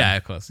given it a pen. Yeah,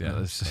 of course. Yeah,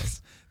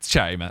 it's a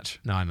chatty match.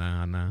 No, I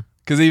know.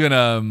 Because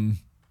even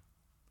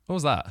what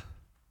was that?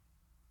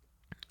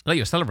 Like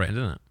you were celebrating,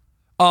 didn't it?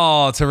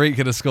 Oh, Tariq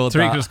could have scored.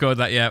 Tariq could have scored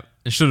that. Yeah,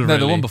 it should have. No,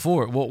 really. the one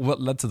before it.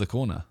 What led to the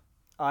corner?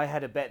 I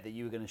had a bet that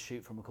you were going to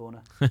shoot from a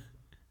corner.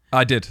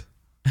 I did.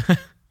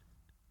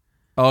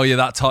 Oh yeah,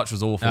 that touch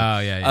was awful. Oh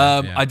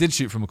yeah. I did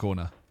shoot from a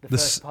corner. The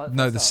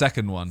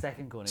second one.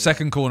 Second corner.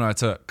 Second corner I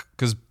took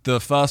because the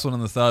first one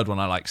and the third one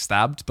I like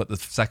stabbed, but the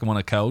second one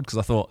I curled because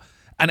I thought.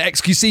 And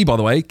XQC, by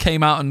the way,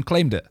 came out and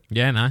claimed it.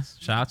 Yeah, nice.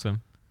 Shout out to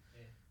him.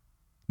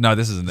 No,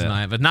 this isn't it.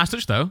 Nice. But nice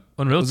touch though.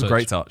 Unreal. It was touch. a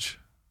great touch.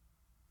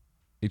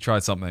 He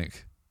tried something.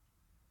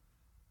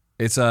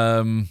 It's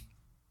a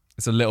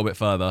little bit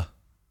further.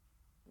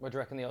 What do you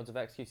reckon the odds of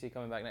XQC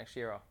coming back next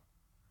year are?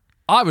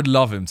 I would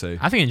love him to.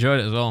 I think he enjoyed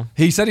it as well.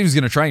 He said he was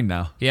going to train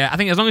now. Yeah, I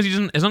think as long as he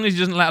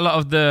doesn't let a lot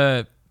of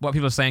the what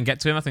people are saying get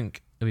to him, I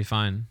think he'll be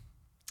fine.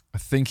 I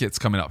think it's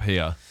coming up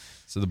here.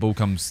 So the ball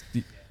comes...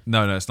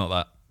 No, it's not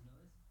that.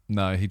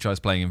 No, he tries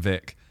playing in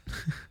Vic.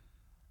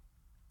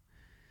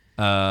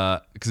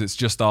 Because it's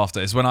just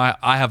after. It's when I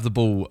have the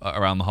ball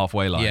around the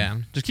halfway line. Yeah,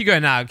 just keep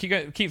going now.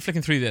 Keep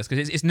flicking through this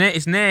because it's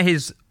near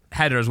his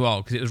header as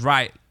well because it was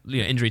right,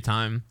 injury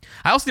time.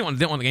 I also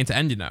didn't want the game to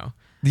end,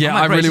 Yeah, I'm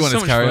like, I bro, really this is wanted so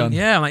to carry much fun. on.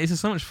 Yeah, I'm like, this is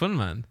so much fun,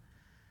 man.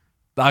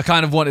 I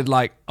kind of wanted,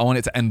 I want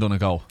it to end on a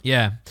goal.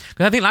 Yeah,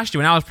 because I think last year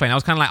when I was playing, I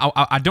was kind of like,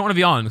 I don't want to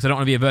be on because I don't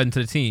want to be a burden to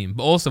the team.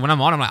 But also when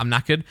I'm on, I'm like, I'm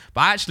knackered.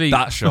 But I actually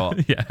That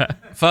shot. yeah.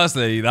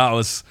 Firstly, that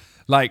was,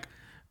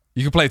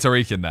 you could play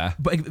Tariq in there.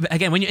 But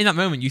again, when you're in that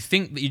moment, you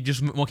think that you're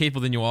just more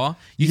capable than you are.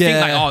 You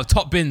Yeah. think like,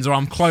 top bins or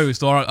I'm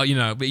closed or but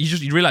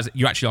you realize that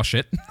you actually are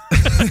shit.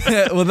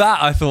 Well,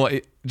 that, I thought,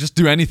 just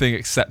do anything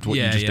except what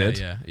you just did.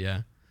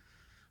 Yeah.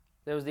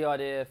 There was the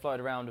idea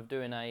floated around of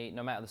doing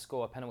no matter the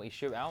score, a penalty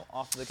shootout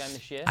after the game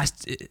this year.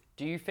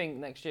 Do you think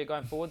next year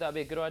going forward that'd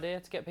be a good idea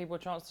to get people a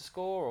chance to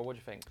score, or what do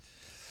you think?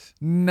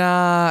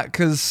 Nah,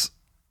 because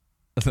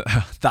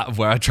that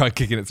where I tried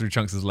kicking it through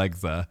Chunks'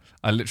 legs there,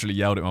 I literally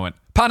yelled at him. I went,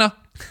 Panna!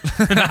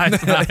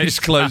 He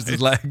just closed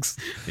his legs.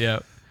 Yeah.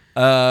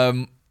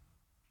 I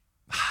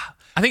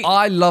think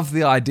I love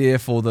the idea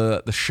for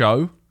the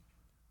show,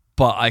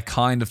 but I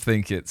kind of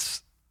think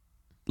it's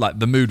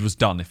the mood was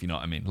done, if you know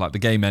what I mean. The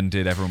game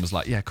ended, everyone was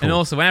like, yeah, cool. And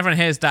also, when everyone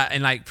hears that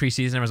in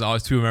preseason, everyone's like, oh,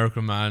 it's too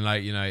American, man.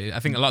 I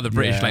think a lot of the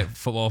British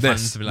football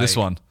fans will be like, this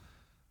one.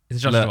 It's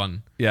just the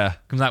one. Yeah.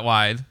 Comes out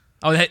wide.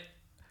 Oh,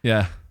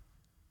 Yeah.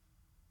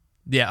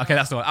 yeah, okay,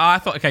 that's the one. Oh, I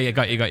thought, okay, yeah,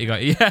 got you.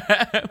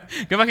 Yeah.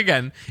 Go back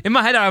again. In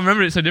my head, I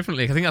remember it so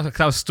differently. I think that's because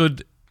I was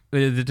stood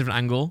with a different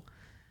angle.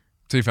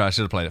 To be fair, I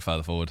should have played it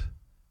further forward.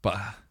 But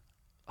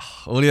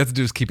all you have to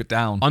do is keep it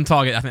down. On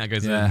target, I think that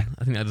goes in. I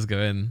think that does go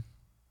in.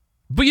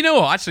 But you know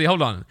what? Actually,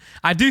 hold on.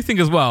 I do think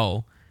as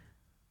well,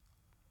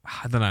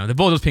 I don't know, the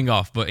ball does ping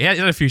off, but he had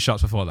a few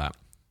shots before that.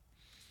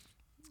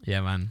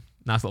 Yeah, man.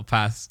 Nice little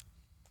pass.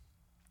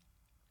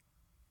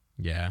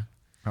 Yeah.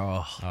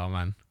 Oh,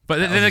 man.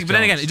 But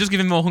then again, it just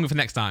gives him more hunger for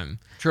next time.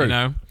 true. You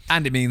know?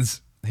 And it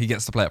means he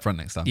gets to play up front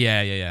next time.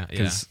 Yeah.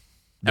 Because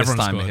this Everyone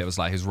time scored. it was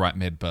his right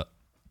mid, but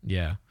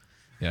Yeah.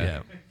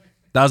 that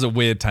was a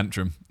weird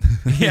tantrum.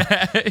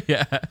 Yeah.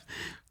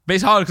 But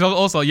it's hard because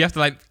also you have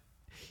to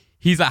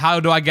he's like, how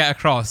do I get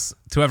across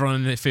to everyone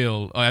in the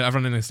field or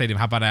everyone in the stadium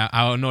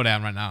how annoyed I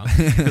am right now?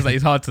 Because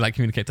it's hard to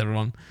communicate to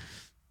everyone.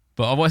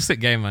 But what a sick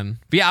game, man.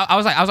 But yeah, I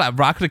was like,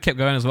 bro, I could have kept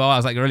going as well. I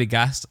was really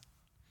gassed.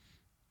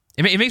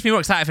 It makes me more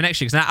excited for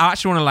next year because I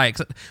actually want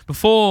to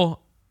before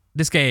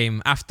this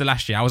game, after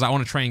last year, I was like, I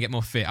want to train and get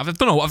more fit. I've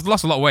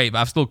lost a lot of weight, but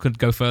I still could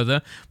go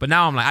further. But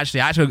now I'm I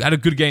had a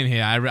good game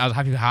here. I was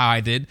happy with how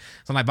I did.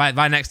 So I'm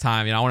by next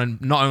time, I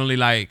want to not only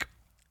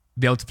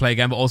be able to play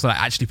again, but also like,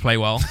 actually play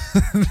well.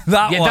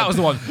 That was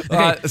the one. Okay,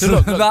 Right, so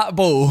look, that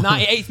ball.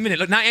 98th minute.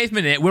 Look, 98th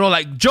minute. We're all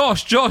like,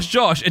 Josh,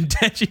 and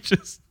Deji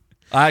just.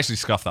 I actually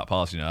scuffed that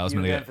pass. I was You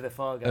were meant going to for the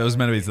far get. It was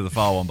meant to be to the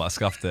far one, but I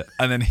scuffed it,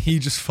 and then he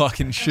just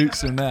fucking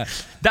shoots him there.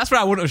 That's where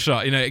I wouldn't have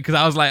shot, because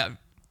I was like,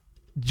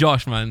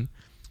 Josh, man.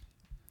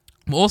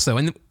 But also,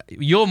 when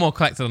you're more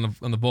collected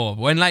on the ball,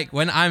 but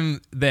when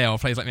I'm there or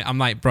players like me, I'm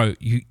like, bro,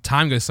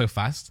 time goes so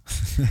fast.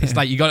 It's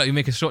like you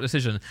make a short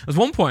decision. There's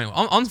one point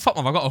on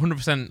FOTMOB, I got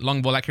 100%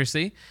 long ball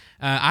accuracy.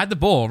 I had the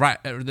ball right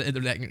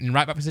in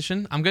right back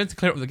position. I'm going to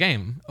clear up the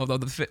game of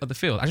the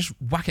field. I just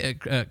whack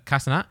it at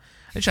Castanat.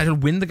 I just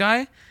win the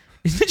guy.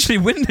 He literally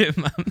winned him,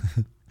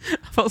 man.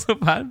 I felt so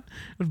bad. I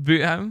would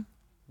boot him.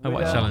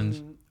 What a challenge.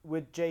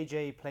 Would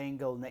JJ play in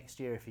goal next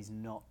year if he's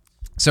not?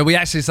 So we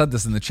actually said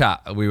this in the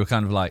chat. We were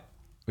kind of like,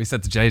 we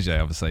said to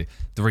JJ, obviously,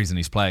 the reason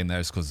he's playing there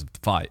is because of the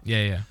fight.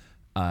 Yeah.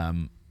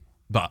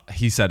 But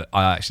he said,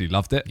 I actually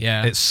loved it.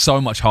 Yeah. It's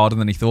so much harder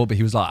than he thought, but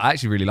he was like, I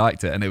actually really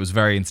liked it, and it was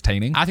very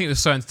entertaining. I think it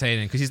was so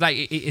entertaining because he's like,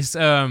 it's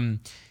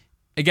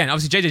again,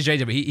 obviously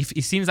JJ, but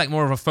he seems like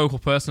more of a focal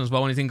person as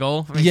well when he's in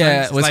goal.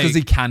 Yeah, well, it's because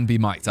he can be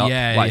mic'd up.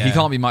 Yeah. He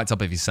can't be mic'd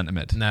up if he's centre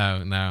mid.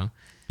 No.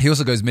 He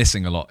also goes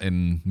missing a lot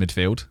in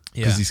midfield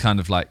because he's kind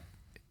of like,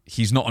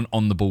 he's not an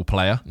on-the-ball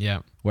player. Yeah.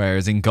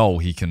 Whereas in goal,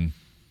 he can.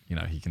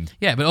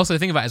 Yeah, but also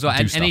think about it as well.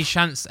 Do Any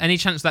stuff.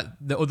 chance that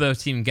the other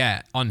team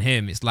get on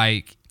him, it's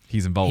like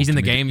he's involved. He's in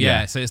the game,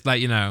 yeah. So it's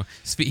like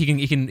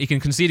he can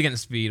concede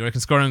against speed, or he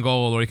can score a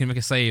goal, or he can make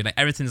a save. Like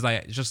everything's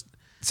like just.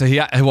 So he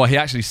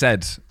actually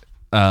said,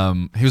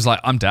 he was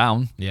like, I'm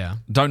down. Yeah.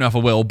 Don't know if I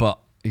will, but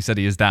he said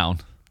he is down.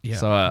 Yeah.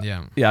 So I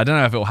don't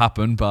know if it will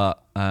happen,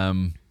 but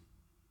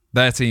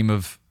their team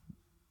of,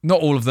 not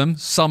all of them,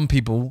 some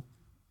people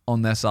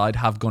on their side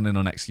have gone in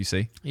on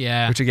XQC.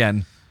 Yeah. Which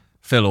again,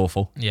 feel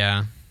awful.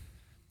 Yeah.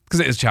 Because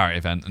it is a charity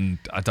event, and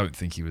I don't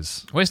think he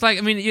was. Well, it's like,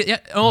 I mean,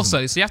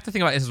 also, so you have to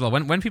think about this as well.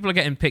 When people are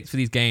getting picked for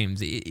these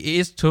games, it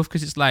is tough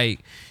because it's like,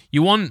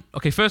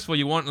 first of all,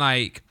 you want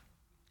like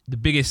the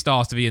biggest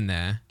stars to be in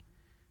there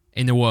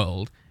in the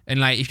world. And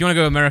like, if you want to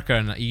go to America,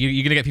 and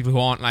you're gonna get people who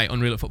aren't like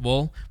unreal at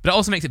football, but it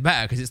also makes it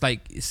better because it's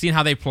like seeing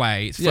how they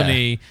play. It's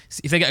funny.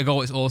 If they get a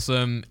goal, it's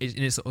awesome.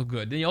 It's sort of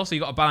good. Then you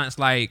got to balance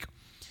like.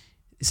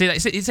 Say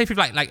people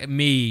like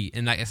me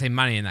and like say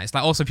Manny and that. It's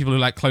like also people who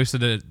are like close to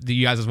the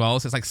you guys as well.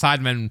 So it's like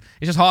SIDEMEN.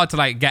 It's just hard to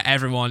like get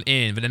everyone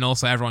in, but then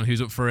also everyone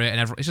who's up for it and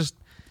everyone. It's just.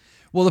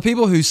 Well, the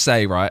people who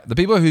say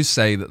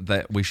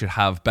that we should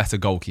have better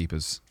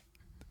goalkeepers.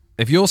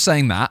 If you're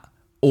saying that,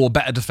 or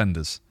better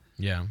defenders.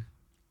 Yeah.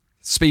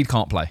 Speed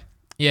can't play.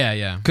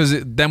 Yeah.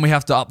 Because then we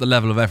have to up the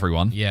level of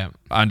everyone. Yeah.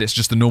 And it's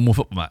just a normal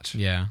football match.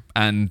 Yeah.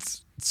 And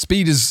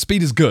speed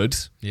is good.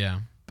 Yeah.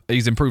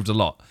 He's improved a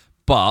lot,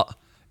 but.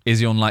 Is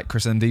he on like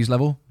Chris ND's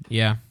level?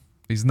 Yeah.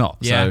 He's not.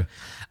 Yeah.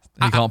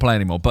 So he can't play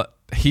anymore. But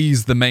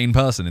he's the main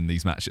person in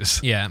these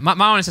matches. Yeah. My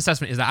honest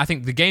assessment is that I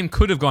think the game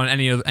could have gone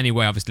any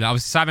way, obviously.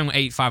 Obviously, SIDEMEN were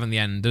 8-5 in the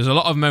end. There's a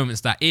lot of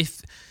moments that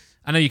if...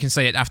 I know you can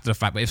say it after the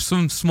fact, but if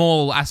some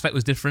small aspect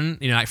was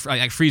different,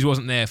 like Freeze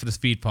wasn't there for the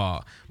speed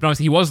part, but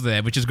obviously he was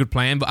there, which is good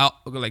playing, but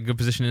like good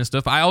positioning and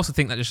stuff. But I also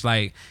think that just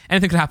like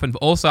anything could happen. But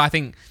also I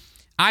think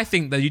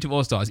the YouTube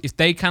All-Stars, if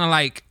they kind of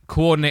like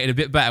coordinated a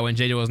bit better when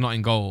JJ was not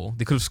in goal,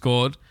 they could have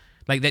scored.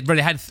 Like we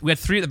had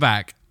 3 at the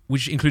back,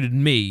 which included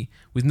me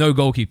with no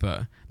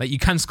goalkeeper. Like you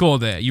can score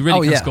there. You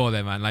really can score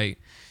there, man. Like,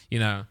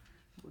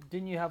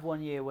 Didn't you have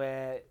one year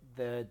where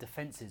the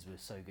defenses were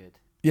so good?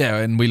 Yeah,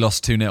 and we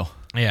lost 2-0.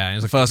 Yeah, it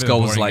was the first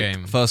goal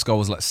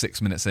was like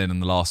 6 minutes in,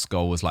 and the last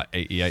goal was like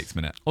 88th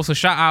minute. Also,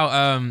 shout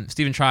out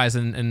Stephen Tries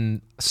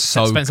and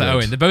so Spencer good.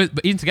 Owen. They're both,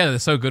 but even together, they're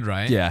so good,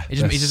 right? Yeah, it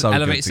just so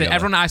elevates it. together.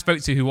 Everyone that I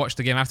spoke to who watched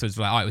the game afterwards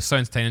was like, it was so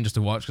entertaining just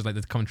to watch because like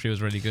the commentary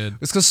was really good.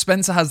 It's because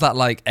Spencer has that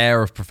like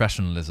air of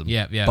professionalism.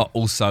 Yeah. But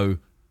also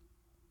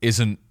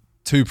isn't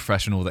too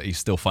professional that he's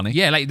still funny.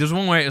 Yeah, like there's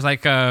one where it was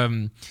like.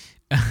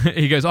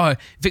 He goes,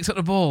 Vic's got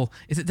the ball.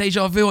 Is it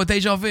deja vu or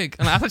deja Vic?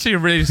 And that's actually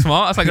really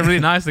smart. That's like really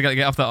nice to get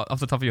off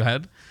the top of your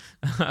head.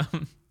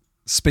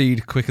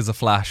 Speed, quick as a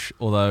flash,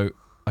 although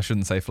I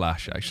shouldn't say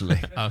flash, actually.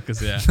 Because,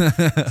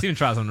 Stephen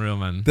Trout's unreal,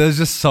 man. There's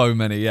just so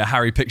many. Yeah,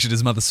 Harry pictured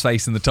his mother's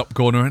face in the top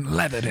corner and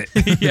leathered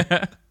it.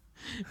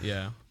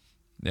 Yeah.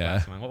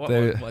 Yeah. What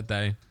a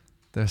day.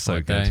 They're so what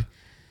a good. Day.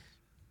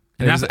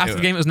 And after the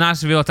game, it was nice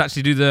to be able to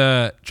actually do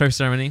the trophy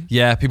ceremony.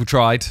 Yeah, people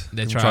tried.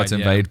 They tried to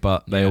invade,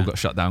 but they all got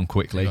shut down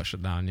quickly. They got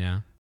shut down,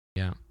 yeah.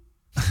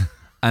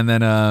 And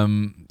then,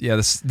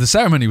 the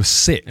ceremony was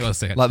sick. It was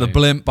sick, like the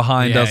blimp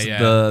behind us,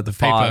 the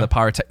fire, the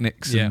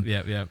pyrotechnics,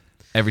 yeah,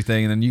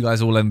 everything. And then you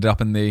guys all ended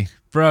up in the...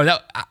 Bro,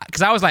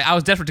 because I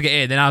was desperate to get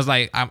in. Then I was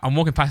like, I'm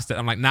walking past it.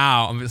 I'm like,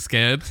 now I'm a bit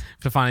scared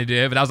to finally do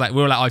it. But I was like,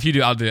 we were like, if you do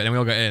it, I'll do it. And then we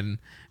all got in.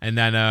 And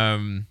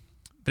then...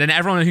 But then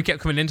everyone who kept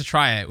coming in to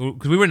try it,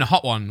 because we were in a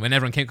hot one when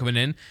everyone came coming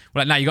in,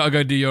 we're like, nah, you got to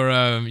go do your,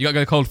 you got to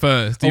go cold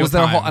first. Was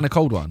there a hot and a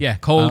cold one? Yeah,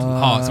 cold,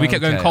 hot. So we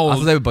kept going cold. I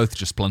thought they were both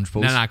just plunge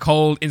pools. No,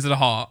 cold into the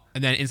hot,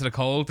 and then into the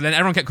cold. But then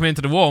everyone kept coming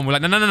into the warm. We're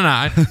like, no. You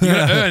got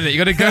to earn it. You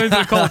got to go into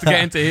the cold to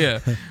get into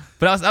here.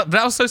 But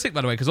that was so sick,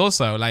 by the way, because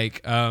also,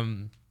 like,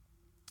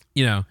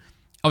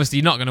 obviously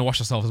you're not going to wash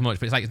yourself as much,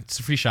 but it's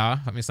a free shower,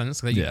 if that makes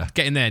sense. Like, you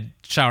get in there,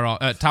 shower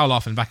off, towel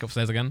off, and back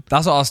upstairs again.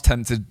 That's what I was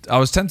tempted. I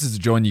was tempted to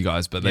join you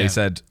guys, but they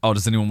said, "Oh,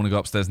 does anyone want to go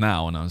upstairs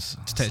now?" And I was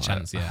just take a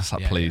chance. I was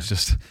like, please,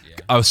 just.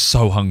 I was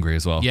so hungry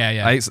as well.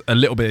 Yeah. I ate a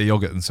little bit of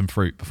yogurt and some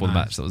fruit before the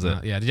match. That was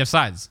it. Yeah. Did you have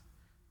sides?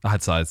 I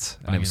had sides,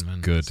 and it was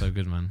good. So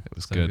good, man. It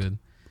was so good.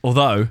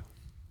 Although,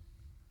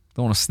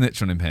 don't want to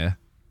snitch on him here.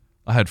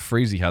 I heard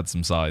Freezy had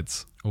some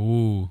sides.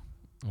 Ooh.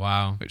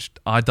 Wow. Which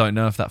I don't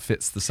know if that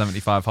fits the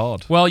 75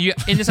 hard. Well,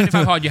 in the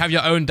 75 hard, you have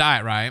your own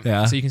diet, right?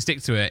 Yeah. So you can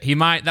stick to it. That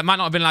might not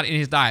have been allowed in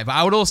his diet, but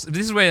I would also,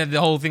 this is where the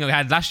whole thing that we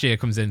had last year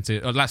comes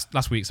into, or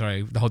last week,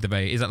 sorry, the whole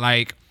debate, is that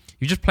like,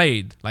 you just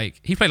played, like,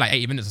 he played like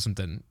 80 minutes or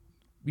something.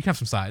 You can have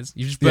some sides.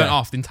 You just burnt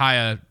off the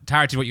entirety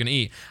of what you're going to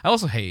eat. I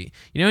also hate,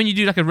 when you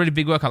do like a really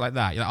big workout like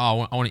that, you're like,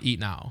 I want to eat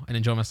now and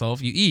enjoy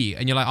myself. You eat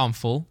and you're like, I'm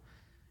full.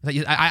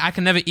 Like, I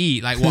can never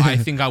eat like what I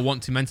think I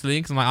want to mentally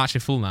because I'm like,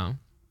 actually full now.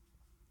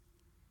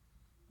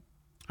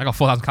 I got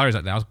 4,000 calories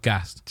that day. I was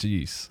gassed.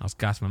 Jeez. I was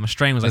gassed, man. My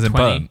strain was like As in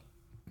 20.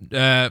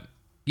 Burnt?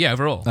 Yeah,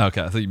 overall. Oh,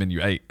 okay, I thought you meant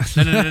you ate.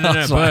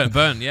 No.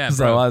 Burnt, yeah.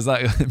 So why is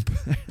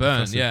that?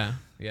 Burnt, yeah.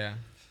 Yeah,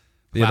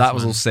 that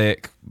was all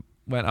sick.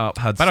 Went up,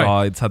 had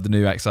sides, had the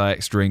new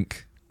XIX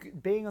drink.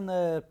 Being on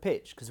the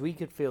pitch, because we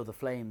could feel the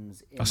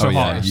flames. So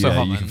hot,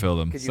 you can feel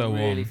them. Could you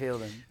really feel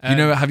them?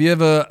 Have you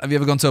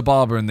ever gone to a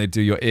barber and they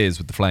do your ears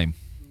with the flame?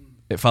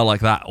 It felt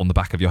like that on the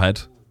back of your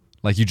head.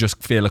 Like you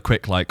just feel a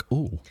quick like,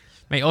 ooh.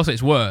 Mate, also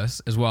it's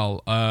worse as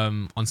well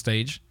on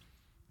stage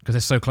because they're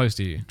so close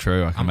to you.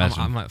 True, I can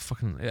imagine. I'm like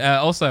fucking...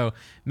 also,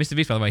 Mr.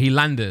 Beast, by the way, he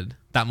landed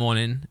that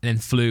morning and then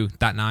flew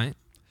that night.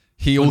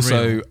 He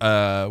also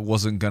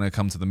wasn't going to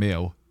come to the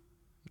meal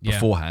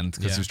beforehand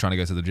because he was trying to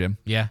go to the gym.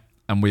 Yeah.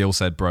 And we all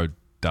said, bro,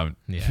 don't.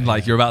 Yeah,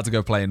 you're about to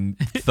go play in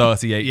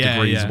 38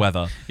 degrees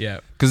weather. Yeah.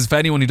 Because for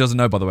anyone who doesn't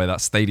know, by the way,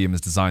 that stadium is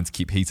designed to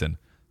keep heating.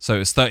 So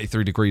it's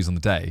 33 degrees on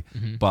the day,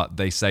 but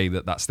they say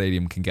that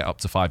stadium can get up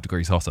to 5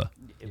 degrees hotter.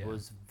 It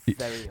was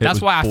very...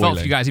 That's why I felt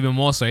for you guys even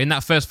more so. In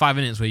that first 5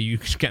 minutes where you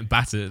get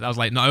battered, I was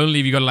like, not only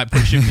have you got to like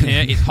push him in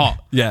here, it's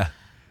hot. Yeah.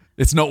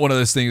 It's not one of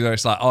those things where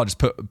it's like, oh, just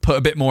put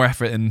a bit more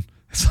effort in.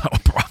 It's like, oh,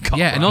 bro, I can't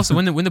run. And also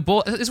when the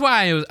ball, this is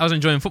why I was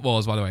enjoying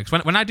football, by the way.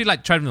 Because when I do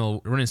like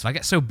treadmill running stuff, I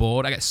get so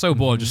bored.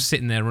 Just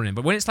sitting there running.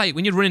 But when it's like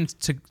when you're running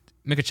to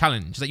make a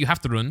challenge, it's like you have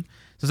to run.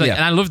 So it's like,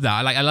 and I love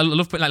that. I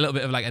love putting like a little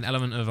bit of like an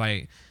element of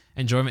like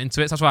enjoyment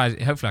into it. So that's why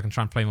hopefully I can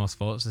try and play more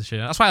sports this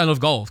year. That's why I love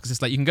golf, because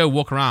it's like you can go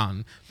walk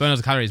around, burn loads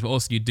of calories, but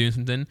also you're doing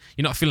something.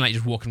 You're not feeling like you're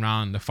just walking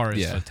around the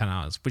forest for 10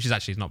 hours, which is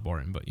actually not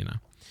boring, but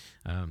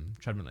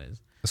treadmill is.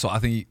 So I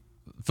think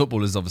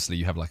football is obviously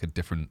you have like a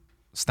different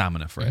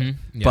stamina for it.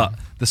 Mm-hmm. Yeah. But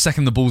the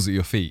second the ball's at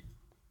your feet,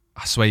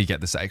 I swear you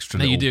get this extra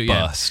little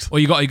burst. Or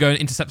you got to go and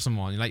intercept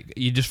someone. Like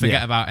you just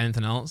forget about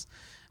anything else.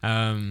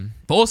 But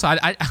also,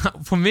 I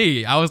for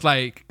me, I was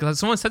like, because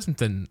someone said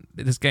something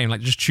in this game,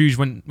 like just choose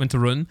when to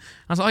run.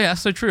 I was like, oh yeah,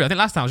 that's so true. I think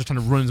last time I was just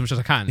trying to run as much as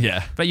I can.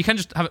 Yeah. But you can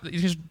just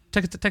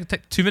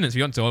take 2 minutes if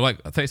you want to, or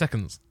like 30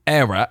 seconds.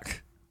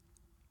 Eric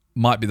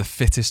might be the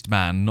fittest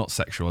man, not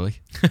sexually,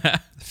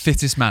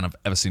 fittest man I've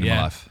ever seen in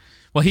my life.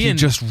 Well, he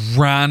just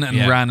ran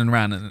and ran and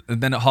ran.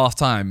 And then at half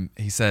time,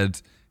 he's like,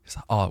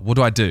 oh, what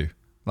do I do?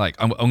 Like,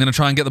 I'm going to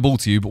try and get the ball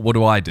to you, but what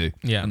do I do?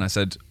 Yeah. And I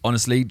said,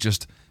 honestly,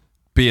 just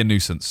be a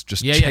nuisance.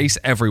 Just chase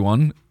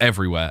everyone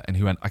everywhere. And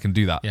he went, I can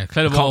do that. Yeah,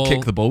 clear the I ball. can't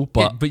kick the ball,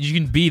 but you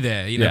can be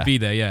there. Be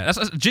there. Yeah,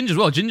 that's Ginger as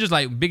well. Ginger's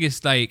like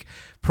biggest like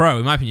pro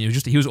in my opinion.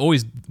 He was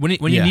always when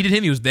you needed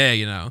him, he was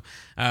there.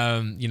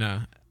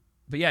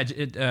 But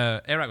yeah,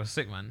 Eric was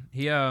sick, man.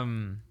 He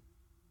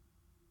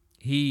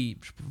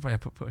probably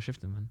put a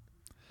shift in, man.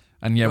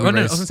 And yeah, I was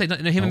gonna say,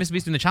 him and Mr.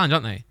 Beast doing the challenge,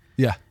 aren't they?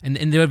 Yeah. And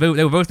they were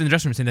both in the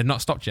dressing room saying they'd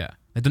not stopped yet.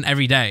 They'd done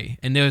every day,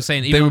 and they were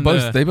saying they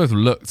both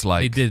looked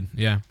like they did.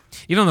 Yeah.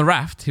 Even on the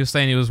raft, he was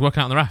saying he was working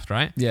out on the raft,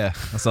 right? Yeah,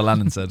 that's what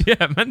Landon said.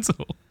 Yeah,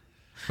 mental.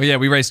 Well, yeah,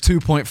 we raised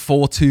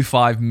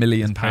 £2.425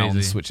 million,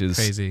 which is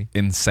crazy,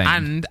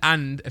 insane,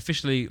 and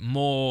officially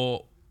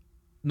more.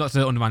 Not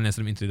to undermine this, I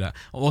didn't mean to do that.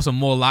 Also,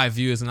 more live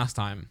viewers than last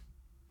time.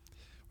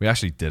 We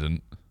actually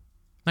didn't.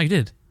 No, you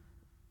did.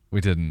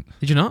 We didn't.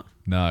 Did you not?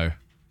 No.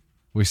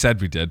 We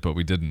said we did, but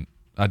we didn't.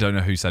 I don't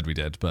know who said we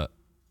did, but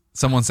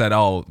someone said,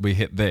 oh, we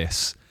hit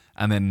this.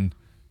 And then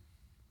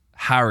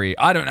Harry,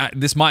 I don't know,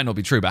 this might not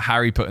be true, but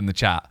Harry put in the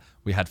chat,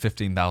 we had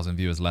 15,000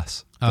 viewers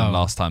less than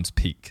last time's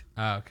peak.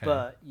 Oh, okay.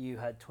 But you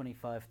had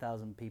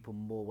 25,000 people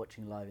more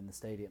watching live in the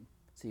stadium.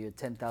 So you had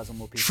 10,000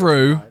 more people.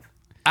 True. Live.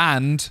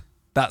 And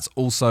that's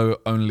also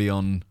only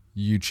on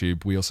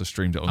YouTube. We also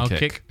streamed it on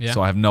Kick. Yeah.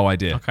 So I have no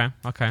idea.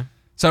 Okay.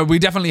 So we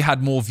definitely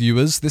had more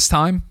viewers this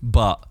time,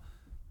 but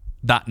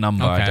that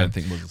number I don't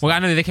think was. Well, I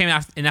know they came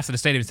in after the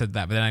stadium said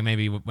that, but then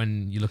maybe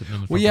when you look at the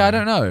numbers. Well, yeah, I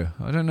don't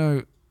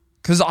know.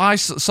 Because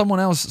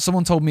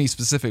someone told me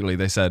specifically,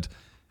 they said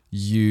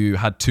you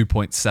had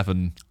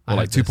 2.7 or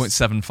like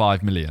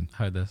 2.75 million. I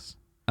heard this.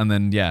 And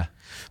then, yeah.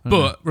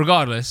 But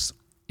regardless,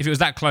 if it was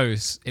that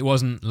close, it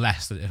wasn't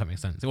less, if that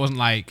makes sense. It wasn't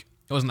like,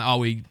 oh,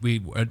 we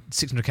were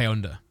 600k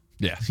under.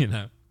 Yeah.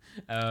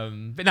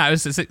 But no, it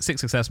was a sick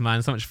success,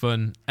 man. So much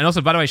fun. And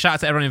also, by the way, shout out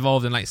to everyone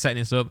involved in like setting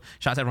this up.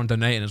 Shout out to everyone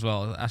donating as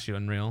well. That's actually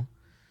unreal.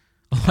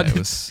 Yeah, it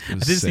was I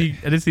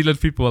did see loads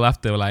of people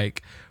after were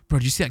like, bro,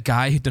 did you see that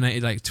guy who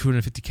donated like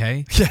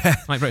 250k? Yeah. I'm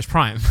like, bro, it's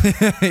Prime.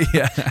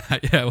 Yeah.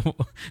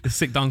 The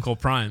sick don called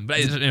Prime.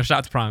 But shout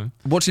out to Prime.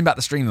 Watching back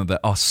the stream, though, there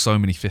are so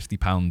many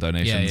 £50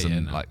 donations.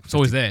 No. Like it's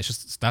always there. It's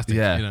just static.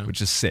 Yeah,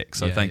 which is sick.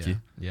 So thank you.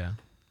 Yeah.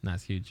 No,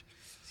 it's huge.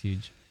 It's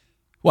huge.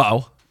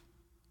 Well,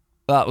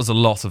 that was a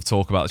lot of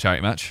talk about the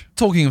charity match.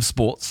 Talking of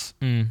sports,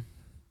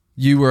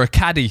 you were a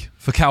caddy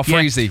for Cal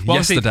Freezy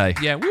yesterday.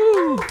 Yeah,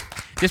 woo!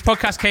 This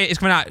podcast is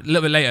coming out a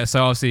little bit later,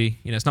 so obviously,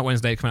 it's not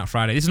Wednesday, it's coming out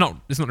Friday. This is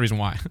not the reason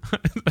why.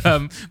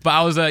 But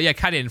I was,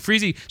 caddying.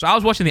 Freezy. So I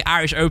was watching the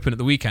Irish Open at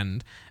the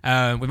weekend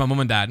with my mum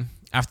and dad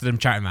after the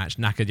charity match,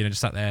 knackered,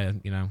 just sat there,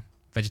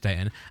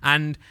 vegetating.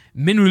 And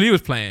Min Woo Lee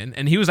was playing,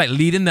 and he was like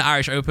leading the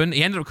Irish Open.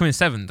 He ended up coming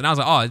 7th, and I was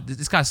like, oh,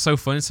 this guy's so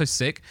fun, it's so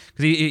sick.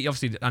 Because he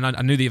obviously,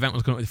 I knew the event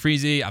was coming up with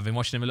Freezy. I've been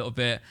watching him a little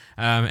bit.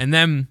 And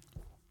then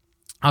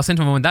I was saying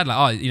to my mum and dad, like,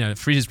 oh,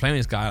 Freezy's playing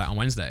this guy like, on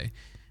Wednesday.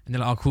 And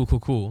they're like, oh,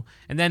 cool.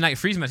 And then like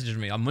Freeze messages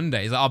me on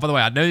Monday. He's like, oh, by the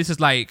way, I know this is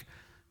like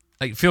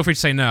feel free to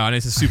say no. I know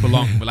this is super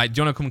long, but like,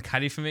 do you want to come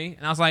caddy for me?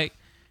 And I was like,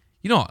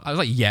 you know what? I was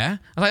like, yeah.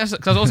 I was like,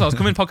 because I was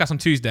coming podcast on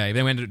Tuesday, but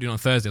then we ended up doing it on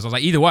Thursday. So I was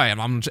like, either way,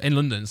 I'm in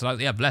London. So like,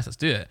 yeah, bless, let's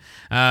do it.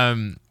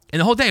 And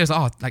the whole day I was like,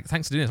 oh, like,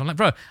 thanks for doing this. I'm like,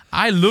 bro,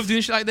 I love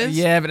doing shit like this.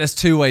 Yeah, but there's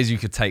 2 ways you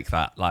could take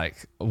that.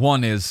 Like,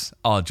 one is,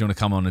 oh, do you want to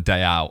come on a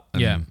day out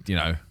and,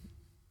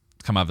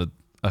 come have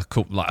a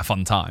cool, like a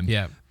fun time?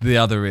 Yeah. The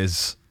other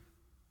is,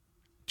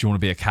 do you want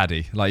to be a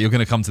caddy? Like, you're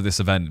going to come to this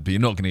event, but you're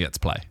not going to get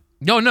to play.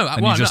 No. And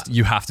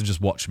you have to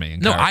just watch me.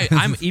 And no,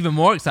 I'm even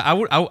more excited.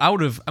 I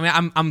would have. I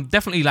mean, I'm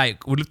definitely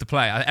like would love to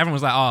play. Everyone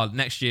was like, "Oh,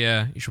 next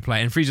year you should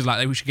play." And Freeze was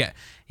like, "We should get."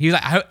 He was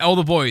like, I hope all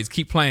the boys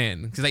keep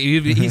playing because like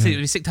he said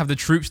it'd be sick to have the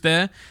troops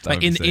there,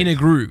 like in a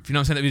group. You know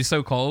what I'm saying? That'd be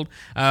so cold.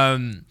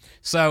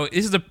 So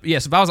this is So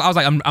I was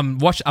like, I'm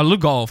watching. I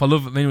love golf. I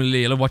love Min Woo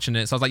Lee. I love watching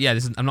it. So I was like, yeah,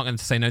 I'm not going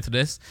to say no to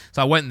this.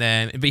 So I went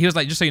there, but he was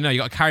like, just so you know, you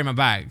got to carry my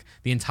bag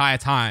the entire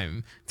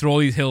time through all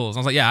these hills. I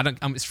was like, yeah,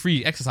 it's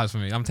free exercise for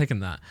me. I'm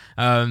taking that.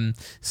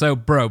 So,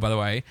 bro, by the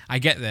way, I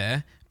get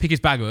there, pick his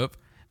bag up,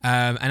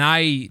 and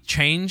I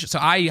change. So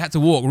I had to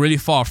walk really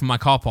far from my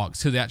car park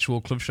to the actual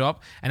club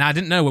shop, and I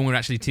didn't know when we were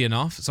actually teeing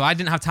off. So I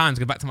didn't have time to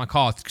go back to my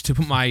car to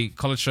put my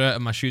collared shirt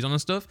and my shoes on and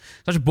stuff.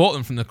 So I just bought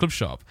them from the club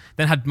shop.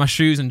 Then had my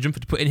shoes and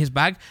jumper to put in his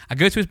bag. I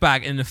go to his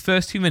bag, and in the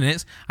first 2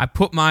 minutes, I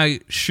put my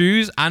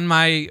shoes and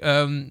my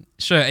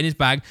shirt in his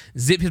bag,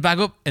 zip his bag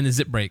up, and the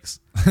zip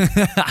breaks.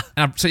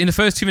 So in the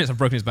first 2 minutes, I've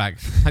broken his bag.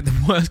 Like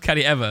the worst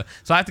caddy ever.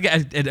 So I have to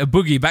get a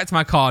boogie back to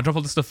my car, drop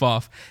all the stuff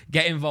off,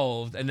 get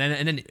involved, and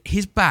then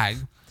his bag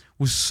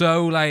was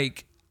so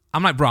like,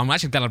 I'm like, bro, I'm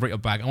actually glad I brought your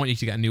bag. I want you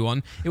to get a new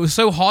one. It was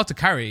so hard to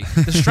carry.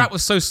 The strap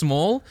was so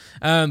small,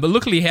 but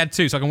luckily he had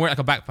two, so I can wear it like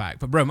a backpack.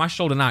 But bro, my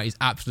shoulder now is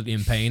absolutely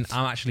in pain.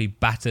 I'm actually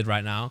battered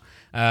right now.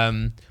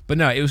 But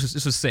no,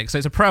 this was sick. So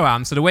it's a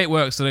pro-am. So the way it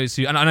works, so those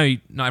who, and I know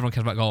not everyone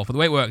cares about golf, but the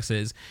way it works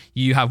is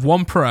you have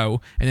one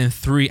pro and then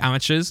 3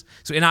 amateurs.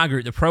 So in our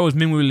group, the pro was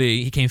Min-Woo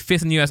Lee. He came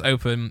 5th in the US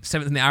Open,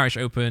 7th in the Irish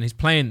Open. He's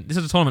playing, this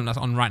is a tournament that's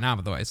on right now,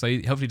 by the way. So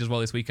he hopefully does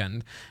well this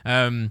weekend.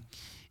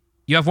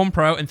 You have one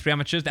pro and 3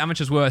 amateurs. The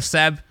amateurs were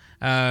Seb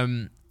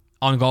on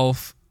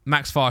golf,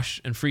 Max Fosh,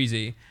 and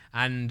Freezy.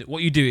 And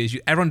what you do is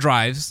everyone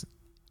drives.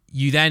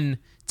 You then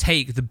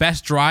take the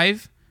best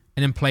drive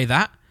and then play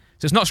that.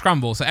 So it's not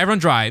scramble. So everyone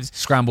drives.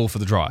 Scramble for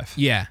the drive.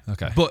 Yeah.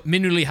 Okay. But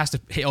Min-Woo Lee has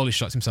to hit all his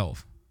shots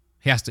himself.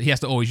 He has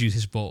to always use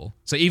his ball.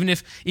 So even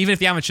if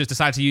the amateurs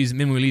decide to use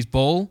Min-Woo Lee's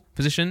ball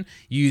position,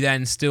 he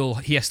has to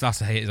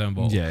hit his own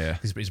ball. Yeah.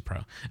 He's a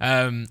pro.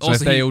 So also if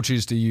they all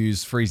choose to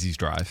use Freezy's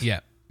drive. Yeah.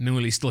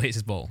 Min-Woo Lee still hits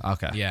his ball.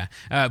 Okay. Yeah.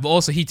 But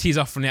also he tees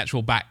off from the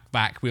actual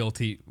back. We all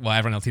tee. Well,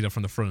 everyone else tees off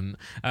from the front.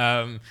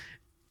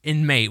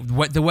 In May,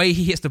 the way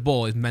he hits the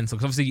ball is mental.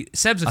 Because obviously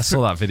Seb's I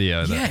saw that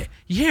video. Yeah,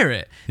 you hear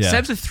it. Yeah.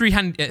 Seb's a three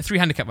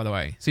handicap, by the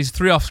way. So he's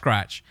 3 off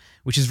scratch,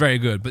 which is very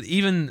good. But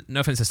even,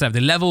 no offense to Seb,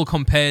 the level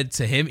compared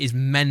to him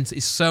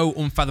is so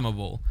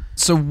unfathomable.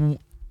 So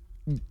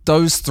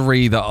those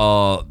 3 that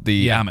are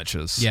the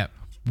amateurs. Yeah.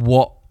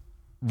 What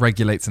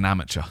regulates an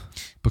amateur?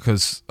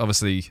 Because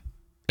obviously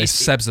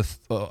Seb's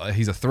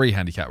he's a 3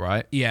 handicap,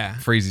 right? Yeah.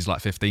 Freezy's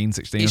like 15,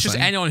 16. It's just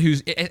anyone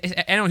who's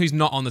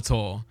not on the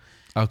tour.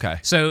 Okay.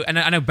 So, and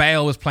I know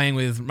Bale was playing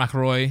with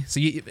McIlroy. So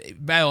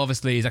Bale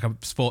obviously is like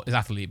his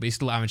athlete, but he's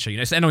still amateur. You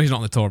know, so anyone who's not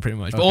on the tour pretty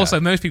much. But also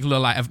most people are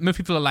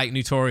like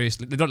notorious.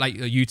 They don't like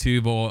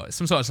YouTube or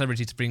some sort of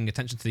celebrity to bring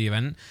attention to the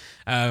event.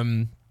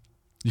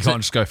 You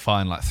can't just go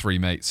find like 3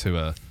 mates who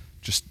are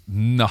just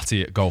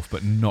nutty at golf,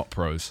 but not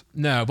pros.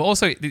 No, but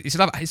also you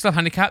still have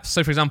handicaps.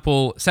 So, for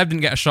example, Seb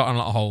didn't get a shot on a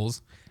lot of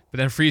holes, but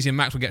then Freezy and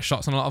Max will get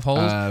shots on a lot of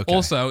holes. Okay.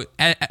 Also,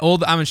 all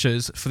the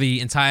amateurs for the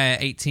entire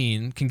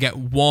 18 can get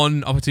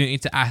one opportunity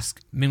to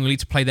ask Min-Woo Lee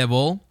to play their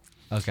ball.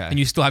 Okay. And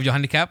you still have your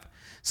handicap.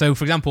 So,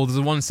 for example, there's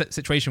one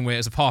situation where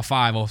it's a par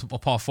 5 or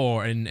par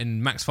 4,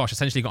 and Max Fosh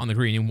essentially got on the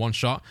green in one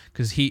shot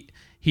because he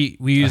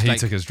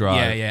took his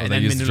drive. Yeah. And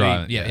then used the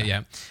drive.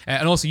 Yeah.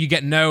 And also, you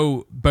get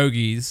no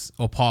bogeys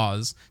or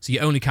pars, so you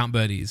only count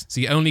birdies. So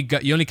you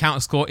only count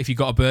a score if you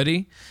got a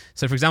birdie.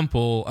 So, for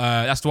example,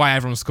 that's why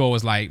everyone's score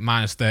was like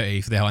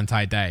 -30 for the whole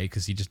entire day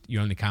because you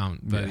only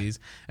count birdies.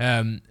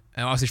 And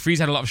obviously, Freeze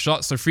had a lot of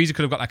shots, so Freezer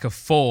could have got like a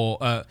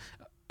 4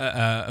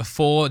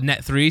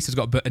 net 3, so he's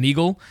got an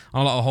eagle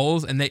on a lot of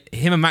holes. And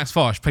him and Max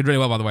Fosh played really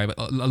well, by the way,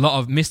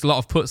 but missed a lot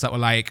of puts that were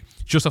like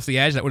just off the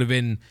edge. That would have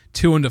been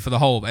 2 under for the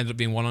hole, but ended up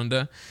being 1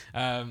 under.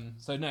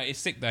 So no, it's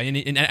sick though,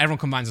 and everyone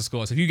combines the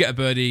score. So if you get a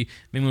birdie,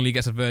 Min-Woo Lee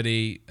gets a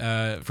birdie,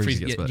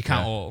 Freezer you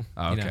count all.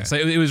 Oh, okay. So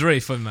it was really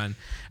fun, man.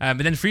 But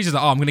then Freezer's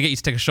like, I'm going to get you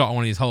to take a shot on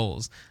one of these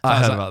holes. So I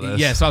heard was about this.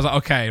 Yeah, so I was like,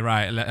 okay,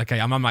 right, okay.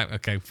 I'm like,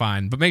 okay,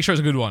 fine, but make sure it's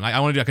a good one. I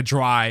want to do like a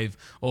drive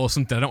or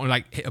something. I don't want to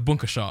like hit a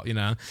bunker shot, you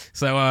know.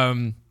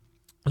 So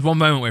there's one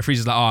moment where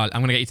Freezer's like,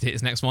 I'm going to get you to hit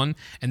this next one.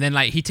 And then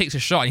like he takes a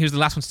shot and he was the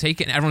last one to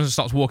take it and everyone just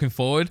starts walking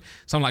forward.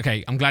 So I'm like,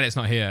 okay, I'm glad it's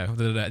not here. And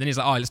then he's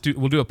like,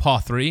 we'll do a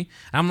par 3. And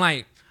I'm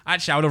like,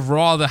 actually, I would have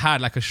rather had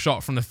like a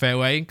shot from the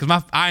fairway because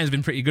my iron's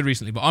been pretty good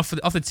recently. But off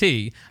the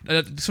tee,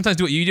 sometimes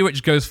do what you do, it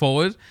just goes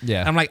forward. Yeah.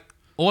 And I'm like,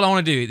 all I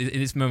want to do in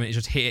this moment is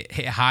just hit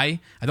it high.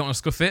 I don't want to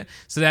scuff it.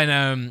 So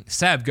then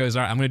Seb goes,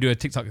 all right, I'm going to do a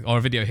TikTok or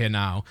a video here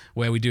now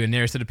where we do a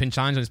nearest to the pin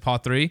challenge on his par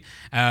 3.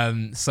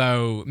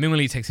 So Min-Woo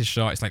Lee takes his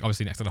shot. It's like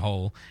obviously next to the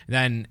hole. And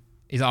then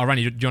he's like,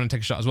 Randy, do you want to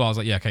take a shot as well? I was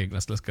like, yeah, okay,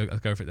 let's go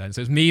for it then.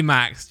 So it's me,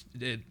 Max,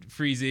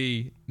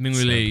 Freezy,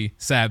 Min-Woo Lee,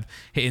 Seb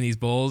hitting these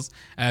balls.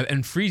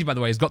 And Freezy, by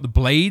the way, has got the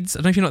blades. I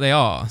don't know if you know what they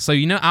are. So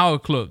you know our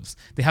clubs,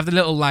 they have the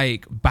little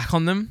like back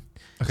on them.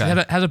 Okay. So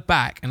it has a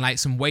back and like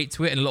some weight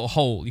to it and a little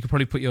hole. You could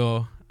probably put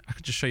I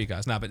could just show you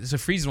guys now, but the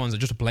Freezer ones are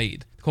just a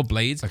blade. They're called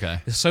blades. Okay.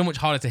 They're so much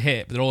harder to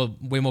hit, but they're all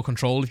way more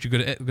controlled if you're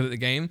good at the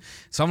game.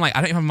 So I'm like,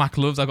 I don't even have my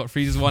gloves. I've got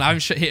Freezer's one. I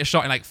haven't hit a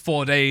shot in like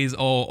 4 days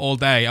or all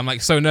day. I'm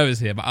like so nervous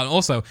here. But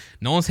also,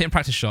 no one's hitting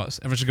practice shots.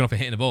 Everyone's just going up and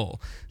hitting the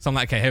ball. So I'm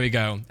like, okay, here we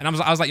go. And I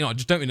was like,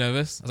 just don't be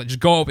nervous. I was like, just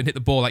go up and hit the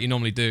ball like you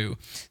normally do.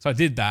 So I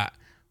did that.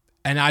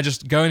 And I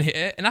just go and hit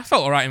it. And I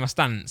felt all right in my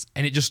stance.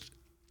 And it just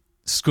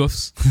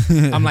scuffs.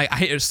 I'm like, I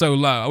hit it so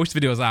low. I wish the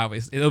video was out.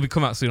 But it'll be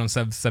come out soon on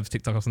Seb's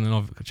TikTok or something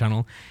on the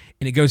channel.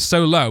 And it goes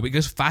so low, but it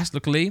goes fast.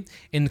 Luckily,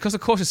 and because the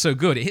course is so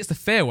good, it hits the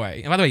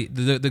fairway. And by the way,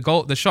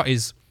 the shot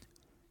is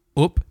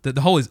up. The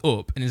hole is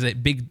up, and there's a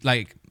big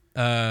like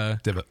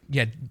divot.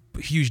 Yeah,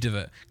 huge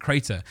divot,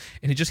 crater,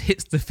 and it just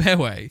hits the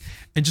fairway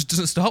and just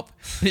doesn't stop.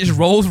 And it just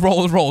rolls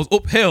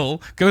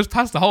uphill, goes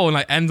past the hole, and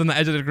like ends on the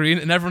edge of the green.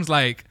 And everyone's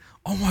like,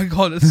 "Oh my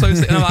god, it's so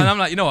sick!" And I'm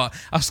like, you know what?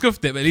 I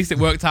scuffed it, but at least it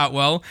worked out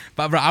well.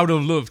 But I would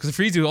have loved because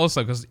Freezy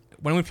also because.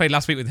 When we played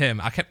last week with him,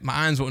 I kept my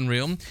irons were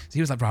unreal. So he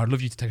was like, "Bro, I'd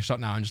love you to take a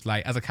shot now," and just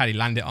like as a caddy,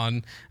 land it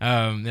on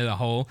near the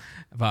hole.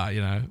 But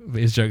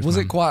his jokes. Was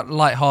man. it quite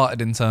light-hearted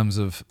in terms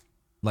of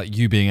like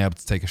you being able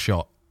to take a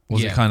shot?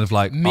 Was Yeah. it kind of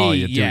like, Me? oh,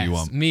 you do yes. what you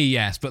want? Me,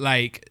 yes. But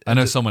like, I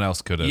know someone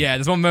else could have. yeah,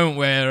 there's one moment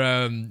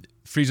where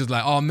Freeze was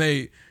like, "Oh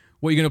mate,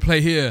 what are you gonna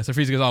play here?" So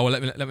Freeze goes, "Oh well,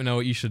 let me know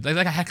what you should." Like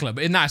a heckler,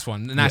 but a nice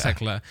one, a nice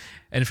heckler.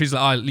 And Freeze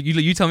like, "Oh,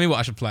 you tell me what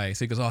I should play."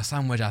 So he goes, "Oh,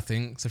 sandwich, I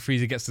think." So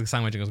Freeze gets to the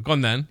sandwich and goes, "Go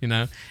on then,"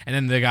 And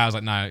then the guy was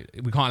like, "No,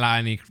 we can't allow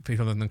any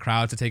people in the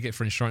crowd to take it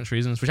for insurance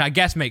reasons," which I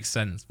guess makes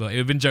sense. But it would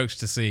have been jokes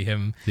to see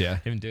him do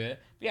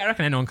it. Yeah, I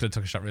reckon anyone could have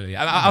took a shot. Really,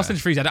 I was saying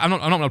to Freeze, I'm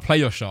not going to play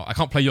your shot. I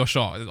can't play your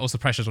shot. Also,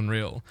 the pressure's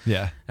unreal.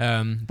 Yeah.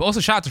 But also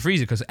shout out to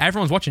Freezy because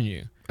everyone's watching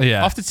you.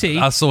 Yeah. Off the tee.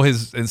 I saw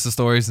his Insta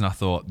stories and I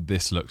thought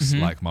this looks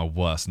like my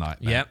worst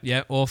nightmare.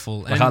 Yeah,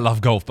 awful. Like I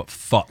love golf, but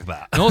fuck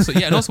that. And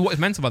also, what is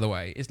mental, by the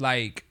way, is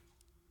like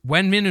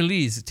when Min and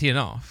Lee's teeing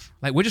off,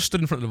 like we're just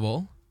stood in front of the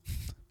ball.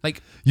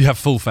 Like You have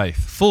full faith.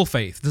 full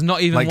faith. There's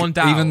not even Like one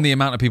doubt. even the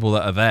amount of people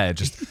that are there,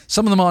 just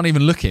some of them aren't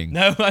even looking.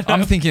 No, I know.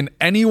 I'm thinking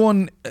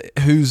anyone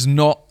who's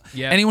not,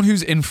 Yeah. anyone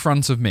who's in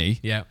front of me,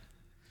 Yeah.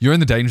 you're in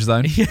the danger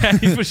zone. Yeah,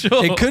 for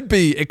sure. It could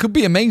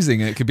be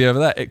amazing. It could be over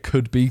there. It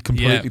could be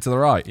completely to the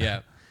right.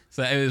 Yeah.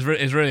 So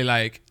it's really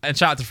like, and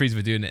shout out to Freeze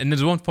for doing it. And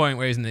there's one point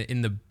where he's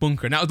in the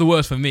bunker, and that was the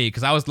worst for me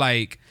because I was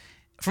like,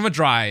 from a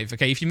drive,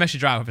 okay, if you mess your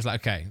drive up, it's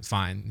like, okay, it's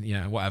fine,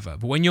 whatever.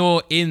 But when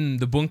you're in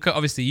the bunker,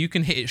 obviously you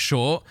can hit it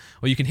short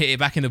or you can hit it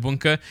back in the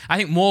bunker. I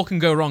think more can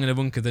go wrong in a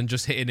bunker than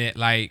just hitting it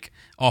like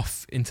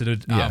off into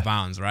the out of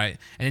bounds, right?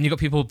 And then you got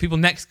people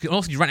next,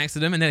 also you're right next to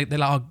them, and they're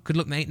like, oh, good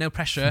luck, mate, no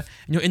pressure.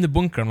 And you're in the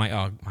bunker. I'm like,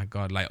 oh my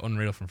god, like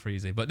unreal from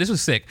Freezy. But this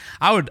was sick.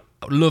 I would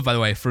love, by the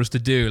way, for us to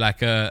do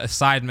like a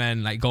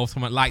sidemen like golf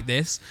tournament like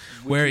this,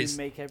 where Would it's you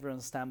make everyone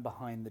stand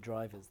behind the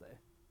drivers though?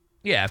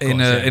 yeah, of course, In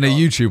yeah. a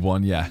YouTube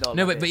one, yeah. Not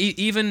No, like but this.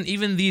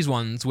 even these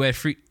ones where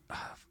free.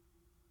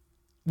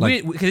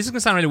 Like- Weird, 'cause this is gonna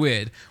sound really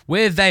weird.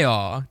 Where they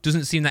are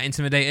doesn't seem that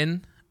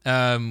intimidating.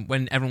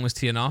 When everyone was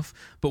teeing off,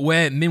 but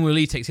where Min Woo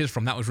Lee takes his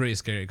from, that was really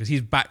scary because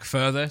he's back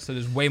further, so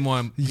there's way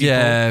more. People.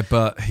 Yeah,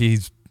 but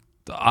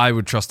I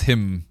would trust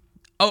him.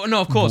 Oh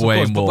no, of course,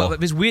 Way of course. more. But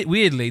there's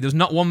weirdly, there's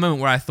not one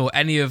moment where I thought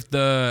any of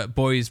the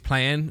boys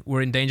playing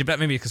were in danger. But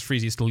maybe because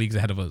Freezy is still leagues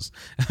ahead of us.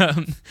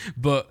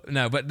 But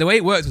the way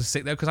it worked was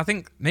sick though, because I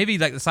think maybe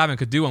like the Simon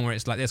could do one where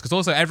it's like this, because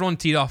also everyone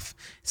teed off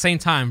same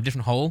time,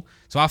 different hole.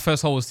 So our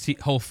first hole was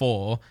hole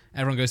 4.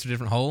 Everyone goes to a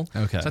different hole.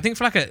 Okay. So I think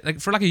for like a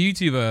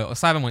YouTuber or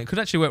Simon one, it could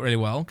actually work really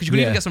well because you could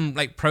even get some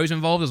like pros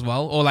involved as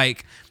well, or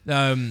like.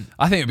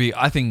 I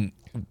think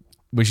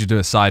we should do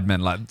a sidemen,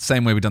 like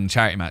same way we've done the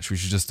charity match. We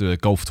should just do a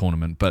golf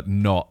tournament, but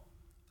not.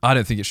 I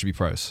don't think it should be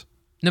pros.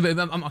 No, but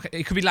okay,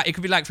 it could be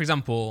like for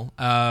example,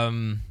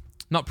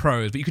 not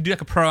pros, but you could do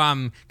like a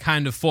pro-am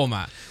kind of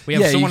format. We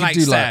have Yeah, you someone could like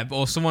do, Seb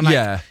or someone like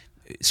Yeah,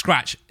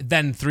 Scratch,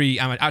 then 3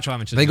 actual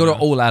amateurs. they got to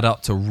all add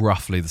up to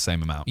roughly the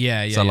same amount.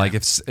 Yeah, yeah. So yeah. like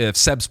if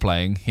Seb's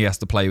playing, he has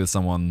to play with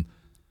someone.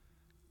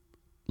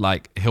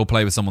 Like he'll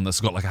play with someone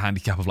that's got like a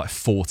handicap of like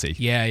 40.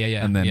 Yeah.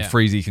 And then yeah.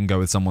 Freezy can go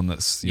with someone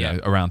that's you know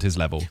around his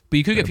level. But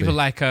you could get It'll people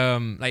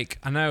be- like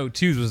I know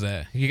Twos was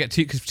there. You could get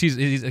Twos because Twos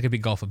is like a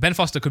big golfer. Ben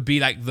Foster could be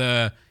like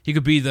he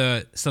could be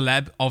the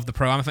celeb of the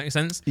pro-am, if that makes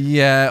sense.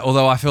 Yeah,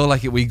 although I feel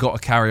like we got to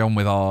carry on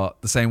with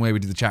the same way we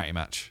did the charity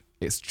match.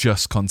 It's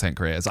just content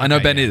creators. I know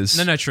Okay, Ben yeah.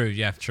 is. No, true.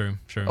 Yeah, true.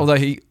 Although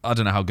I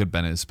don't know how good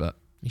Ben is, but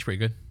He's pretty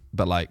good.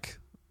 like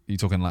you're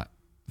talking like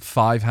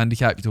 5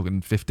 handicap. You're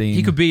talking 15.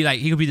 He could be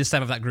the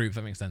Seb of that group, if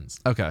that makes sense.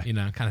 Okay.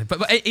 Kind of.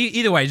 But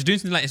either way, just doing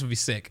something like this would be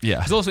sick. Yeah.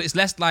 Because also it's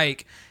less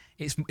like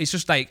it's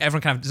just like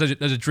everyone kind of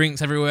there's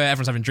drinks everywhere.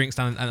 Everyone's having drinks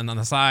down on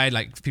the side.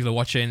 Like people are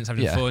watching. It's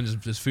having fun.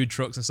 There's food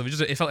trucks and stuff.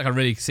 It felt like a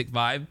really sick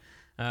vibe.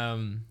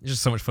 It's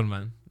just so much fun,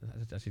 man.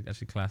 It's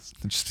actually class.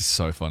 It'd just be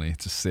so funny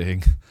just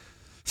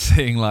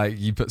seeing like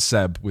you put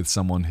Seb with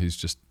someone who's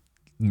just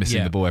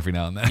missing the ball every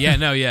now and then. Yeah.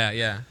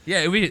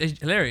 It would be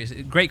hilarious.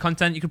 Great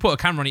content. You could put a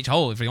camera on each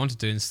hole if you wanted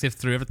to and sift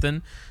through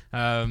everything.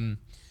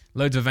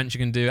 Loads of events you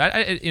can do.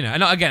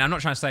 And again, I'm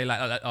not trying to say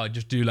like,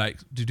 just do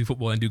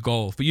football and do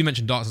golf. But you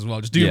mentioned darts as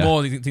well. Just do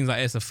more things like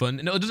this. Are fun.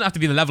 And it doesn't have to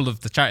be the level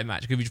of the charity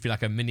match. It could just be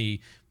like a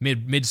mini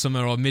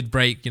midsummer or mid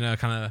break,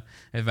 kind of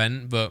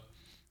event. But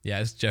yeah,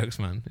 it's jokes,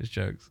 man. It's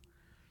jokes.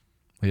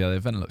 Yeah, the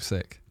event looks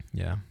sick.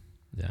 Yeah.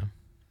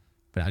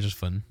 But it's just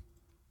fun,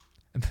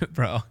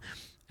 bro.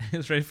 It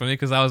was really funny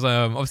because I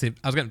was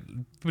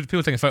getting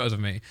people taking photos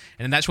of me,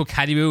 and the actual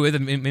caddy we were with,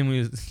 Min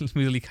Woo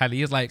Lee caddy,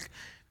 he was like,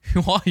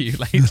 who are you?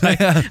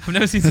 Like I've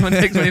never seen someone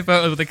take so many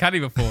photos with a caddy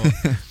before.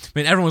 I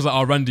mean, everyone was like,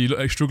 "Oh, Randy, you look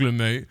like struggling,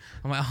 mate."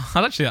 I'm like, oh,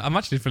 I'm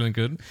actually feeling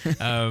good.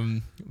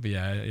 But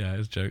yeah, it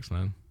was jokes,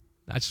 man.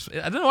 I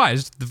don't know why.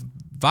 The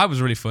vibe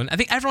was really fun. I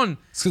think everyone.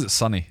 It's because it's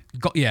sunny.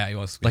 It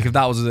was. Like if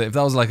that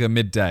was like a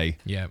midday,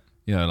 Yeah.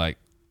 you know, like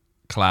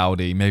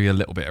cloudy, maybe a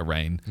little bit of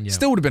rain, Yeah.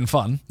 still would have been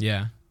fun.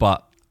 Yeah.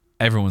 But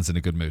everyone's in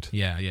a good mood.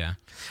 Yeah.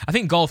 I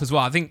think golf as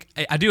well. I think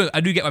I do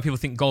get why people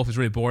think golf is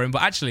really boring,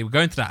 but actually,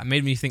 going to that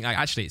made me think like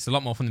actually it's a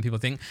lot more fun than people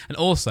think. And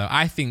also,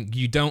 I think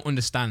you don't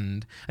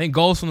understand. I think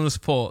golf's one of the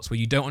sports where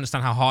you don't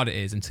understand how hard it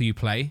is until you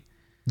play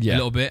a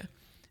little bit.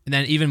 And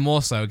then even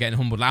more so, getting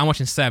humbled. Like I'm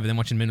watching Seb and then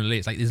watching Minwoo Lee.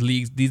 It's like these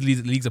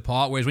leagues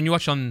apart. Whereas when you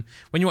watch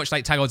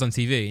like Tiger Woods on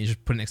TV and you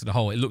just put it next to the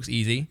hole, it looks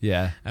easy.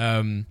 Yeah.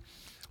 Well,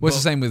 it's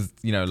the same with,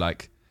 you know,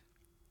 like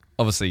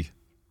obviously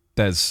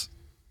there's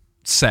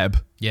Seb,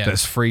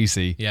 there's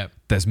Freezy,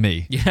 there's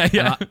me.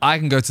 Yeah. And I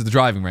can go to the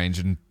driving range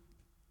and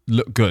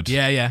look good.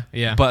 Yeah.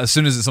 But as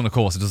soon as it's on a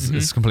course,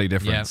 it's completely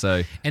different. Yeah.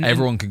 So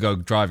everyone can go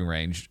driving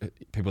range,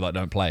 people that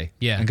don't play,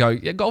 Yeah. and go,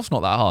 yeah, golf's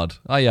not that hard.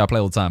 Oh yeah, I play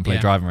all the time, play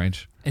driving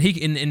range. And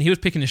he was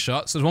picking his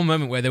shots. There was one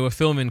moment where they were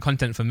filming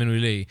content for Minwoo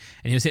Lee,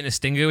 and he was hitting a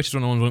stinger, which is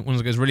one of the ones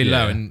that goes really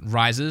low and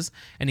rises,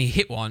 and he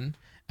hit one,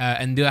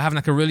 and they were having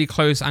like a really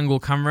close angle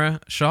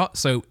camera shot,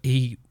 so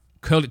he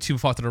curled it too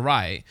far to the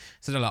right.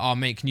 So they're like, "Oh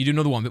mate, can you do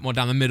another one a bit more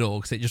down the middle?"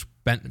 Because it just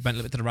bent a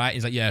little bit to the right.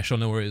 He's like, "Yeah, sure,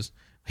 no worries."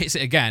 Hits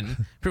it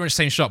again, pretty much the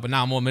same shot, but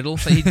now more middle.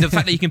 So the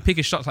fact that you can pick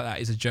his shots like that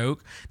is a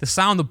joke. The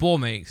sound the ball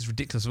makes is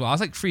ridiculous as well. I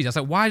was like, Freeze. I was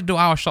like, why do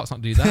our shots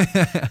not do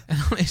that?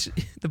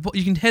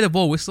 You can hear the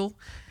ball whistle.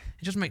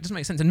 It just doesn't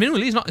make sense. And Minwoo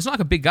Lee's it's not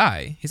like a big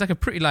guy. He's like a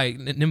pretty like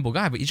nimble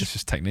guy, but he's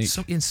just technique.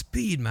 So in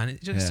speed, man.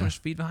 It's just so much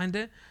speed behind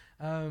it.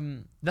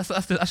 That's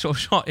the actual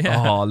shot.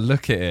 Yeah. Oh,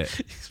 look at it.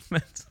 It's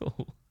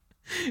mental.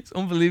 It's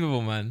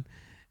unbelievable, man.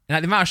 And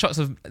like the amount of shots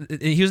of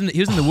he was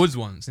in the woods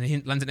once, and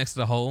he landed next to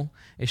the hole.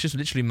 It's just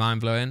literally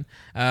mind blowing.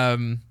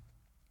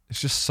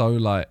 It's just so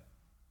like,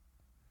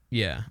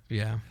 yeah.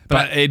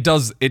 But it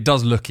does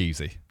look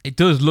easy. It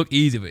does look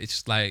easy, but it's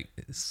just like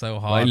it's so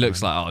hard. Like, it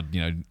looks like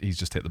he's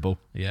just hit the ball.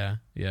 Yeah.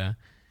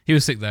 He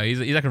was sick though. He's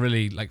like a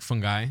really like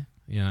fun guy.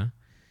 Yeah.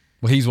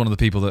 Well, he's one of the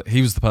people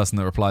he was the person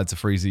that replied to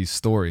Freezy's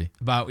story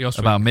about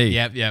me.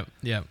 Yep.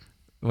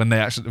 When they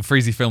actually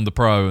Freezy filmed the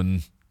pro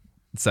and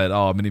said,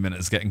 "Oh, Mini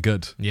Minute's getting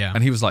good." Yeah.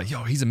 And he was like,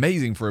 "Yo, he's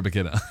amazing for a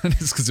beginner." And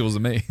it's because it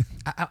wasn't me.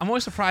 I'm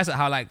always surprised at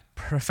how like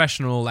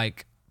professional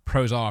like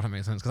pros are, if that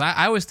makes sense. Because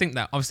I always think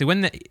that obviously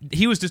when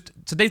he was just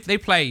so they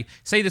play,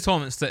 say the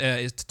tournaments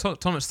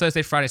tournaments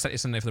Thursday, Friday, Saturday,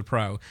 Sunday for the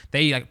pro.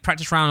 They like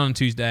practice round on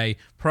Tuesday,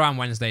 pro on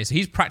Wednesday. So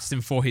he's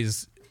practicing for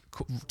his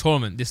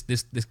tournament,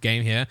 this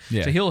game here.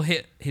 Yeah. So he'll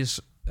hit his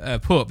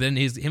putt, then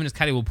him and his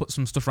caddy will put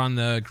some stuff around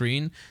the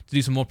green to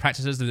do some more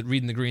practices,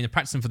 reading the green, and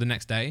practicing for the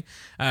next day.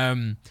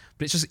 But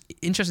it's just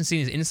interesting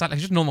seeing his insight. Like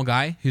he's just a normal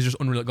guy who's just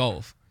unreal at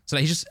golf. So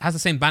like, he just has the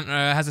same banter,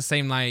 has the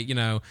same like, you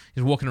know,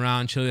 he's walking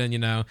around chilling, you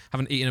know,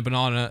 haven't eaten a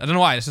banana. I don't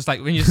know why. It's just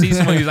like when you see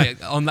someone who's like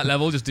on that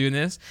level just doing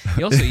this.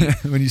 He also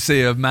when you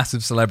see a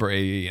massive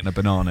celebrity eating a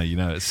banana, you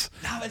know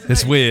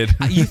it's weird.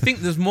 You think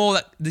there's more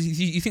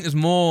you think there's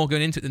more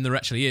going into it than there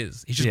actually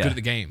is. He's just good at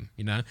the game,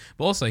 you know.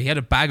 But also he had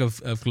a bag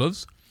of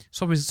gloves.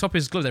 Swap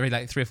his gloves every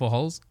like 3 or 4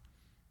 holes.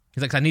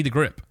 He's like, I need the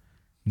grip.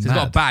 So he's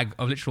got a bag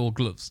of literal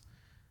gloves.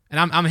 And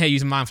I'm here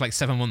using mine for like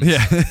 7 months.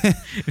 Yeah.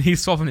 And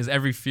he's swapping his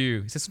every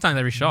few. He says sometimes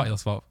every shot he'll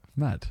swap.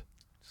 Mad.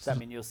 Does that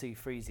mean you'll see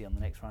Freezy on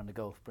the next round of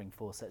golf bring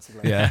 4 sets of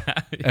gloves? Yeah.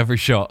 Every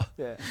shot.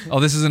 Yeah. Oh,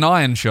 this is an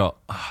iron shot.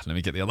 Oh, let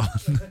me get the other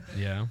one.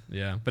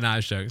 Yeah. But now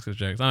it's jokes. I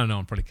don't know. No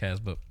one probably cares,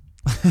 but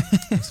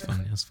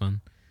it's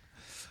fun.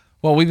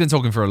 Well, we've been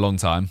talking for a long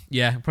time.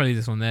 Yeah, probably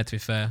this one there, to be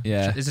fair.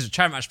 Yeah. This is a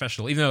charity match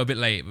special, even though a bit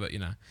late, but, you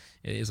know,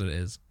 it is what it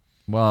is.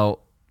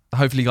 Well,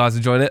 hopefully you guys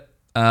enjoyed it.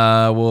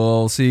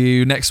 We'll see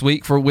you next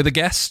week with a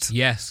guest.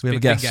 Yes, we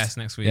have big a guest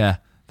next week. Yeah.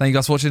 Thank you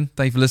guys for watching.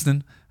 Thank you for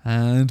listening.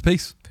 And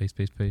peace. Peace.